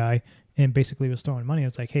director guy, and basically was throwing money.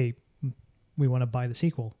 It's like, hey, we want to buy the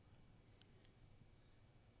sequel.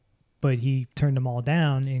 But he turned them all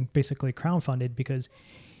down and basically crowdfunded because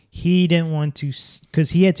he didn't want to, because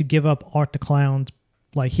he had to give up Art the Clown,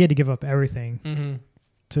 like he had to give up everything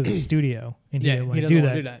to the studio, and he didn't want to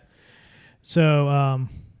do that. So,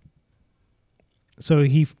 so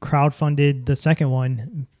he crowdfunded the second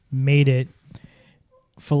one, made it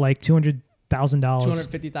for like $200,000,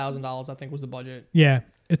 $250,000, I think was the budget. Yeah,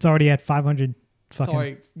 it's already at 500. Fucking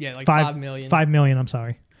sorry, yeah, like 5 million. 5 million. I'm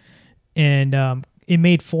sorry, and it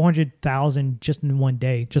made 400,000 just in one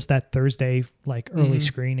day, just that Thursday, like early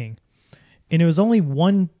screening. And it was only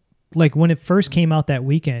one, like when it first came out that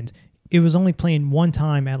weekend, it was only playing one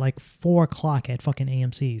time at like 4:00 at fucking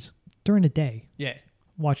AMC's during the day. Yeah.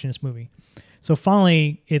 Watching this movie. So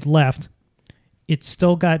finally it left. It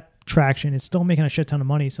still got traction. It's still making a shit ton of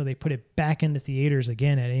money. So they put it back into theaters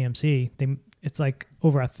again at AMC. It's like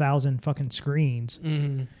over 1,000 fucking screens.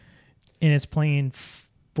 And it's playing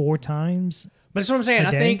 4 times. But that's what I'm saying.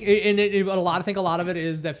 I think, a lot of it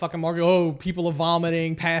is that fucking market. Oh, people are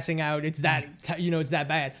vomiting, passing out. It's that, it's that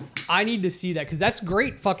bad. I need to see that because that's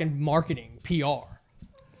great fucking marketing, PR.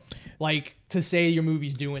 Like to say your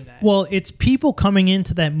movie's doing that. Well, it's people coming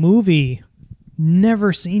into that movie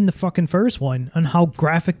never seen the fucking first one and how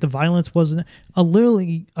graphic the violence was.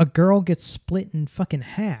 Literally, a girl gets split in fucking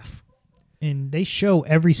half, and they show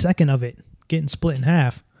every second of it getting split in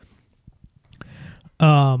half.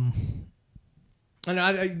 And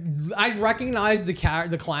I recognize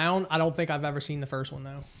the clown. I don't think I've ever seen the first one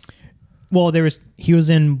though. Well, he was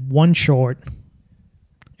in one short,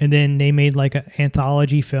 and then they made like an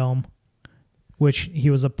anthology film, which he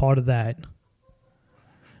was a part of that.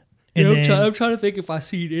 And I'm trying to think if I've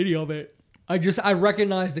seen any of it. I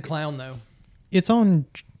recognize the clown though. It's on.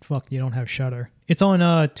 Fuck, you don't have Shudder. It's on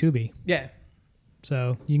Tubi. Yeah.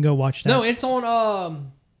 So you can go watch that. No, it's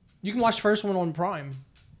on. You can watch the first one on Prime.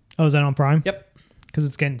 Oh, is that on Prime? Yep. Because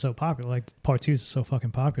it's getting so popular. Like part 2 is so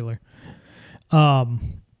fucking popular.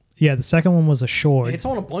 Yeah, the second one was a short. It's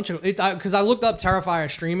on a bunch of because I looked up Terrifier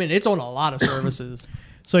streaming. It's on a lot of services.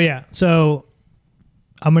 So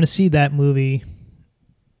I'm gonna see that movie.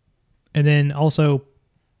 And then also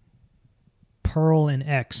Pearl and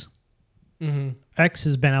X. Mm-hmm. X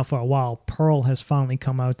has been out for a while. Pearl has finally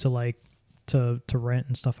come out to rent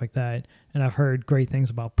and stuff like that. And I've heard great things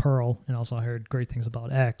about Pearl, and also I heard great things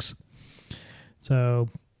about X. So,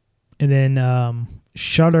 and then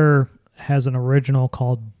Shudder has an original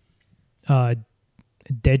called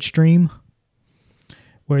Deadstream,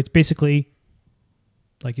 where it's basically,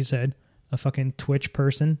 like you said, a fucking Twitch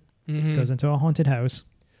person goes into a haunted house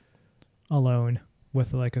alone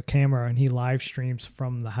with like a camera, and he live streams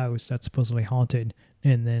from the house that's supposedly haunted.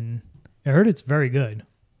 And then I heard it's very good.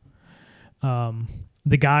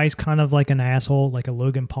 The guy's kind of like an asshole, like a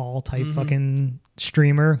Logan Paul type fucking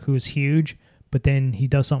streamer who's huge, but then he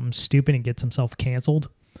does something stupid and gets himself canceled.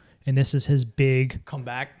 And this is his big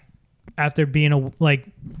comeback after being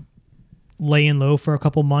laying low for a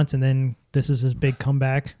couple months, and then this is his big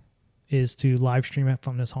comeback, is to live stream it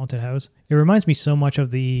from this haunted house. It reminds me so much of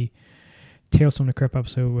the Tales from the Crypt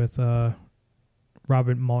episode with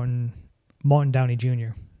Robert Martin Downey Jr.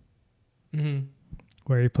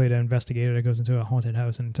 Where he played an investigator that goes into a haunted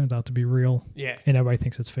house and it turns out to be real. Yeah. And everybody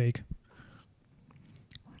thinks it's fake.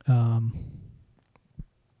 But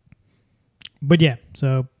yeah,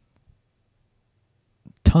 so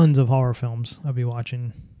tons of horror films I'll be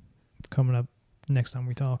watching coming up next time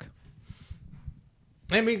we talk.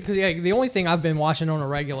 I mean, because the only thing I've been watching on a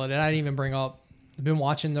regular that I didn't even bring up, I've been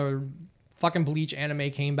watching the fucking Bleach anime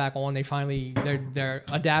came back on. They're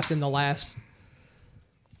adapting the last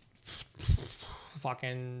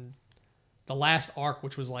arc,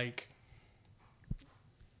 which was like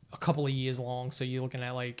a couple of years long. So you're looking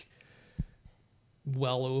at like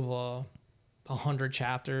well over 100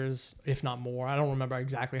 chapters, if not more. I don't remember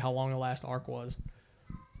exactly how long the last arc was,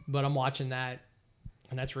 but I'm watching that,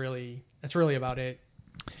 and that's really about it.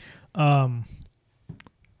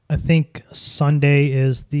 I think Sunday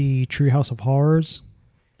is the Treehouse of Horrors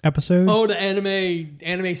episode. Oh, the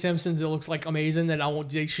anime Simpsons. It looks like amazing.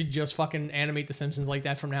 They should just fucking animate the Simpsons like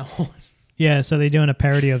that from now on. Yeah, so they're doing a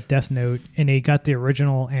parody of Death Note, and they got the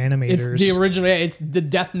original animators. It's the original. Yeah, it's the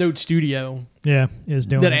Death Note studio. Yeah, is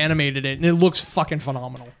doing that animated it, and it looks fucking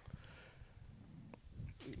phenomenal.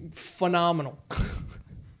 Phenomenal.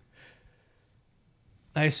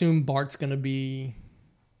 I assume Bart's gonna be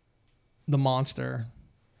the monster.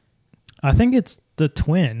 I think it's the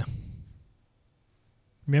twin.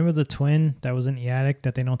 Remember the twin that was in the attic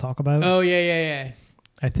that they don't talk about? Oh yeah.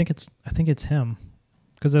 I think it's him,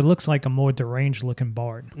 because it looks like a more deranged looking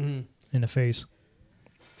Bart in the face.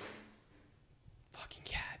 Fucking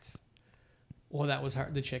cats. Well, that was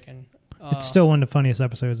the chicken. It's still one of the funniest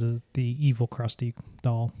episodes is the evil Krusty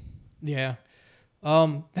doll. Yeah.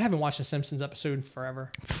 I haven't watched a Simpsons episode in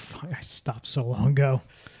forever. I stopped so long ago.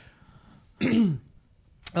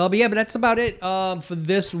 But that's about it for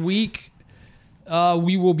this week.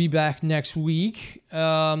 We will be back next week.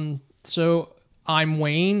 So I'm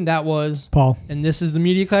Wayne. That was Paul. And this is the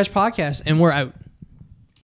Media Clash Podcast, and we're out.